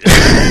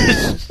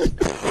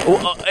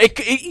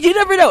 You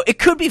never know. It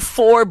could be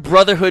 4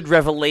 Brotherhood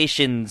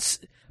Revelations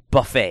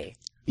buffet.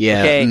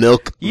 Yeah, Okay?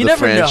 milk You the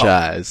never know.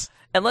 franchise.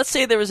 And let's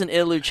say there was an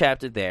interlude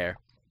chapter there,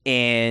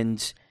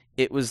 and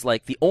it was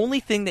like the only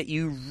thing that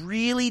you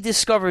really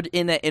discovered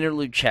in that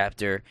interlude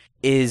chapter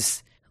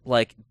is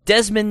like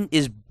Desmond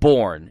is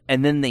born,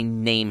 and then they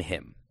name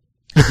him.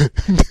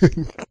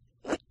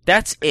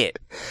 That's it.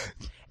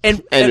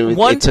 And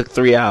It took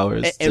 3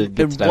 hours to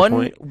get to that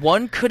point.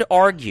 One could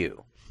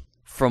argue,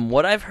 from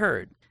what I've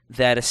heard,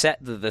 that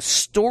the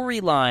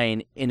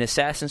storyline in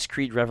Assassin's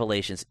Creed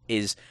Revelations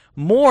is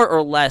more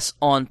or less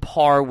on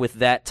par with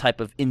that type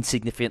of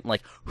insignificant,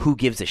 like, who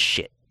gives a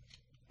shit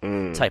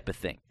type of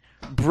thing.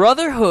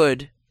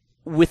 Brotherhood,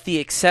 with the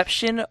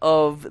exception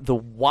of the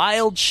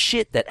wild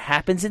shit that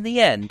happens in the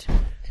end,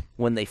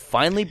 when they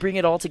finally bring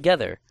it all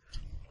together,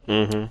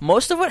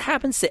 most of what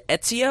happens to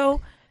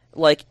Ezio,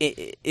 like,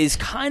 is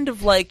kind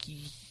of like,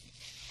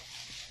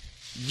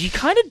 you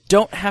kind of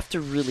don't have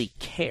to really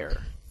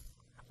care.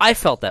 I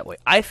felt that way.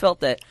 I felt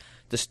that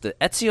the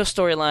Ezio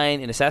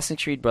storyline in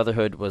Assassin's Creed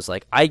Brotherhood was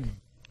like, I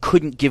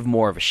couldn't give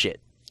more of a shit.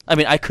 I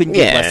mean, I couldn't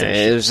give less of a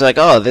shit. It was like,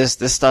 oh, this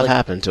stuff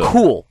happened to him.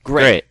 Cool,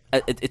 great.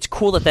 It's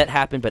cool that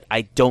happened, but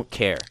I don't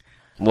care.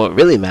 What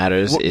really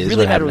matters is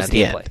what happened at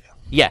the end.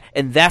 Yeah,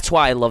 and that's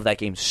why I love that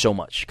game so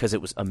much, because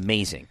it was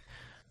amazing.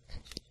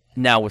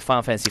 Now, with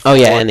Final Fantasy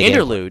IV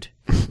Interlude,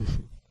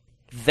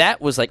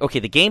 that was like, okay,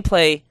 the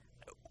gameplay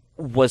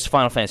was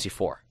Final Fantasy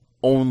IV.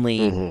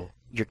 Only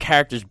your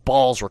character's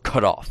balls were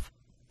cut off.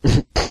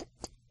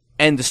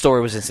 And the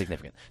story was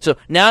insignificant. So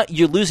now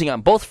you're losing on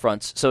both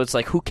fronts, so it's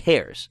like, who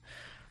cares?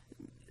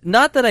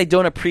 Not that I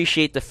don't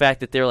appreciate the fact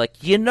that they're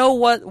like, you know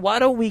what, why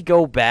don't we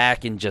go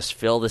back and just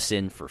fill this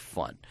in for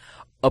fun?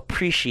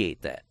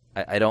 Appreciate that.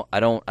 I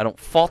don't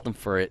fault them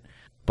for it,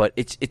 but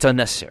it's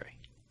unnecessary.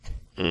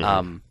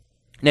 Now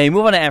you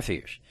move on to After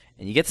Years,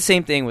 and you get the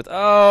same thing with,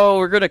 oh,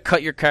 we're going to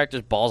cut your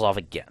character's balls off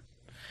again.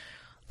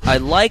 I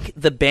like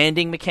the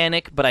banding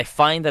mechanic, but I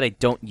find that I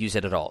don't use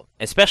it at all,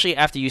 especially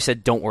after you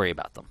said don't worry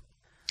about them.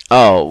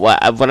 Oh,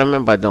 what I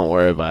meant by don't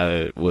worry about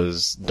it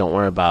was don't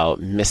worry about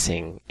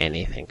missing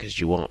anything, because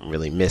you won't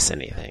really miss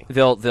anything.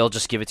 They'll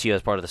just give it to you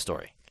as part of the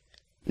story.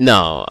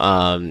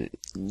 No,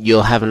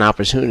 you'll have an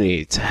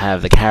opportunity to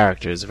have the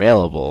characters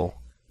available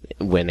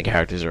when the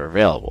characters are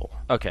available.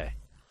 Okay.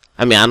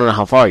 I mean, I don't know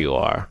how far you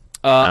are.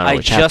 I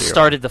just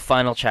started the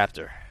final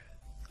chapter.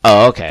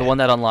 Oh, okay. The one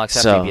that unlocks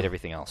after you beat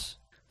everything else.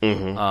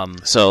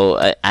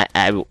 So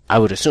I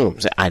would assume,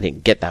 so I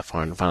didn't get that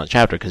far in the final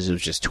chapter because it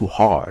was just too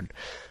hard.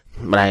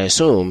 But I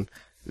assume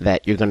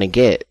that you're going to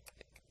get,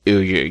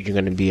 you're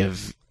going to be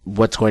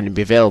what's going to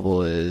be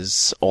available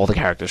is all the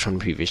characters from the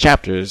previous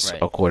chapters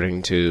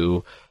according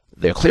to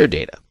their clear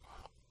data.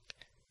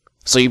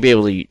 So you'll be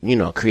able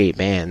to, create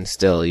bands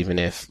still, even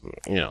if,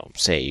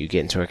 say you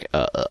get into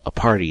a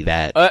party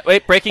that.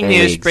 Wait, breaking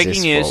news.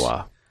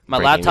 My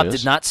laptop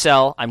did not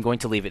sell. I'm going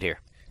to leave it here.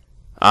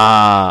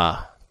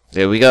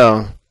 There we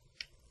go.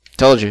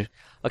 Told you.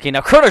 Okay, now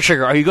Chrono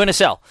Trigger, are you going to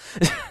sell?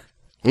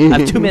 I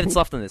have 2 minutes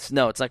left on this.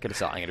 No, it's not going to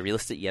sell. I'm going to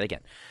relist it yet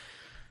again.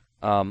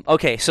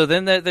 Okay, so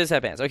then there's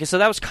that band. Okay, so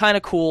that was kind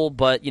of cool,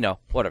 but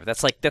whatever.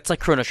 That's like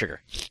Chrono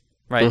Trigger,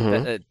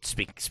 right?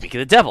 Speak of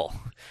the devil,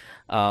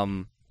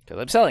 because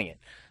I'm selling it.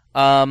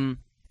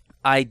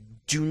 I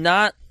do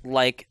not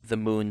like the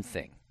moon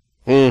thing.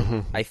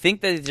 I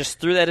think they just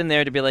threw that in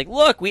there to be like,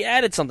 look, we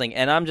added something,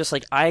 and I'm just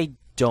like, I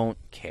don't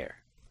care.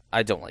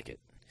 I don't like it.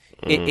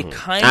 It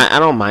kind of. I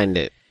don't mind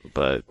it,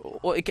 but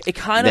it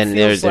kind of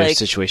feels there's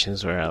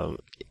situations where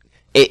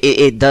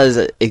it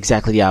does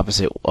exactly the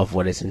opposite of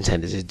what it's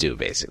intended to do.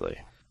 Basically,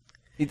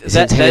 it's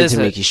intended to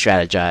make you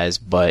strategize,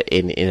 but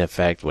in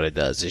effect, what it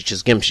does is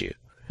just gimps you.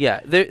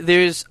 Yeah,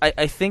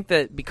 I think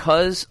that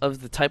because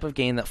of the type of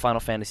game that Final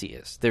Fantasy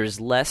is, there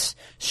is less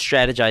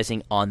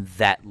strategizing on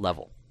that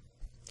level.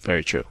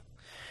 Very true.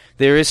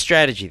 There is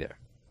strategy there.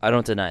 I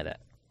don't deny that.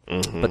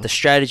 But the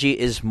strategy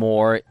is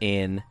more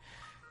in,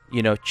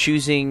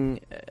 choosing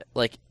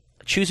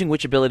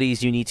which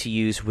abilities you need to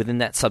use within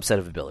that subset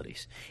of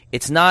abilities.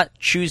 It's not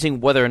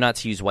choosing whether or not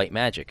to use white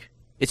magic.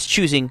 It's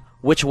choosing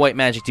which white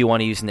magic do you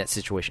want to use in that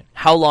situation.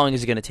 How long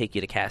is it going to take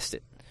you to cast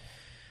it?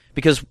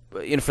 Because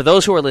for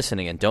those who are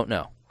listening and don't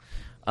know,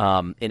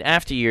 in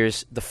After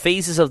Years, the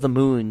phases of the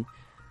moon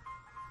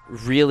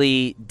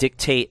really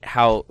dictate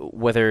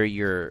whether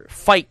your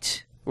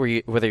fight,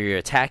 whether your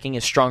attacking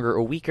is stronger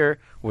or weaker,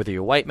 whether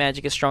your white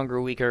magic is stronger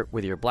or weaker,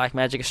 whether your black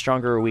magic is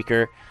stronger or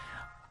weaker.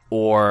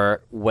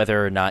 or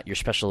whether or not your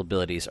special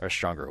abilities are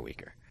stronger or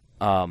weaker.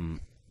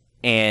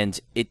 And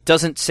it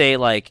doesn't say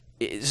like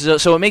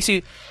so it makes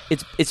you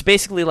it's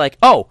basically like,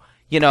 oh,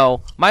 you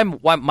know, I'm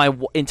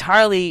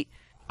entirely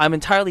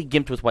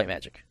gimped with white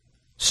magic,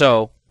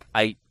 so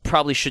I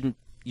probably shouldn't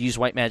use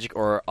white magic,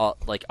 or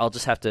I'll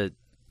just have to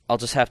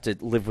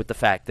live with the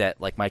fact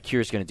that like my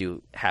cure is going to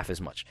do half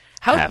as much.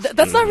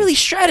 That's not really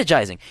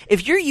strategizing.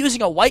 If you're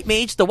using a white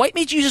mage, the white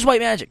mage uses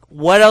white magic.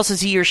 What else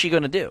is he or she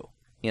going to do?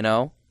 You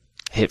know,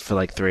 hit for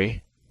like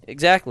 3.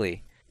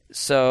 Exactly.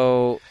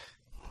 So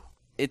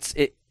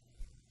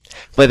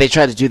But they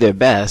try to do their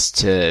best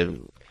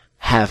to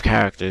have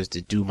characters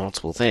to do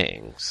multiple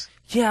things.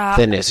 Yeah.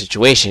 Then there's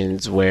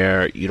situations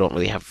where you don't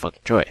really have a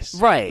fucking choice.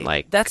 Right.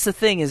 Like, that's the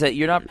thing, is that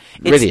you're not...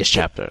 Riddius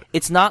chapter.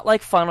 It's not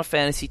like Final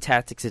Fantasy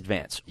Tactics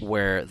Advance,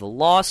 where the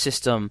law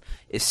system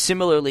is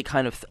similarly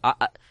kind of...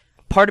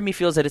 part of me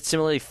feels that it's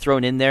similarly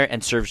thrown in there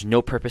and serves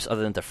no purpose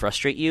other than to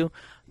frustrate you,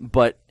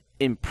 but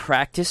in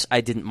practice,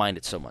 I didn't mind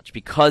it so much,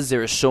 because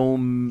there are so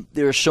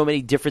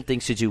many different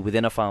things to do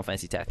within a Final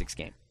Fantasy Tactics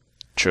game.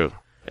 True.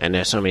 And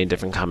there's so many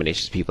different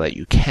combinations of people that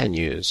you can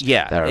use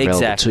that are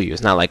available to you.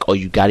 It's not like, oh,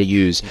 you got to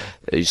use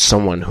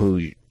someone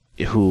who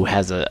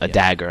has a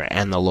dagger,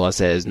 and the law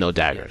says no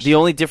daggers. The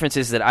only difference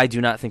is that I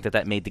do not think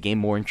that made the game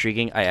more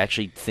intriguing. I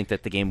actually think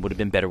that the game would have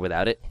been better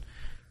without it.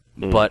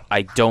 But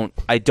I don't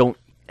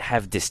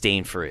have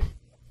disdain for it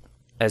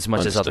as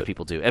much as other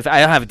people do. I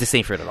don't have a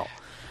disdain for it at all.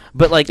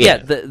 But like,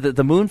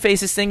 the moon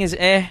phases thing is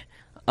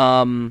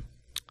the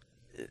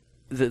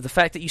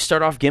fact that you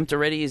start off gimped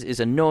already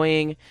is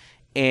annoying.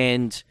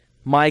 And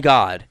my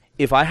God,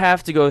 if I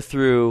have to go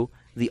through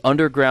the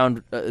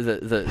underground,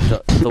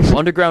 the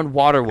underground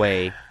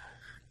waterway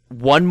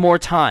one more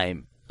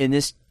time in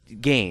this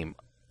game,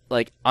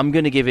 like, I'm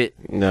gonna give it.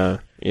 No,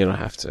 you don't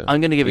have to.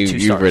 I'm gonna give it 2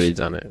 stars. You've already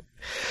done it.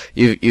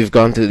 You've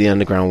gone through the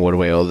underground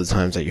waterway all the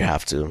times that you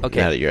have to. Okay.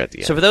 Now that you're at the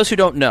end. So for those who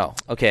don't know,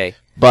 okay.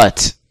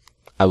 But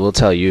I will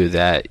tell you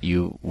that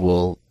you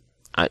will.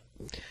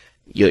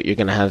 You're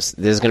gonna have.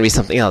 There's gonna be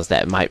something else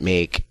that might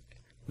make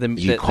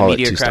the call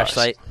meteor it 2 crash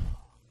stars. site.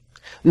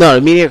 No,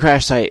 the meteor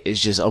crash site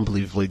is just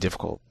unbelievably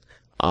difficult.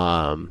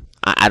 I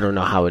don't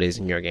know how it is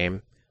in your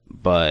game,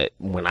 but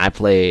when I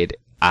played,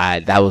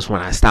 that was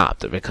when I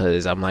stopped,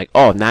 because I'm like,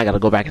 oh, now I gotta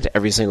go back into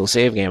every single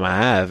save game I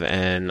have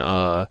and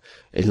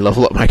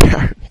level up my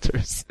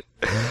characters.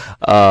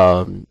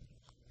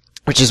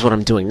 Which is what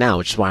I'm doing now,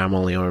 which is why I'm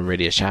only on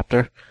Riddius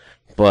chapter.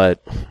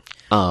 But,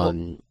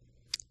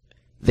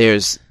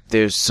 there's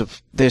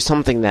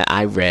something that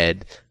I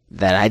read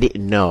that I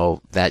didn't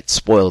know that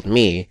spoiled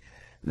me,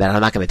 that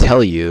I'm not going to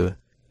tell you.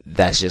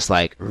 That's just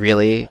like,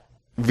 really?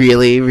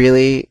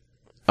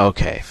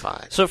 Okay,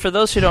 fine. So for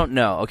those who don't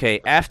know, okay,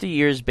 After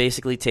Years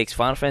basically takes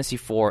Final Fantasy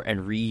IV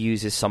and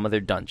reuses some of their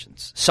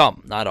dungeons.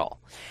 Some, not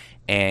all.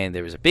 And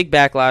there was a big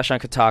backlash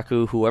on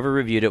Kotaku. Whoever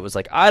reviewed it was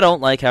like, I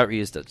don't like how it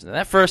reused dungeons. And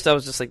at first I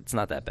was just like, it's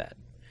not that bad.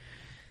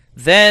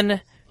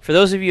 Then, for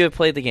those of you who have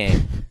played the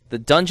game, the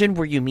dungeon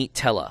where you meet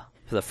Tella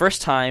for the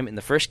first time in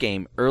the first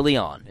game, early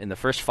on, in the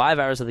first 5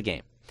 hours of the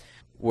game,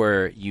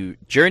 where you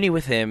journey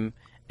with him,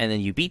 and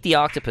then you beat the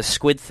octopus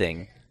squid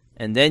thing,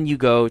 and then you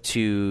go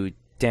to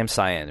Dam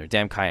Cyan, or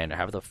Dam Cyan, or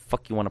however the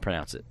fuck you want to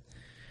pronounce it.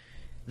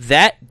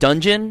 That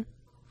dungeon,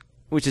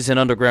 which is an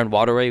underground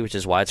waterway, which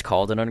is why it's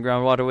called an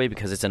underground waterway,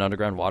 because it's an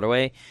underground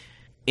waterway,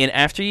 in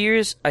After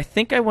Years, I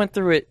think I went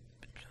through it...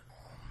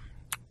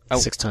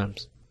 6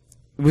 times.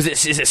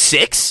 Is it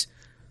 6?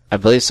 I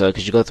believe so,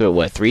 because you go through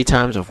it, 3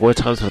 times or 4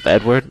 times with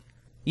Edward?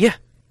 Yeah.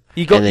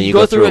 And then you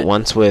go through it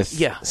once with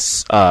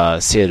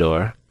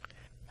Theodore.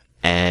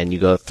 And you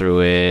go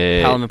through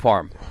it... Palom and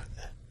Parm.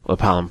 With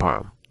Palom and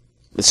Parm.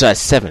 So that's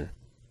 7.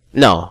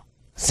 No,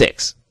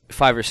 6.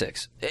 5 or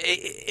 6.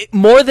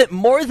 More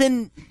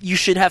than you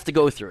should have to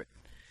go through it.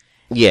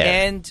 Yeah.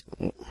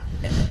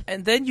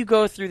 And then you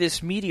go through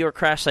this meteor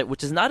crash site,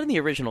 which is not in the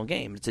original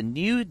game. It's a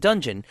new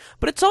dungeon,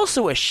 but it's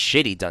also a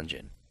shitty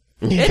dungeon.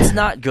 Yeah. It's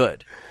not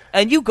good.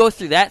 And you go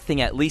through that thing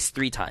at least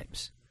 3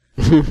 times.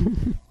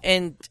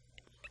 And...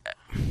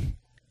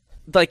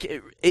 like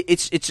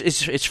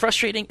it's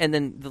frustrating. And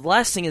then the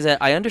last thing is that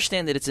I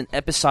understand that it's an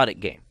episodic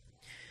game,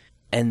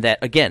 and that,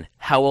 again,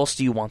 how else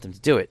do you want them to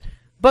do it?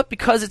 But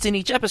because it's in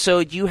each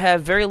episode, you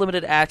have very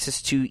limited access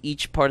to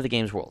each part of the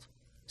game's world.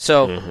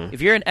 So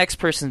if you're in X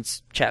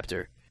person's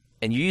chapter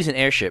and you use an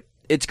airship,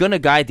 it's going to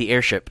guide the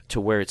airship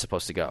to where it's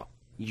supposed to go.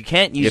 You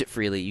can't use it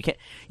freely.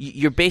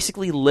 You're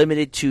basically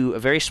limited to a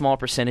very small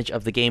percentage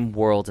of the game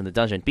world in the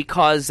dungeon,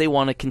 because they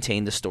want to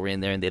contain the story in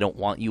there and they don't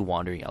want you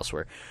wandering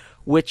elsewhere.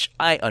 Which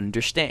I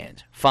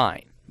understand,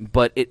 fine.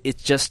 But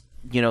it's just,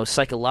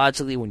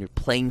 psychologically, when you're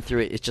playing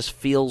through it, it just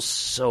feels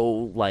so,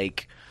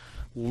 like,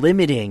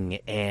 limiting,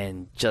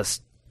 and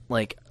just,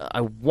 like,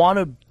 I want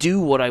to do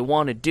what I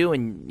want to do,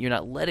 and you're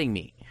not letting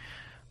me.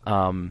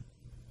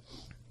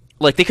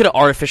 Like, they could have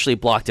artificially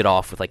blocked it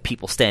off with, like,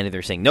 people standing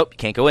there saying, nope, you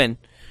can't go in.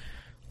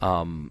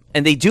 And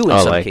they do in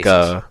some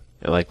cases.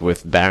 Like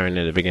with Baron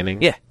in the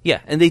beginning. Yeah,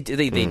 and they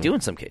do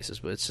in some cases,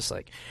 but it's just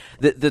like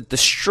the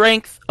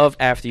strength of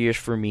After Years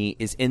for me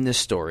is in this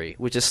story,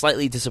 which is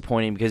slightly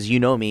disappointing because you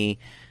know me,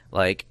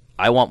 like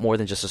I want more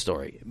than just a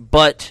story.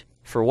 But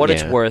for what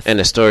it's worth, and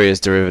the story is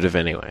derivative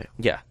anyway.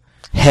 Yeah,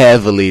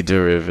 heavily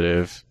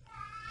derivative.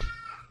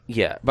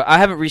 Yeah, but I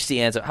haven't reached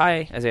the end.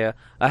 Hi, Isaiah.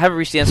 I haven't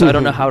reached the end, so I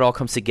don't know how it all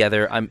comes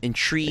together. I'm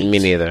intrigued. Me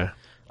neither.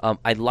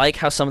 I like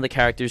how some of the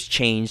characters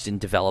changed and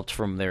developed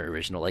from their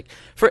original. Like,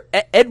 for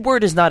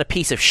Edward is not a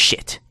piece of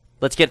shit.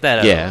 Let's get that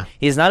out. Yeah.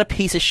 He is not a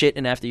piece of shit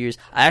in After Years.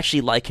 I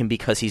actually like him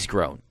because he's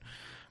grown.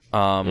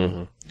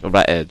 What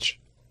about Edge?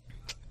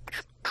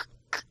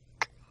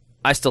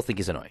 I still think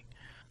he's annoying.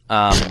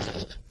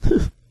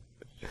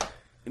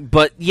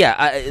 But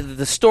yeah,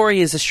 the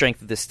story is the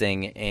strength of this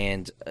thing,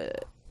 and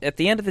at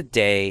the end of the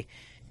day,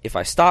 if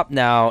I stopped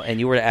now and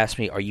you were to ask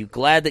me, are you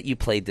glad that you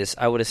played this,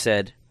 I would have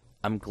said,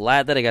 I'm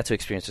glad that I got to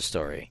experience the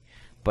story,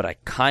 but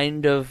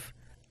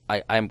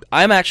I'm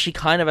actually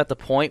kind of at the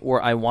point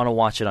where I want to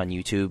watch it on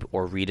YouTube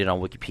or read it on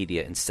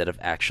Wikipedia instead of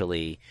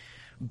actually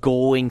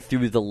going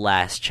through the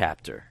last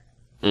chapter.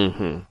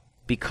 Mm-hmm.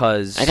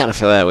 Because I kind of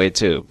feel that way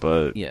too,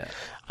 but yeah,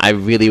 I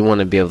really want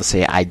to be able to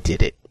say I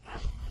did it.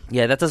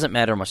 Yeah, that doesn't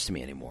matter much to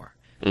me anymore.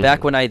 Mm-hmm.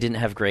 Back when I didn't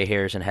have gray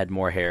hairs and had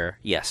more hair,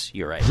 yes,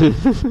 you're right.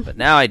 But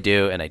now I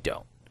do, and I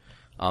don't.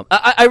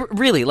 I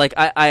really, like,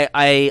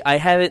 I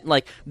haven't,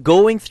 like,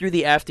 going through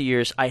the After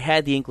Years, I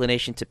had the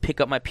inclination to pick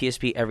up my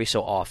PSP every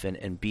so often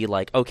and be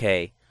like,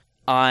 okay,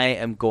 I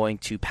am going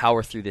to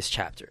power through this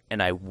chapter,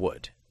 and I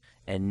would.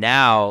 And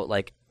now,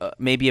 like,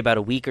 maybe about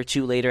a week or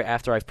two later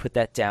after I've put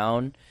that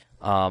down,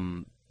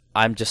 I'm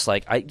just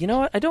like, you know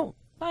what, I don't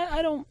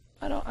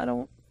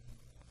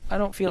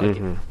feel like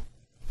it.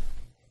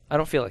 I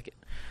don't feel like it.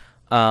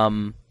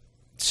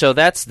 So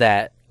that's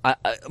that.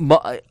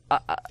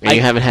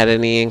 You haven't had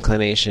any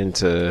inclination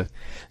to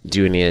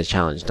do any of the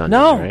challenge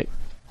dungeons,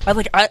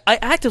 right? I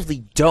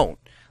actively don't.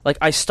 Like,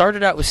 I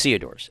started out with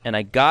Theodores, and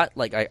I got,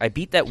 like, I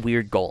beat that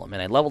weird golem,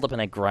 and I leveled up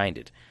and I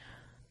grinded.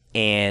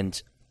 And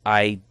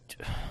I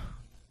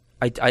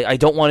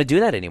don't want to do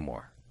that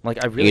anymore.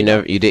 Like, I really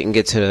you didn't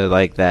get to,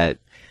 like, that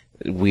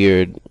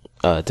weird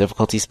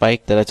difficulty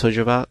spike that I told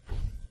you about?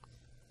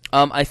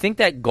 I think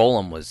that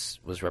golem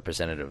was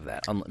representative of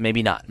that.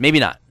 Maybe not.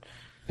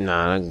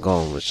 Nah, that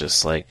golem was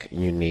just, like,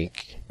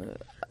 unique.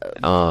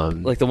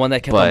 Like the one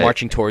that kept on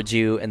marching towards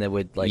you, and then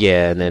would, like...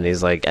 Yeah, and then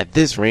he's like, at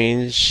this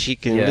range, she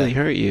can really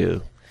hurt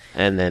you.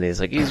 And then he's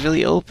like, he's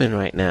really open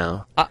right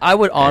now. I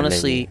would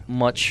honestly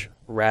much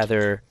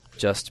rather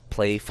just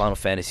play Final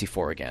Fantasy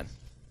IV again.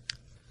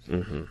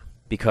 Mm-hmm.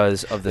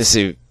 Because of this...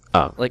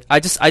 Like, I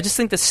just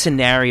think the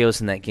scenarios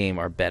in that game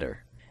are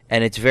better.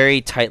 And it's very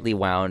tightly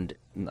wound...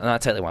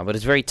 Not tightly wound, but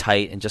it's very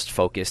tight and just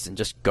focused and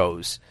just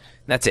goes.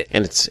 That's it.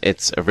 And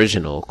it's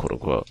original, quote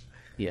unquote.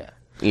 Yeah.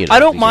 You know, I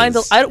don't mind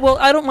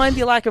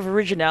the lack of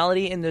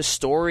originality in the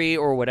story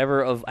or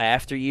whatever of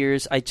After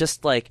Years. I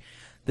just like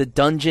the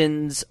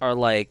dungeons are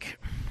like,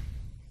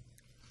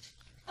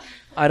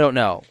 I don't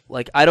know.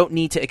 Like, I don't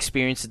need to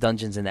experience the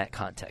dungeons in that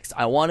context.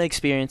 I want to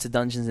experience the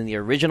dungeons in the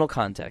original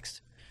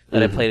context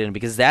that I played in,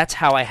 because that's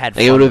how I had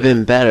fun. It would have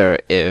been better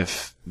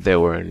if there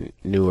were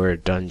newer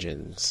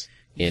dungeons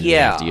in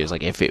After Years.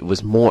 Like, if it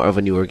was more of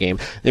a newer game.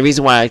 The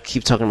reason why I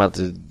keep talking about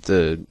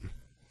the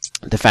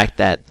fact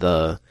that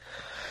the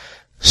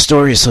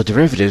story is so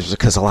derivative is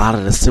because a lot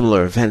of the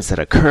similar events that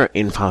occur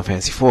in Final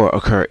Fantasy IV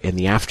occur in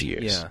the After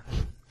Years. Yeah.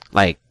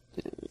 Like,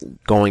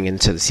 going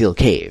into the Sealed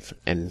Cave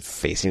and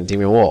facing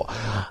Demon Wall.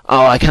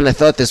 Oh, I kind of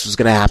thought this was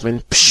going to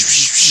happen.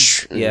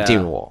 Yeah.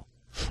 Demon Wall.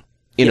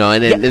 You know,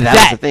 and then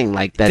that's the thing.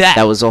 Like,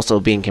 that was also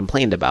being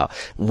complained about.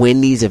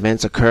 When these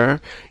events occur,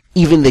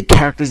 even the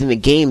characters in the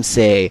game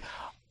say,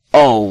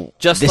 oh,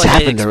 just this like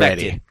happened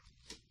expected.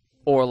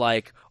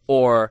 Already.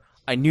 Or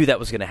I knew that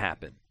was going to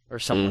happen. Or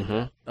something.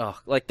 Mm-hmm. Oh,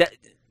 like that.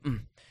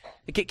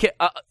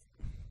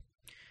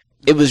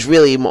 It was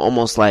really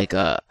almost like,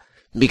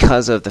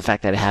 because of the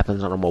fact that it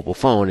happens on a mobile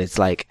phone, it's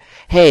like,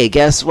 hey,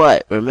 guess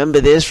what?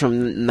 Remember this from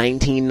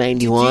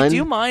 1991? Do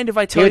you mind if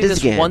I tell you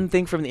this one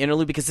thing from the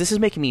interlude? Because this is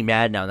making me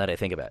mad now that I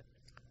think about it.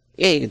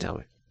 Yeah, you can tell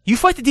me. You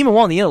fight the demon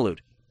wall in the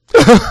interlude.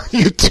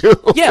 You do?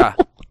 Yeah.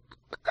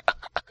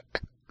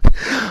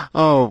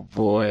 Oh,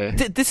 boy.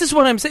 This is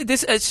what I'm saying.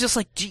 It's just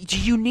like, do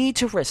you need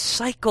to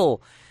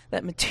recycle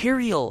that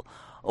material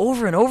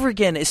over and over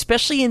again,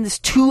 especially in this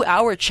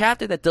 2-hour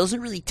chapter that doesn't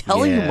really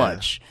tell you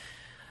much?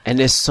 And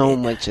there's so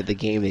much of the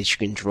game that you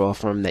can draw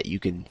from, that you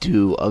can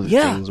do other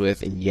things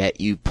with, and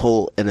yet you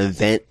pull an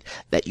event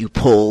that you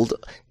pulled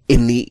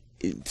in the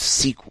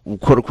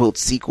quote-unquote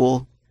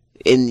sequel,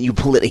 and you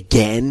pull it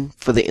again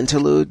for the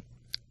interlude.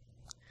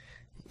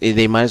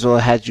 They might as well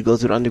have had you go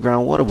through the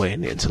underground waterway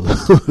in the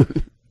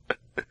interlude.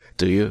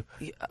 Do you?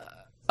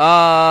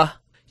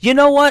 You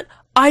know what?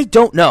 I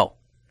don't know.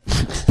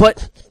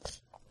 But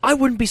I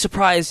wouldn't be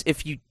surprised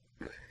if you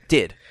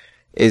did.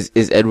 Is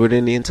Edward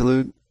in the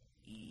interlude?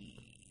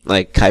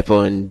 Like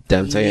Kaipo and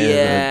Dante?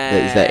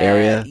 Is that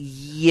area?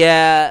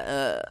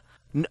 Yeah.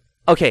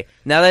 Okay,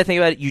 now that I think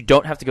about it, you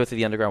don't have to go through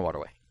the underground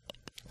waterway.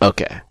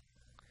 Okay.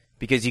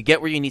 because you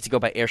get where you need to go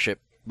by airship,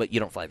 but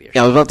you don't fly the airship.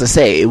 Yeah, I was about to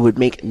say, it would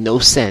make no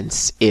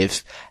sense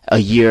if a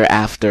year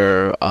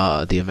after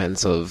the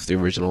events of the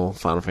original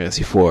Final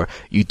Fantasy IV,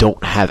 you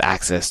don't have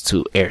access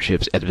to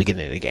airships at the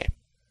beginning of the game.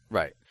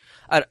 Right.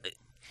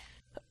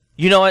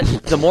 You know what?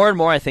 The more and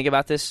more I think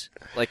about this,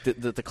 like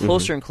the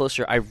closer and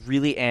closer I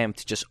really am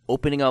to just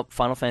opening up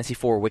Final Fantasy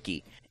IV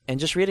Wiki and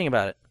just reading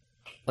about it.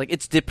 Like,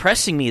 it's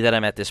depressing me that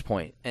I'm at this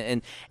point.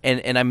 And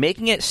I'm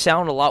making it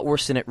sound a lot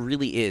worse than it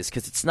really is,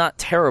 because it's not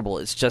terrible.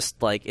 It's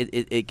just, like,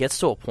 it gets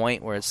to a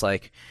point where it's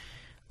like,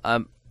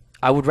 I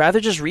would rather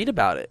just read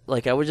about it.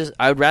 Like, I would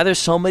rather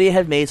somebody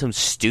had made some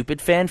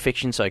stupid fan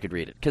fiction so I could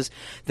read it. Because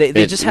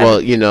they just have...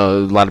 Well, you know,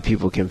 a lot of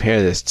people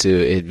compare this to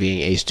it being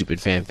a stupid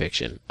fan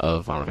fiction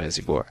of Final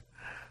Fantasy IV.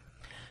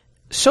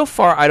 So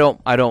far, I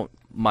don't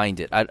mind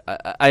it.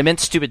 I meant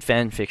stupid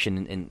fan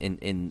fiction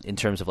in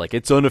terms of, like,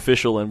 it's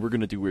unofficial and we're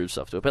gonna do weird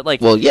stuff to it. But,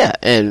 like, well, yeah,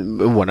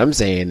 and what I'm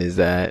saying is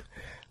that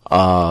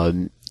a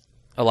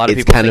lot of it's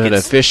people kind think of an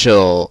it's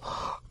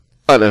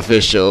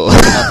unofficial.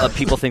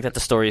 people think that the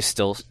story is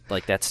still,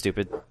 like, that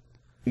stupid.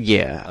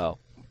 Yeah. Oh,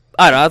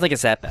 I don't think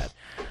it's that bad.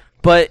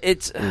 But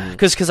it's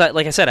because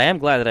like I said, I am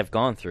glad that I've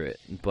gone through it,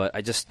 but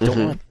I just don't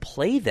want to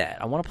play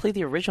that. I want to play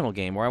the original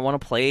game, or I want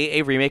to play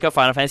a remake of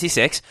Final Fantasy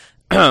VI.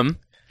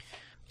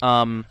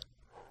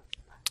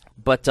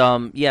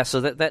 Yeah,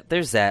 so that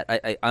there's that.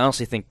 I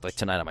honestly think, like,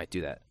 tonight I might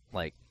do that.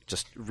 Like,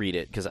 just read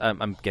it, because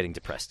I'm getting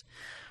depressed.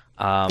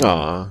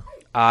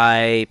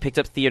 I picked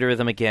up Theater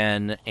Rhythm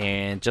again,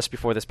 and just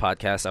before this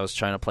podcast, I was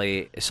trying to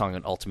play a song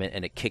on Ultimate,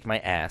 and it kicked my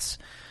ass.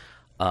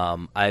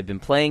 I've been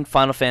playing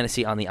Final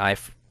Fantasy on the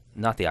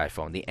not the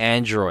iPhone, the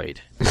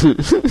Android.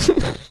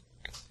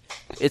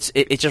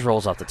 It just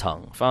rolls off the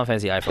tongue. Final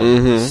Fantasy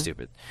iPhone is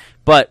stupid.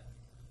 But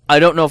I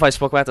don't know if I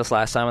spoke about this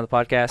last time on the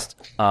podcast.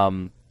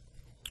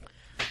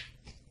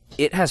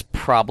 It has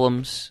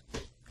problems,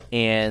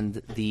 and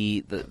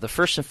the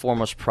first and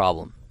foremost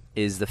problem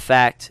is the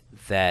fact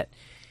that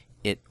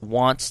it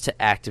wants to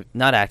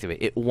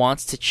it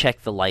wants to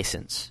check the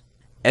license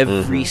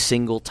every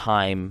single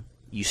time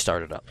you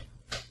start it up.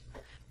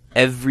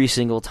 Every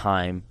single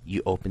time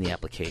you open the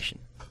application.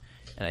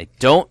 And I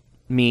don't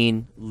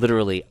mean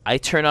literally. I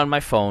turn on my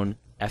phone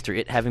after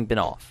it having been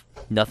off.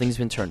 Nothing's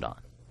been turned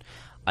on.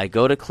 I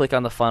go to click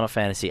on the Final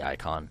Fantasy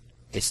icon.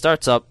 It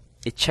starts up.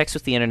 It checks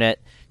with the internet.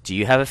 Do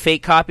you have a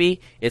fake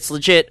copy? It's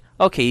legit.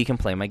 Okay, you can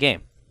play my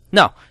game.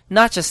 No,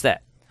 not just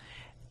that.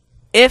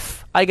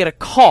 If I get a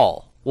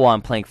call while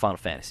I'm playing Final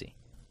Fantasy,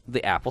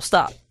 the app will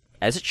stop.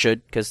 As it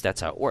should, because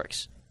that's how it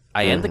works.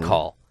 I end the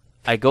call.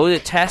 I go to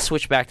task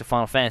switch back to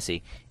Final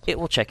Fantasy. It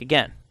will check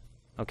again.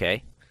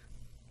 Okay?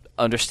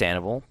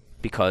 Understandable,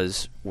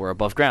 because we're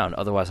above ground.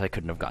 Otherwise, I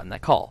couldn't have gotten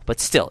that call. But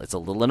still, it's a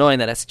little annoying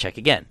that it has to check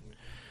again.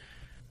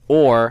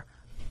 Or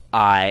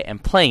I am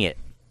playing it,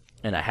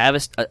 and I have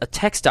a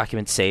text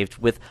document saved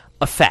with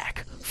a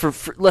FAQ.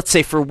 For let's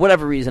say, for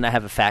whatever reason, I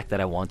have a FAQ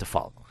that I want to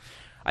follow.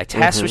 I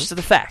task switch to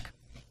the FAQ.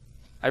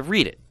 I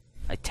read it.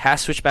 I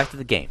task switch back to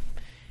the game.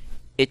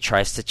 It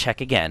tries to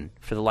check again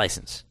for the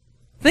license.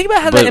 Think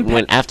about how that impacts.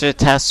 When after the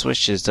task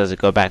switches, does it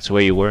go back to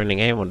where you were in the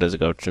game, or does it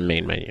go to the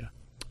main menu?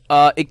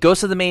 It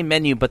goes to the main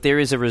menu, but there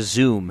is a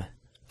resume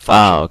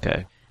function. Oh,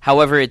 okay.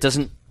 However, it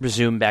doesn't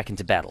resume back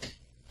into battle.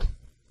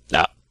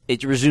 No.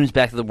 It resumes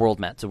back to the world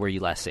map, to where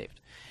you last saved.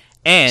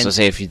 And so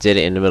say if you did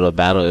it in the middle of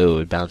battle, it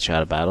would bounce you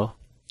out of battle?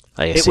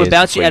 Like it would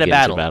bounce you out of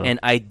battle. And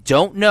I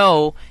don't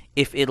know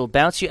if it'll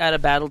bounce you out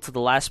of battle to the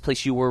last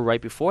place you were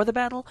right before the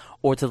battle,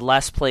 or to the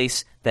last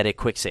place that it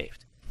quick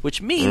saved.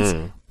 Which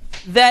means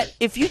that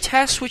if you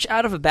task switch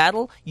out of a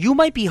battle, you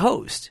might be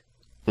hosed.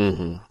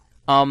 The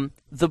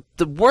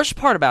worst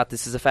part about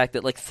this is the fact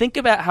that, like, think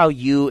about how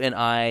you and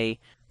I...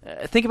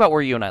 think about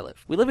where you and I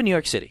live. We live in New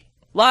York City.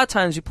 A lot of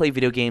times we play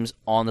video games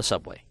on the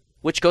subway,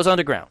 which goes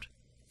underground.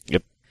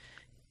 Yep.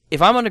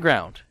 If I'm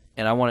underground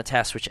and I want to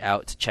task switch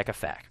out to check a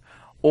FAQ,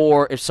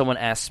 or if someone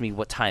asks me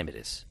what time it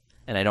is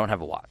and I don't have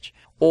a watch,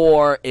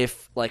 or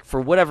if, like, for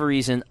whatever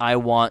reason I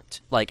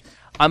want, like,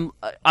 I'm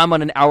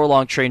on an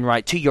hour-long train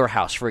ride to your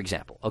house, for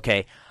example,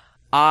 okay?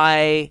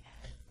 I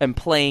am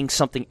playing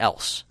something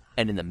else,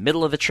 and in the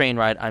middle of the train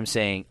ride, I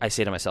say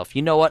to myself,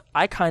 you know what?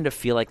 I kind of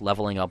feel like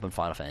leveling up in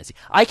Final Fantasy.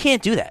 I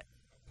can't do that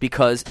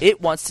because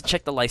it wants to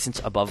check the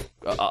license above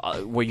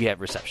where you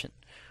have reception,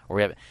 or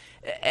we have,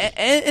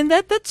 and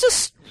that's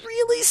just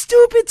really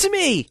stupid to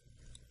me.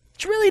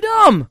 It's really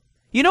dumb.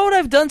 You know what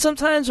I've done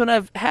sometimes when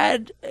I've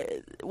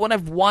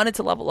wanted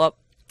to level up,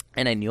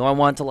 and I knew I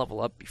wanted to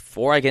level up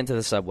before I get into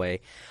the subway,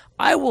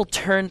 I will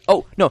turn...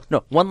 Oh, no,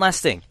 one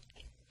last thing.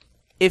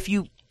 If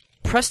you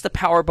press the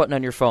power button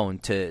on your phone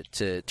to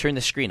turn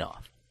the screen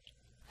off,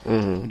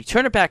 when you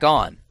turn it back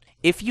on,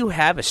 if you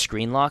have a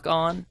screen lock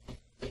on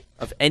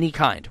of any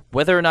kind,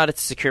 whether or not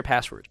it's a secure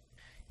password,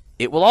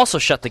 it will also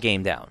shut the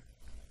game down.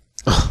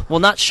 Well,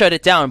 not shut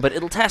it down, but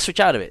it'll task switch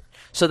out of it,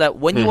 so that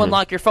when you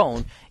unlock your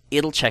phone,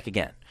 it'll check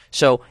again.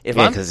 So if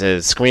because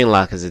the screen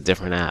lock is a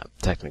different app,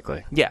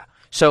 technically. Yeah.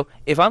 So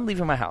if I'm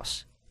leaving my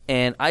house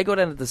and I go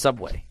down to the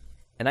subway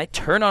and I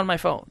turn on my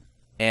phone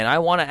and I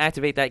want to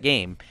activate that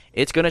game,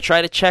 it's going to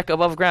try to check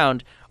above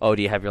ground, oh,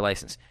 do you have your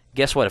license?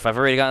 Guess what? If I've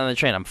already gotten on the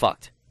train, I'm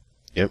fucked.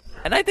 Yep.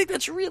 And I think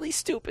that's really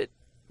stupid.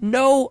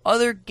 No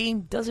other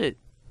game does it.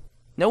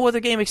 No other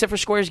game except for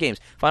Square's games.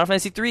 Final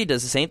Fantasy III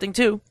does the same thing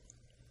too.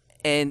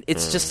 And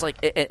it's just like,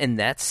 and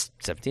that's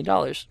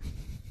 $17.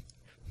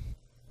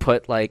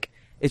 But like,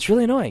 it's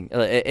really annoying.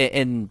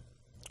 And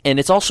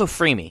it's also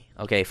freemie.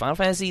 Okay, Final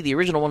Fantasy, the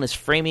original one, is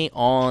freemie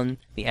on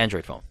the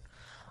Android phone.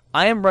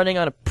 I am running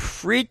on a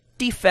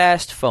pretty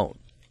fast phone.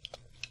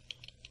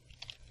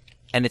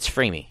 And it's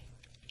freemie.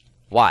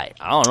 Why?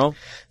 I don't know.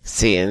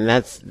 See, and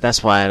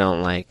that's why I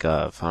don't like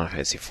Final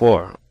Fantasy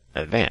IV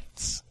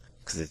Advance,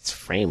 because it's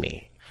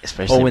framey,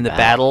 especially in the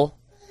battle.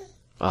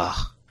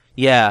 Ugh.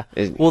 Yeah.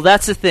 Well,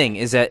 that's the thing,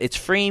 is that it's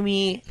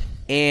framey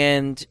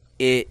and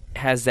it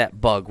has that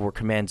bug where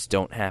commands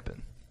don't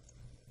happen.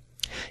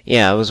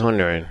 Yeah, I was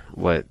wondering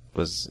what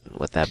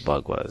that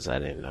bug was. I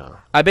didn't know.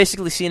 I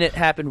basically seen it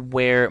happen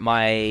where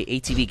my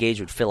ATV gauge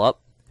would fill up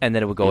and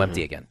then it would go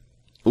empty again.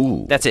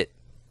 Ooh. That's it.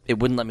 It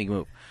wouldn't let me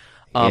move.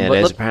 Yeah,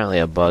 there's apparently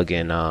a bug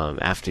in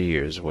After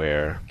Years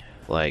where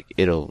like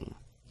your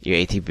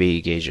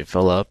ATV gauge will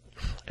fill up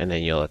and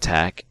then you'll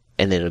attack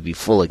and then it'll be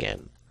full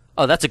again.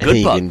 Oh, that's a good and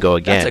then bug. You can go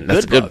again.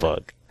 That's a good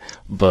bug.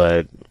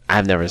 But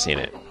I've never seen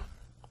it.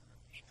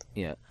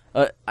 Yeah.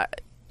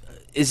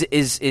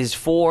 Is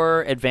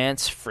 4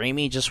 Advance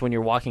framey just when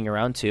you're walking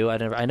around too?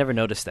 I never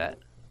noticed that.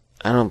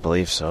 I don't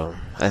believe so.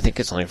 I think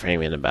it's only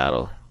framey in the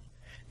battle.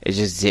 It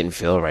just didn't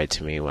feel right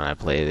to me when I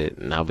played it,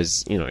 and I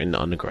was, in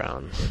the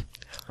underground.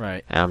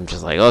 Right. And I'm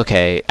just like,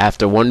 okay,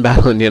 after one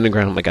battle in the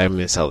underground, I'm like, I'm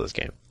gonna sell this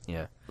game.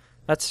 Yeah,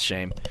 that's a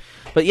shame.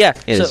 But yeah,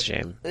 it is a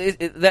shame.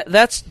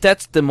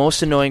 That's the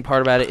most annoying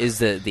part about it is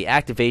the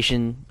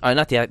activation,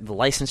 not the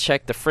license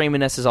check. The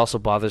framiness is also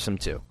bothersome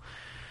too.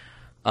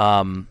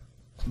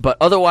 But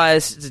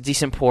otherwise, it's a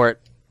decent port.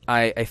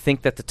 I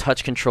think that the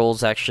touch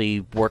controls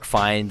actually work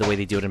fine the way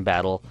they do it in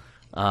battle.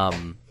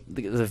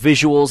 The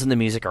visuals and the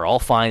music are all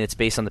fine. It's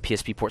based on the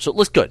PSP port, so it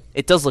looks good.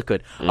 It does look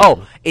good. Mm-hmm.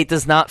 Oh, it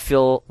does not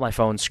fill my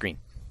phone's screen.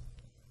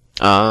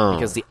 Oh,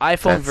 because the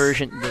iPhone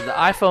version, the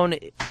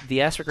iPhone,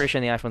 the aspect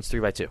ratio on the iPhone's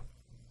 3:2,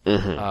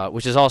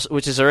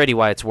 which is already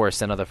why it's worse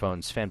than other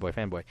phones.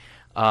 Fanboy.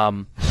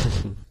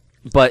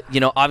 But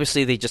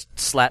obviously they just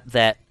slapped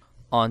that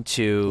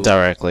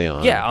directly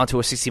onto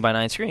a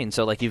 60:9 screen.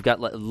 So like you've got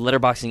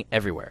letterboxing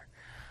everywhere.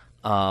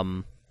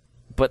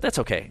 But that's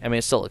okay. I mean,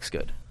 it still looks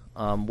good.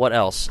 What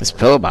else? It's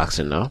pillow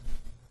boxing, no?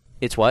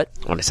 It's what?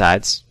 On the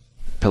sides,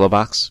 pillow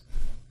box.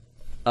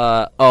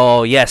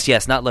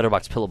 Yes, not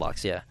letterbox, pillow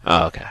box. Yeah.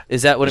 Oh, okay.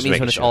 Is that what it means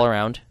when it's all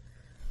around?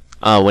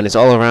 When it's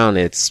all around,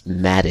 it's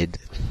matted.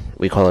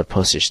 We call it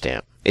postage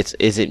stamp.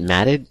 Is it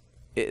matted?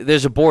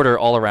 There's a border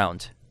all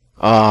around.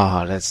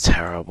 Oh, that's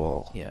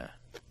terrible. Yeah.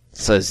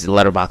 So it's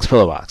letterbox,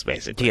 pillow box,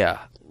 basically. Yeah.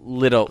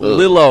 Little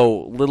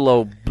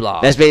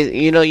blah. That's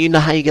basically, you know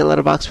how you get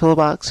letterbox, pillow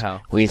box?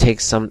 How? When you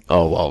take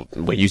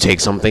when you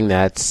take something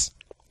that's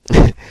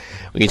when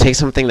you take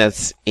something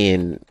that's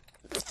in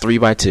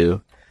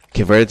 3:2,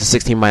 convert it to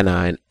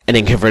 16:9, and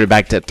then convert it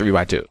back to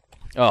 3:2.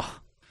 Oh,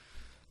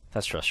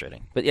 that's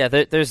frustrating. But yeah,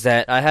 there's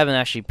that. I haven't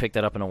actually picked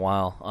that up in a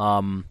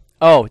while.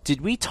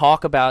 Did we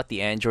talk about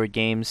the Android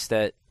games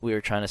that we were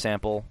trying to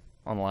sample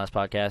on the last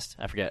podcast?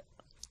 I forget.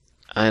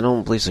 I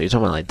don't believe so. You're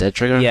talking about like Dead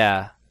Trigger?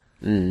 Yeah.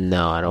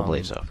 No, I don't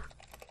believe so.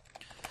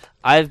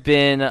 I've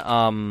been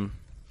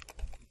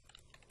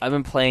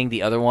playing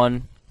the other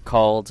one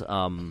called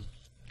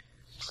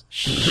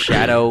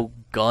Shadow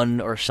Gun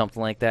or something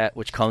like that,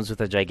 which comes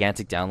with a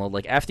gigantic download.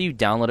 Like after you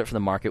download it from the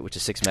market, which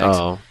is 6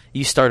 megs,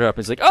 you start it up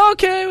and it's like,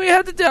 okay, we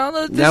have to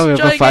download this. Now we have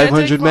a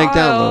 500 meg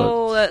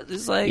download. That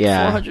is like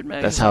 400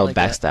 megs. That's how like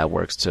Backstab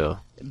works too.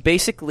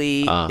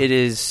 Basically, it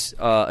is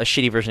a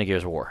shitty version of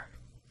Gears of War.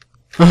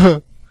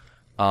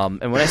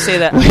 And when I say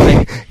that,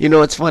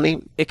 what's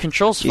funny? It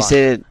controls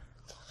fine.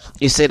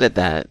 You say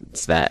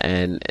that's that,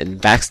 and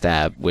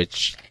Backstab,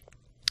 which,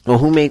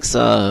 who makes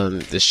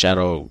the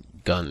Shadow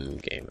Gun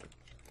game?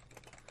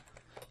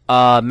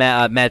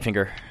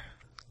 Madfinger.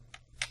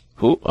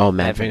 Who? Oh,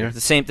 Madfinger.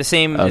 The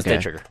same as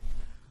Dead Trigger.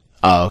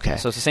 Oh, okay.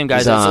 So it's the same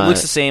guys. It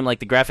looks the same. Like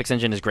the graphics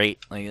engine is great.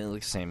 Like it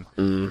looks the same.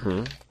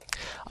 Mm-hmm.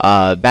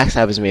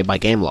 Backstab is made by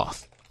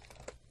Gameloft.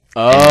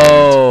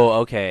 Oh,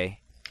 okay.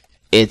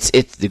 It's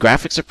the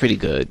graphics are pretty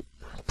good,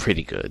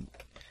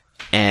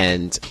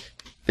 and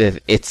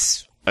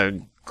it's a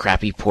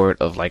crappy port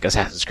of like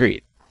Assassin's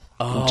Creed.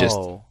 Oh, it just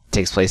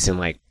takes place in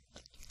like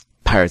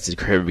Pirates of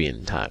the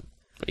Caribbean time.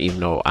 Even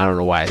though I don't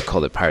know why I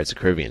called it Pirates of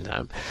the Caribbean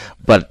time,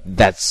 but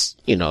that's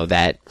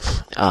that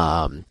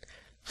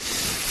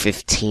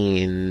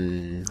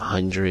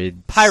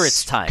 1500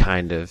 Pirates time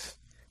kind of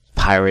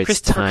Pirates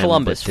Christopher time.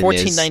 Columbus,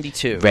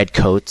 1492.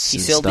 Redcoats. He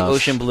and sailed stuff. the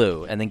ocean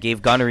blue and then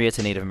gave gonorrhea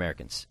to Native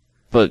Americans.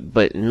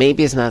 But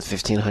maybe it's not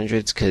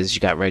 1500s because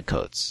you got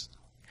redcoats.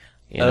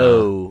 I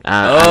don't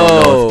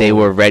know if they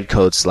were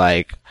redcoats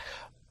like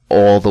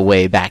all the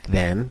way back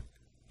then.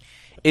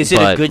 Is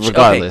it a good?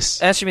 Regardless,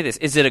 okay, answer me this: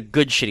 is it a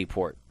good shitty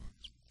port?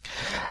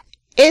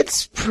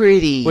 It's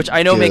pretty Which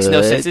I know makes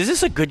no good. sense. Is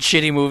this a good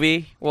shitty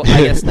movie? Well,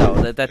 I guess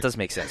no. That does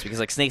make sense because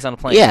like Snakes on a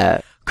Plane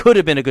Yeah. could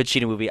have been a good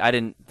shitty movie. I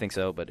didn't think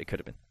so, but it could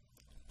have been.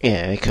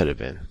 Yeah, it could have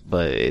been,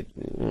 but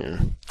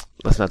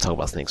let's not talk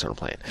about Snakes on a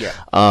Plane. Yeah.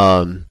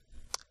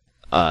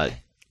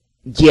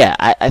 Yeah,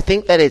 I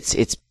think that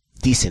it's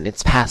decent.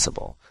 It's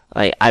passable.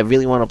 Like, I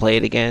really want to play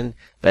it again,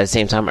 but at the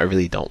same time, I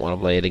really don't want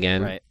to play it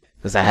again. Right.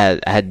 Because I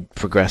had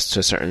progressed to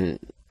a certain,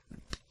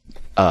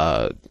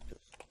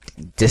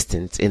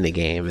 distance in the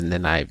game, and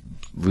then I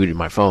rooted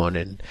my phone,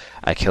 and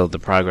I killed the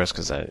progress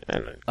because I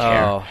don't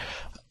care. Oh.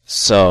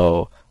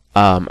 So,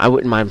 I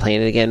wouldn't mind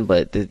playing it again,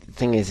 but the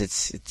thing is,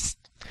 it's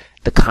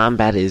the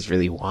combat is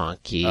really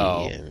wonky.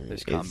 Oh, and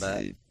there's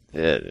combat.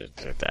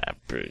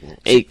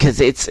 Because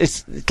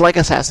it's like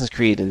Assassin's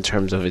Creed in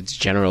terms of its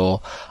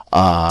general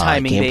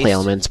Timing gameplay based?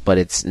 elements, but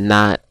it's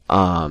not.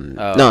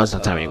 No, it's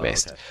not timing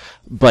based. Okay.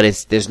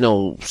 But there's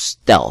no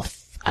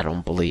stealth. I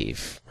don't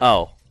believe.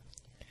 Oh.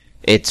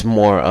 It's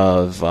more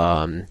of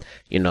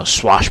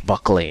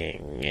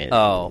swashbuckling. And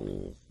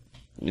Oh.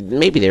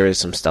 maybe there is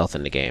some stealth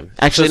in the game.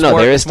 Actually, it's no,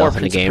 more- there is it's more stealth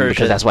in the Prince of game Persia.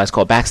 because that's why it's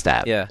called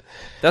backstab. Yeah,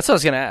 that's what I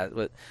was gonna add.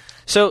 But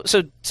so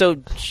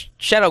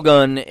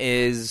Shadowgun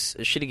is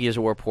a shitty Gears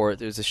of War port.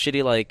 There's a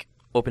shitty like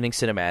opening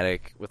cinematic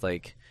with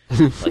like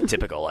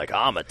typical like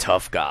I'm a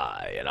tough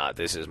guy and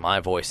this is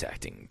my voice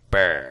acting.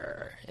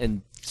 Brr.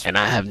 And And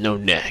I have no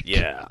neck.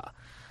 yeah,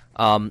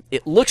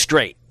 it looks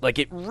great. Like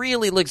it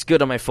really looks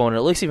good on my phone, and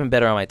it looks even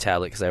better on my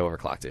tablet because I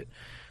overclocked it.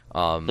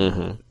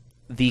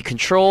 The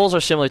controls are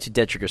similar to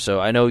Dead Trigger,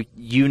 so I know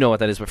you know what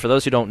that is. But for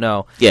those who don't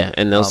know, Yeah,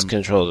 and those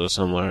controls are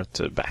similar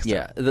to backstab.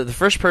 yeah, the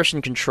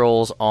first-person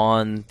controls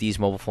on these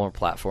mobile phone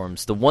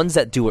platforms, the ones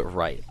that do it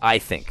right, I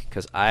think,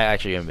 because I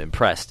actually am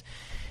impressed,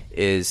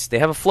 is they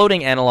have a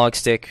floating analog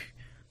stick.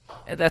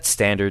 And that's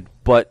standard,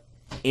 but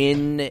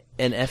in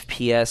an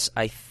FPS,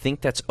 I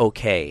think that's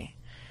okay,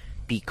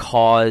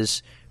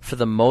 because for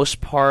the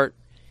most part,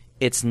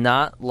 it's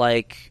not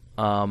like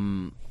a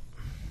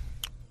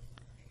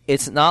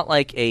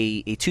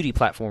 2D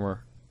platformer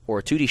or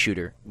a 2D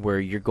shooter where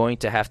you're going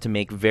to have to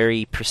make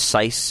very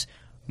precise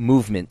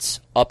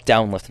movements up,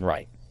 down, left, and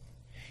right.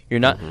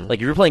 You're not like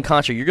if you're playing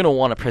Contra, you're going to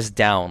want to press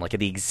down like at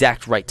the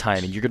exact right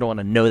time, and you're going to want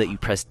to know that you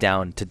press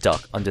down to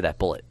duck under that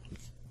bullet.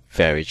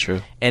 Very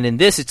true. And in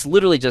this, it's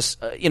literally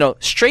just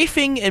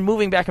strafing and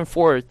moving back and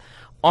forth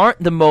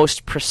aren't the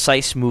most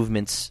precise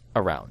movements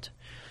around.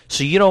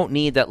 So you don't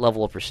need that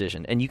level of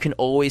precision, and you can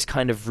always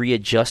kind of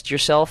readjust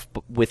yourself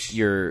with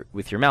your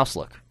mouse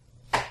look.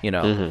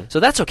 So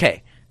that's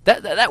okay.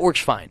 That works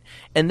fine.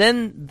 And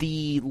then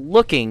the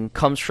looking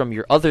comes from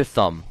your other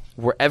thumb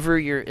wherever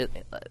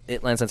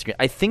it lands on screen.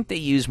 I think they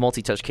use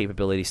multi-touch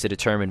capabilities to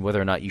determine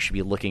whether or not you should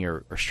be looking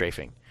or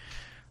strafing.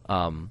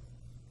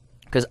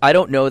 Because I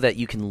don't know that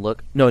you can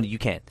look. No, you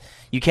can't.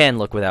 You can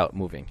look without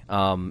moving.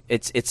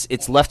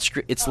 It's left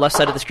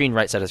side of the screen,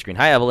 right side of the screen.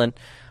 Hi, Evelyn.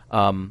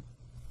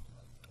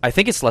 I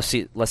think it's left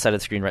side of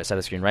the screen, right side of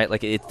the screen, right?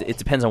 Like it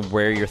depends on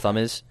where your thumb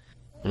is.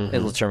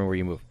 It'll determine where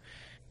you move.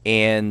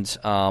 And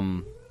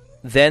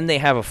then they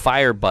have a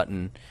fire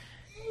button,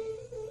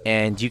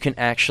 and you can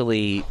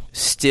actually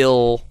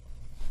still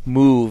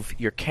move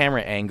your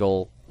camera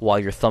angle while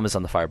your thumb is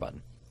on the fire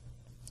button.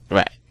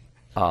 Right.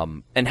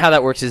 And how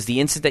that works is the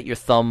instant that your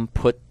thumb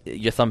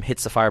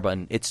hits the fire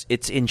button, it's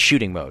in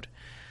shooting mode.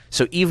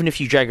 So even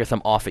if you drag your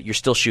thumb off it, you're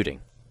still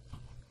shooting.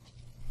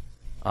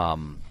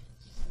 And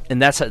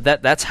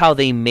that's how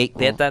they make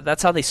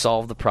that's how they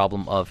solve the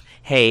problem of,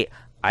 hey,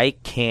 I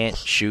can't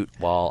shoot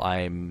while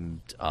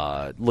I'm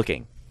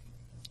looking.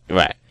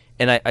 Right.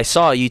 And I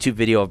saw a YouTube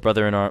video of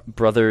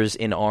Brothers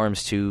in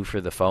Arms 2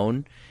 for the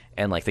phone,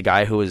 and like the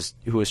guy who was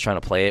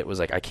trying to play it was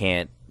like, I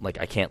can't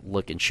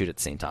look and shoot at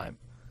the same time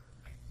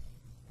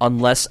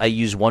unless I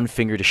use one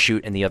finger to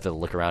shoot and the other to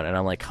look around. And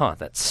I'm like,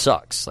 that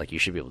sucks. Like, you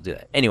should be able to do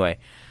that. Anyway,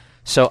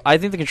 so I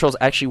think the controls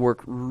actually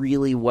work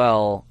really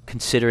well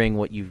considering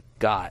what you've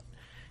got.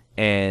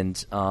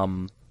 And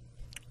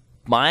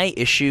my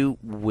issue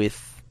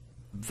with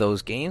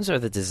those games are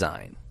the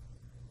design.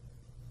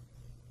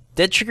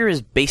 Dead Trigger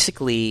is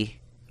basically,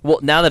 well,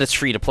 now that it's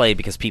free to play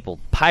because people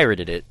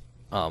pirated it,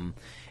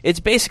 it's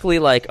basically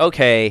like,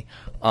 okay,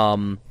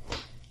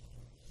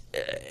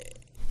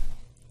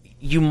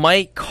 you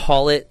might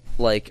call it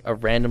like a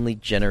randomly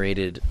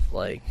generated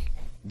like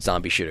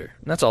zombie shooter.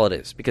 And that's all it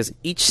is, because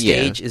each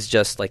stage is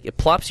just like it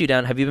plops you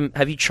down. Have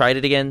you tried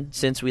it again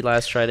since we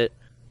last tried it?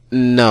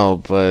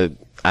 No, but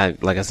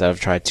like I said, I've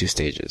tried 2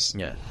 stages.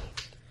 Yeah.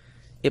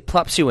 It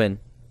plops you in,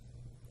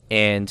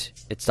 and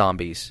it's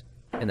zombies,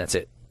 and that's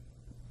it.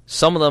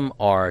 Some of them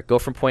are go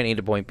from point A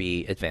to point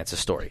B, advance the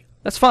story.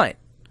 That's fine.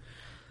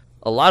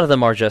 A lot of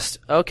them are just,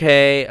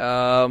 okay,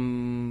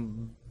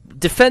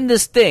 defend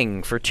this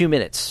thing for 2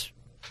 minutes,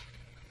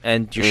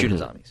 and you're shooting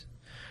zombies.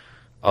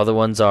 Other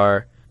ones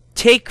are,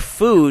 take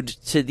food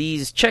to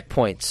these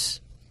checkpoints,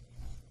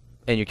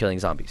 and you're killing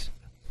zombies.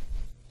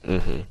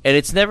 And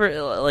it's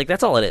never like,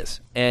 that's all it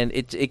is, and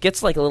it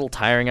gets like a little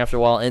tiring after a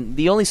while. And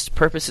the only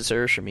purpose it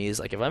serves for me is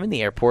like if I'm in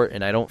the airport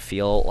and I don't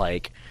feel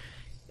like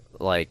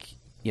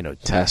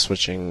task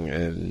switching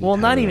and well,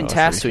 not having even an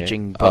task awesome game?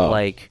 switching,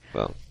 but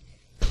well,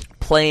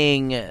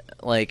 playing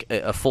like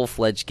a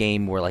full-fledged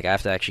game where like I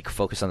have to actually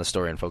focus on the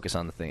story and focus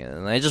on the thing,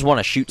 and I just want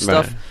to shoot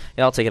stuff. Right.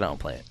 Yeah, I'll take it out and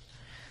play it.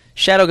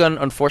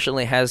 Shadowgun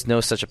unfortunately has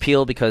no such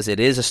appeal because it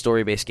is a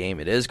story-based game.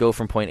 It is go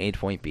from point A to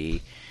point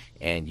B,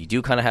 and you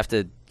do kind of have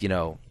to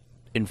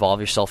involve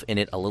yourself in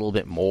it a little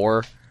bit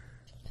more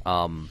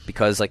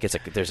because like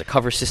there's a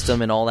cover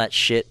system and all that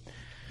shit.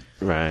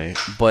 right.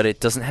 But it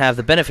doesn't have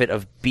the benefit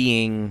of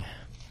being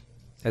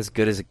as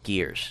good as a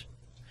Gears.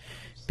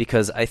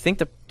 Because I think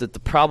the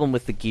problem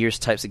with the Gears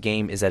types of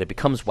game is that it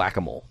becomes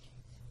whack-a-mole.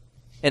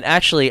 And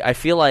actually, I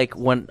feel like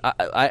when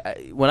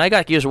I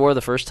got Gears of War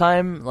the first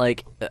time,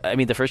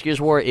 the first Gears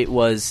of War, it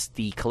was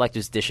the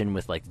collector's edition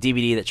with like the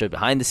DVD that showed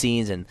behind the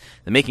scenes and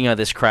the making of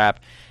this crap,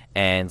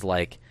 and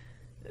like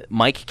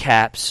Mike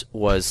Capps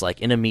was like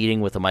in a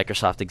meeting with a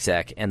Microsoft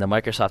exec, and the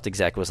Microsoft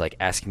exec was like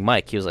asking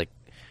Mike, he was like,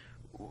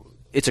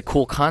 "It's a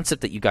cool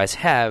concept that you guys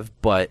have,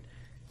 but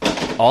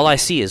all I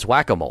see is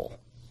whack-a-mole."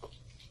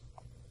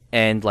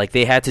 And like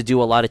they had to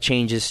do a lot of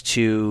changes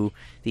to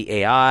the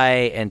AI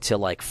and to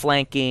like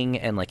flanking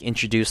and like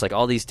introduce like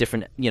all these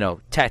different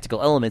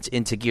tactical elements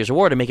into Gears of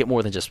War to make it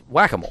more than just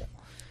whack-a-mole.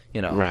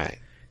 Right.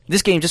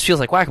 This game just feels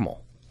like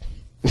whack-a-mole.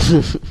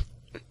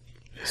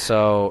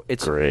 So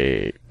it's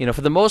Great.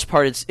 for the most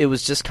part, it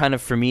was just kind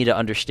of for me to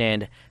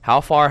understand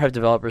how far have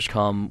developers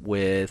come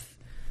with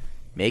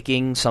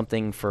making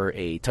something for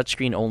a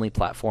touchscreen only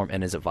platform,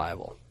 and is it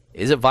viable?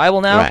 Is it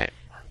viable now? Right.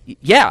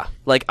 Yeah,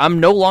 like I'm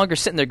no longer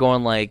sitting there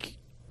going like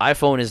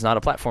iPhone is not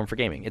a platform for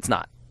gaming. It's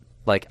not.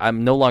 Like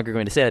I'm no longer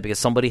going to say that because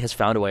somebody has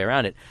found a way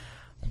around it.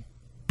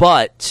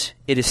 But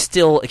it is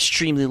still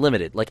extremely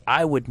limited. Like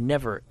I would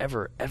never,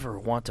 ever, ever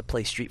want to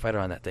play Street Fighter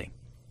on that thing.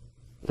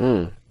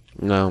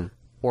 No.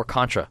 Or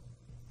Contra.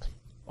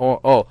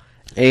 Or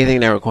Anything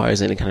that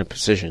requires any kind of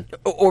precision.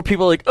 Or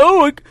people are like,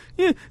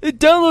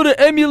 download an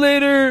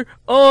emulator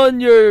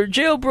on your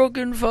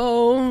jailbroken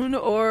phone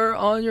or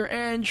on your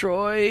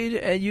Android,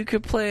 and you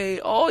could play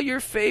all your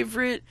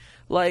favorite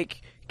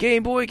like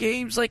Game Boy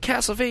games like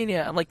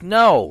Castlevania. I'm like,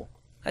 no,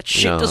 that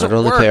shit doesn't I'd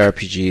only work. play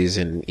RPGs,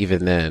 and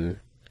even then,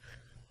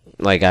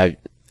 like I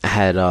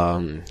had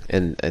an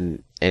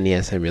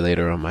NES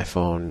emulator on my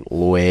phone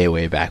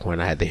way back when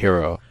I had the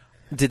Hero.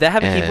 Did that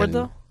have a keyboard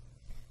though?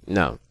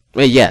 No.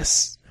 Well,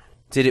 yes.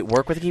 Did it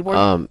work with a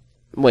keyboard?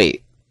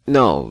 Wait.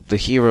 No, the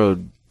Hero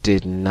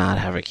did not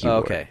have a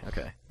keyboard. Oh,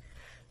 okay.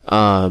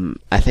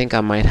 I think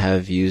I might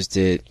have used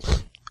it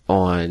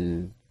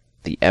on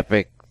the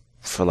Epic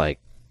for like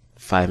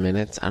 5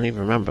 minutes. I don't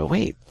even remember.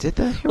 Wait, did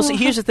the Hero Well, see,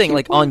 here's the have thing. a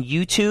Like keyboard? on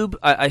YouTube,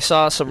 I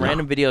saw some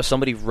random video of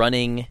somebody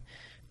running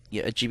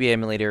a GBA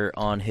emulator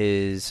on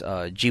his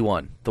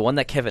G1, the one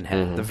that Kevin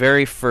had, the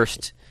very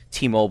first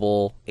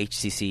T-Mobile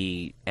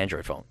HTC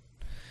Android phone.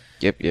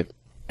 Yep.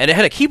 And it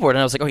had a keyboard,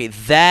 and I was like, okay,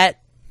 that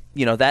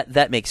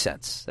makes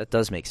sense. That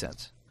does make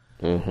sense.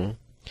 Mm-hmm.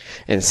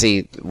 And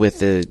see, with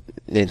the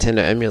Nintendo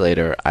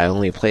emulator, I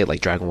only played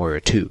like Dragon Warrior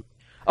 2.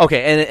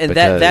 Okay, and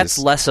Because- that's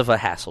less of a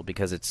hassle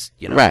because it's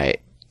Right.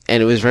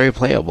 And it was very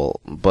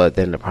playable, but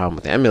then the problem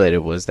with the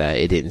emulator was that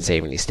it didn't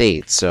save any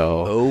state,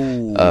 so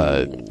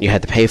you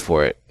had to pay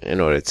for it in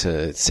order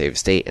to save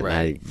state, and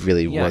Right. I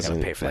really You're not gonna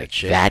wasn't pay for that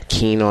shit. that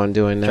keen on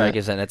doing that.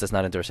 Trigus.net does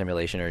not endorse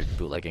emulation or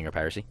bootlegging or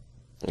piracy.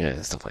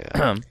 Yeah, stuff like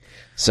that.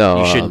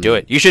 So You shouldn't do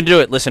it. You shouldn't do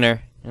it,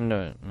 listener. You shouldn't do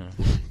it. No.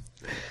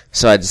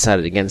 So I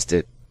decided against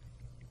it,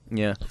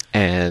 Yeah.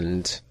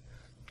 and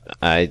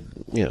I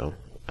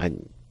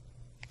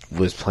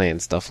was playing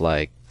stuff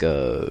like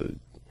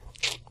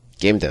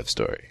Game Dev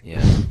Story.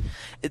 Yeah.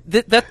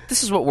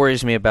 This is what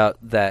worries me about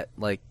that,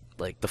 like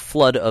the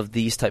flood of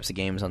these types of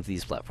games onto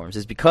these platforms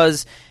is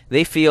because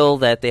they feel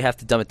that they have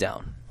to dumb it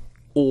down,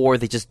 or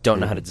they just don't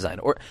know how to design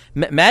it. Or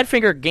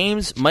Madfinger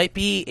Games might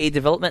be a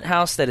development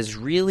house that is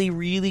really,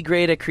 really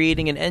great at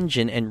creating an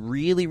engine and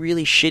really,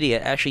 really shitty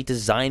at actually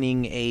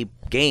designing a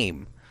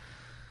game.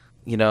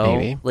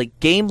 Maybe. Like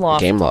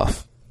Gameloft.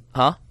 Gameloft.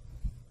 Huh?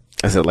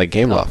 I said like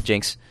Gameloft.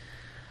 Jinx.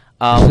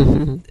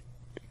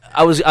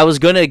 I was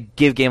gonna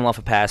give Gameloft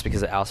a pass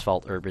because of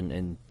Asphalt Urban,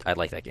 and I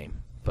like that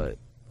game, but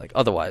like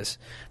otherwise.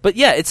 But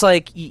yeah, it's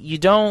like you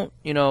don't,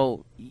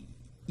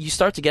 you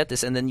start to get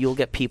this, and then you'll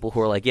get people who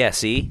are like, yeah,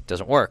 see,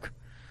 doesn't work.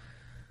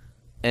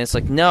 And it's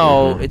like,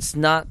 no, it's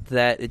not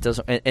that it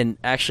doesn't. And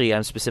actually,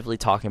 I'm specifically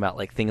talking about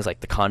like things like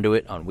the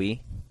Conduit on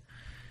Wii.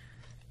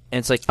 And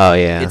it's like, Oh,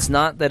 yeah. it's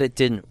not that it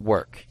didn't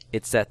work;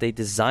 it's that they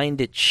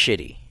designed it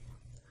shitty,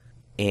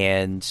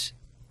 and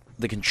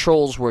the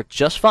controls worked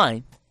just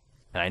fine.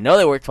 And I know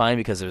they worked fine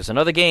because there's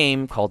another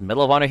game called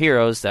Medal of Honor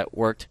Heroes that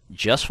worked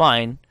just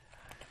fine,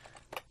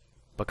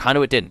 but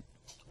Conduit didn't.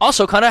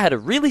 Also, Conduit had a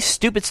really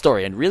stupid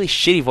story and really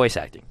shitty voice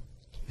acting.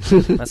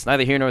 That's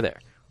neither here nor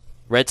there.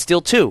 Red Steel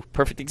 2,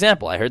 perfect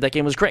example. I heard that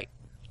game was great.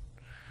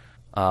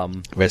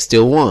 Red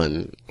Steel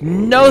 1.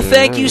 No,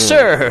 thank you,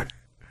 sir.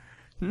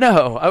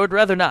 No, I would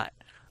rather not.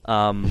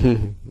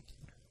 I'm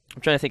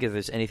trying to think if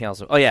there's anything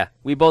else. Oh, yeah,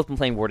 we both been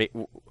playing Warty.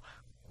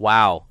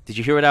 Wow. Did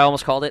you hear what I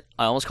almost called it?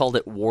 I almost called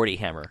it Warty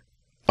Hammer.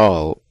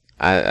 Oh,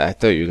 I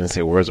thought you were gonna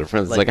say Words with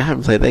Friends. It's like I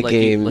haven't played that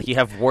game. Like you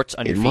have warts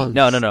on your feet. months,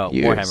 No,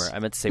 years. Warhammer. I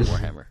meant to say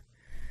Warhammer.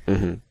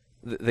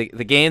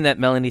 The game that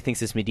Melanie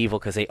thinks is medieval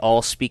because they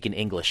all speak in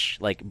English,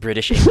 like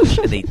British English,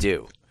 and they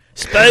do.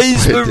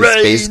 Space The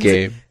Marines. space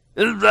game.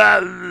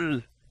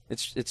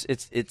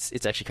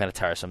 It's actually kind of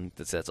tiresome.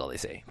 That's all they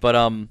say. But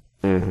how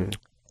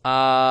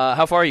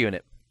far are you in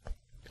it?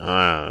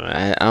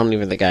 I don't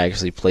even think I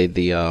actually played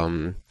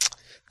the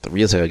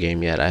retail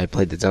game yet. I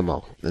played the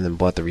demo and then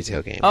bought the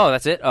retail game. Oh,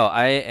 that's it. Oh,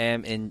 I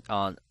am in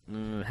on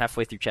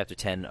halfway through chapter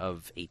 10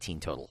 of 18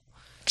 total.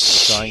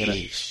 So I'm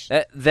gonna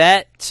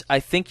that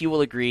I think you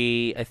will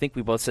agree. I think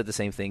we both said the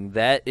same thing.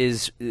 It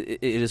is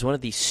one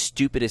of the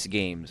stupidest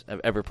games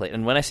I've ever played.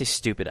 And when I say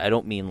stupid, I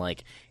don't mean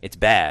like it's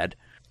bad.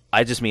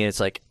 I just mean it's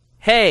like,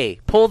 hey,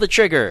 pull the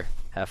trigger,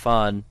 have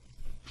fun,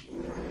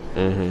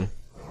 and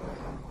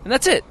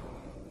that's it.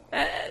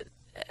 I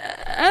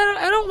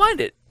don't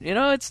mind it. You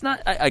know, it's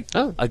not. I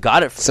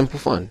got it. Simple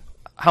fun.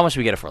 How much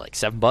did we get it for? Like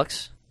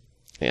 $7?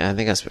 Yeah, I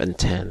think I spent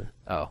 10.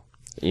 Oh.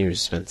 You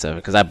spent 7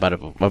 because I bought it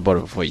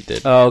before you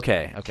did. Oh,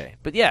 okay.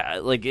 But yeah,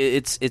 like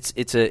it's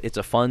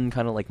a fun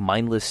kind of like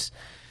mindless,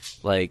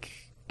 like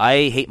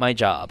I hate my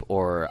job,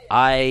 or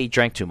I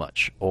drank too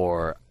much,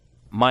 or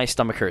my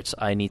stomach hurts.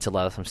 I need to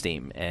let out some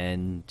steam,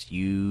 and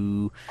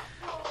you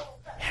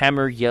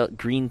hammer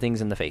green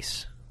things in the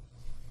face,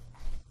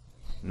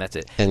 and that's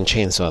it. And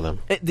chainsaw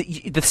them.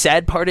 The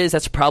sad part is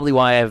that's probably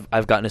why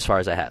I've gotten as far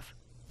as I have.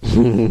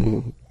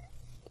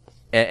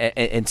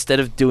 Instead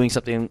of doing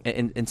something,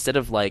 instead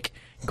of like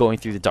going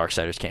through the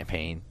Darksiders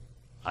campaign,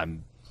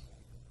 I'm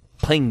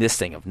playing this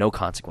thing of no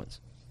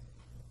consequence.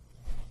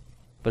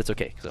 But it's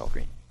okay because it's all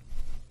green.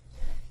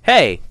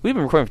 Hey, we've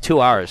been recording for 2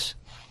 hours.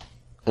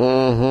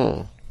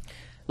 Mm-hmm.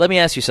 Let me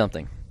ask you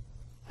something.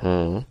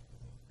 How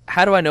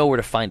do I know where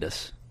to find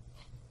us?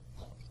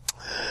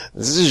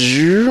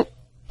 You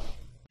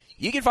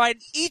can find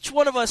each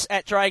one of us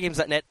at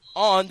trygames.net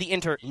on the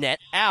internet.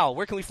 Al,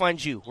 where can we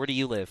find you? Where do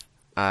you live?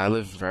 I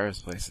live in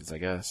various places, I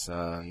guess. You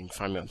can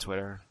find me on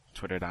Twitter,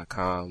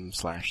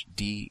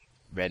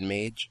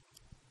 twitter.com/DRedMage.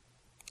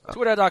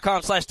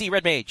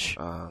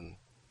 Twitter.com/DRedMage.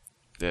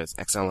 There's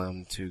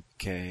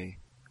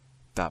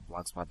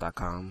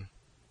xlm2k.blogspot.com,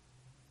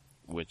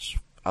 which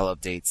I'll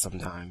update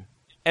sometime.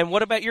 And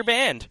what about your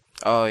band?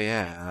 Oh,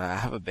 yeah, I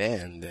have a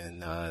band,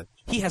 and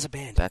He has a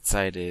band. that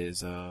site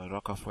is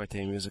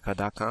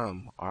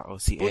roccafuertemusica.com,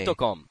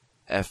 .com.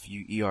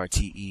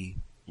 ROCAFUERTE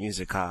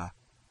Musica,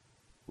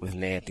 with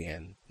ne at the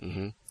end,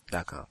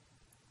 .com.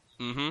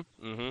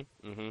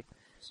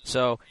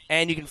 So,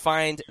 and you can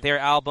find their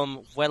album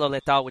Vuelo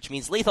Letal, which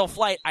means lethal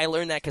flight. I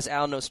learned that because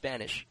Al knows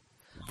Spanish.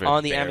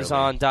 On the Barely.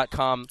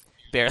 Amazon.com,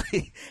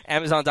 barely,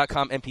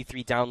 Amazon.com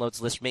MP3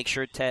 downloads list. Make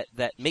sure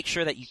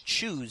that you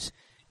choose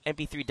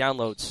MP3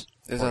 downloads.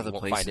 There's or you other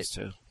won't find places,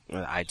 it. too.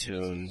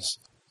 iTunes,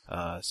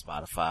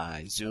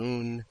 Spotify,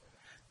 Zune,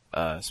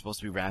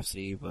 supposed to be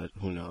Rhapsody, but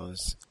who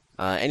knows.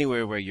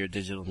 Anywhere where your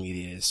digital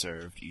media is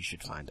served, you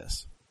should find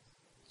us.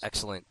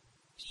 Excellent.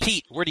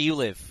 Pete, where do you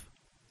live?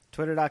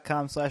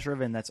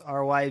 Twitter.com/Riven. That's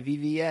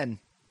RYVVN.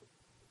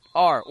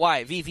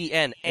 RYVVN.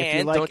 And If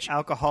you like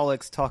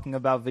alcoholics talking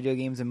about video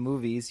games and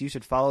movies, you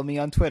should follow me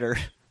on Twitter.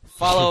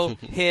 follow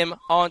him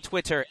on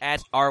Twitter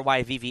at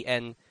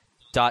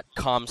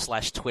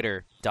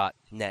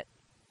ryvvn.com/twitter.net.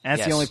 And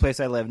that's the only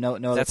place I live. No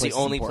other That's place the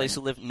only is place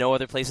important. to live. No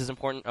other place is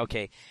important.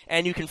 Okay.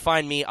 And you can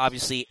find me,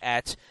 obviously,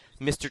 at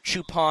Mr.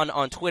 Chupon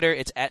on Twitter.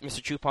 It's at Mr.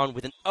 Chupon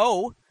with an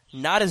O,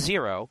 not a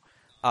 0.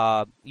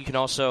 You can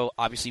also,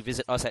 obviously,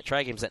 visit us at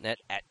trygames.net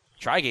at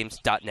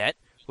trygames.net,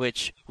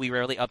 which we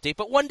rarely update,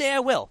 but one day I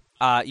will.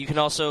 You can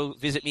also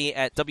visit me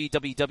at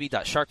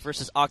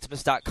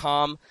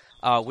www.sharkversusoctopus.com,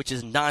 which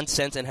is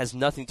nonsense and has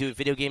nothing to do with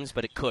video games,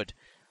 but it could.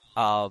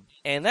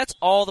 And that's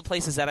all the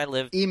places that I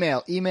live.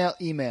 Email. Email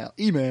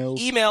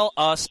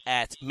us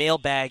at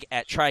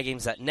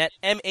mailbag@trygames.net,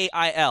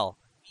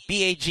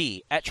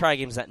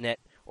 mailbag@trygames.net,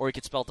 or you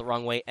could spell it the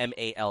wrong way,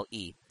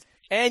 MALE.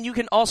 And you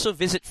can also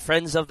visit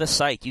friends of the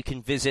site. You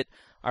can visit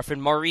our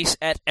friend Maurice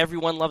at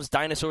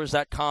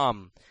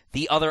everyonelovesdinosaurs.com.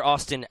 The other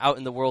Austin out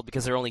in the world,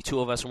 because there are only 2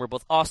 of us, and we're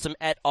both awesome,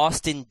 at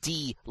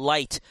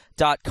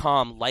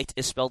austindlight.com. Light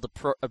is spelled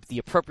the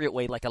appropriate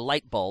way, like a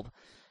light bulb.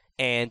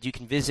 And you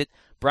can visit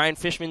Brian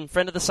Fishman,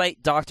 friend of the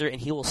site, doctor,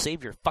 and he will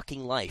save your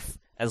fucking life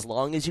as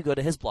long as you go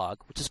to his blog,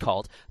 which is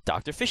called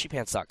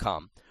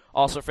drfishypants.com.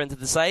 Also, friends of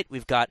the site,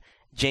 we've got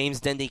James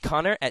Dendy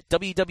Connor at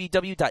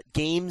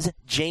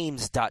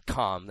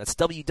www.gamesjames.com. That's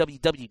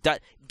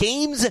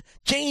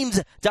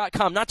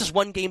www.gamesjames.com. Not just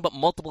one game, but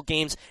multiple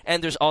games.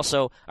 And there's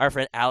also our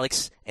friend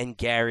Alex and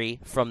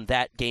Gary from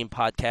That Game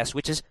Podcast,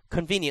 which is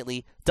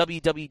conveniently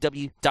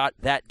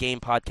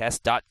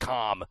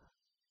www.thatgamepodcast.com.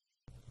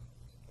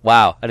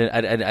 Wow, I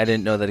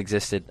didn't know that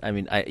existed. I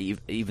mean,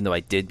 even though I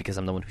did because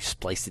I'm the one who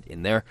spliced it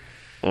in there.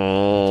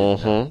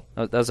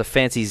 That was a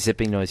fancy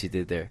zipping noise you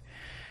did there.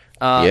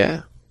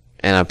 Yeah,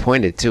 and I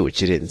pointed too,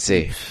 which you didn't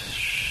see.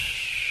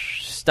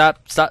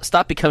 Stop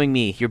becoming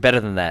me. You're better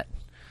than that.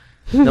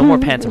 No more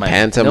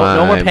pantomiming.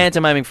 No more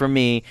pantomiming from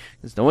me,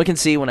 because no one can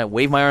see when I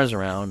wave my arms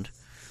around.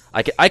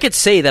 I could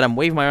say that I'm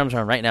waving my arms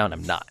around right now, and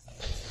I'm not.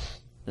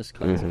 Just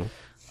 'cause.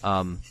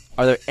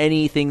 Are there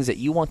any things that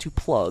you want to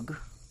plug,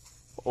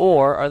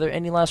 or are there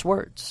any last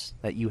words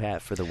that you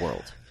have for the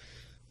world?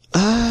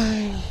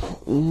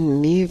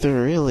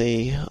 Neither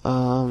really.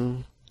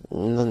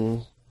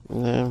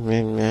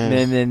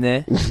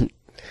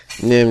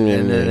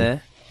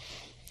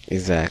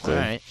 Exactly. All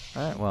right.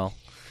 Well,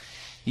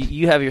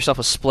 you have yourself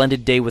a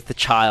splendid day with the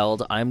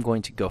child. I'm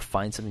going to go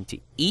find something to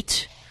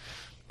eat.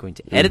 I'm going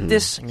to edit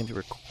this. I'm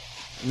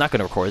not going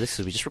to record this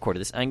because we just recorded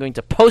this. I'm going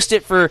to post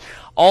it for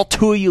all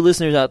 2 of you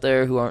listeners out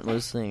there who aren't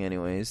listening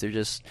anyways. They're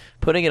just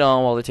putting it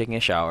on while they're taking a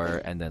shower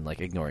and then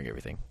ignoring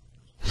everything.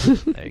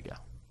 There you go.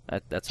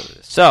 That's what it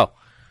is. So,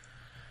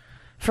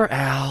 for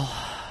Al,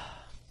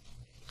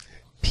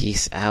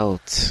 Peace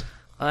out.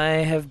 I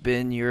have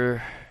been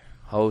your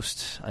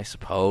host, I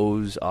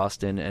suppose,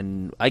 Austin,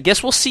 and I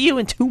guess we'll see you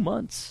in 2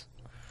 months.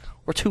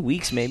 Or 2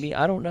 weeks, maybe.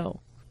 I don't know.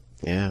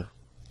 Yeah.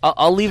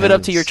 I'll leave it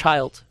up to your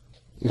child.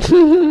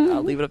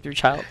 I'll leave it up to your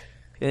child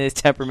and his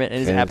temperament and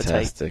his appetite.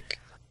 Fantastic.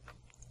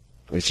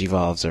 Which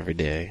evolves every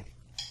day.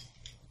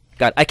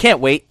 God, I can't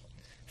wait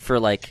for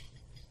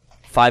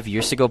 5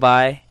 years to go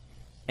by,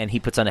 and he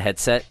puts on a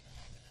headset,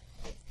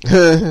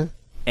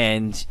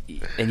 and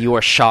you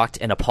are shocked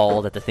and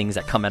appalled at the things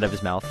that come out of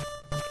his mouth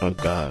Oh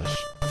gosh.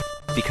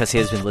 because he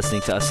has been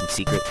listening to us in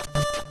secret.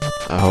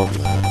 I hope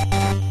not.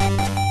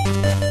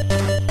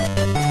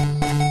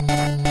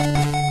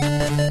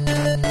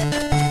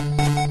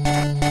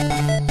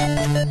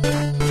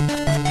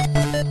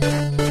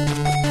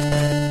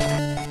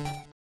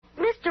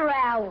 Mr.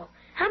 Owl,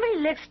 how many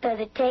licks does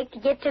it take to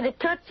get to the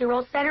Tootsie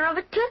Roll center of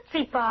a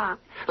Tootsie Pop?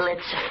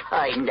 Let's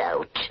find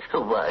out.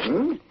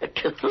 1,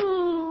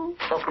 2,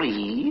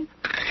 3,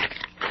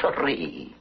 3.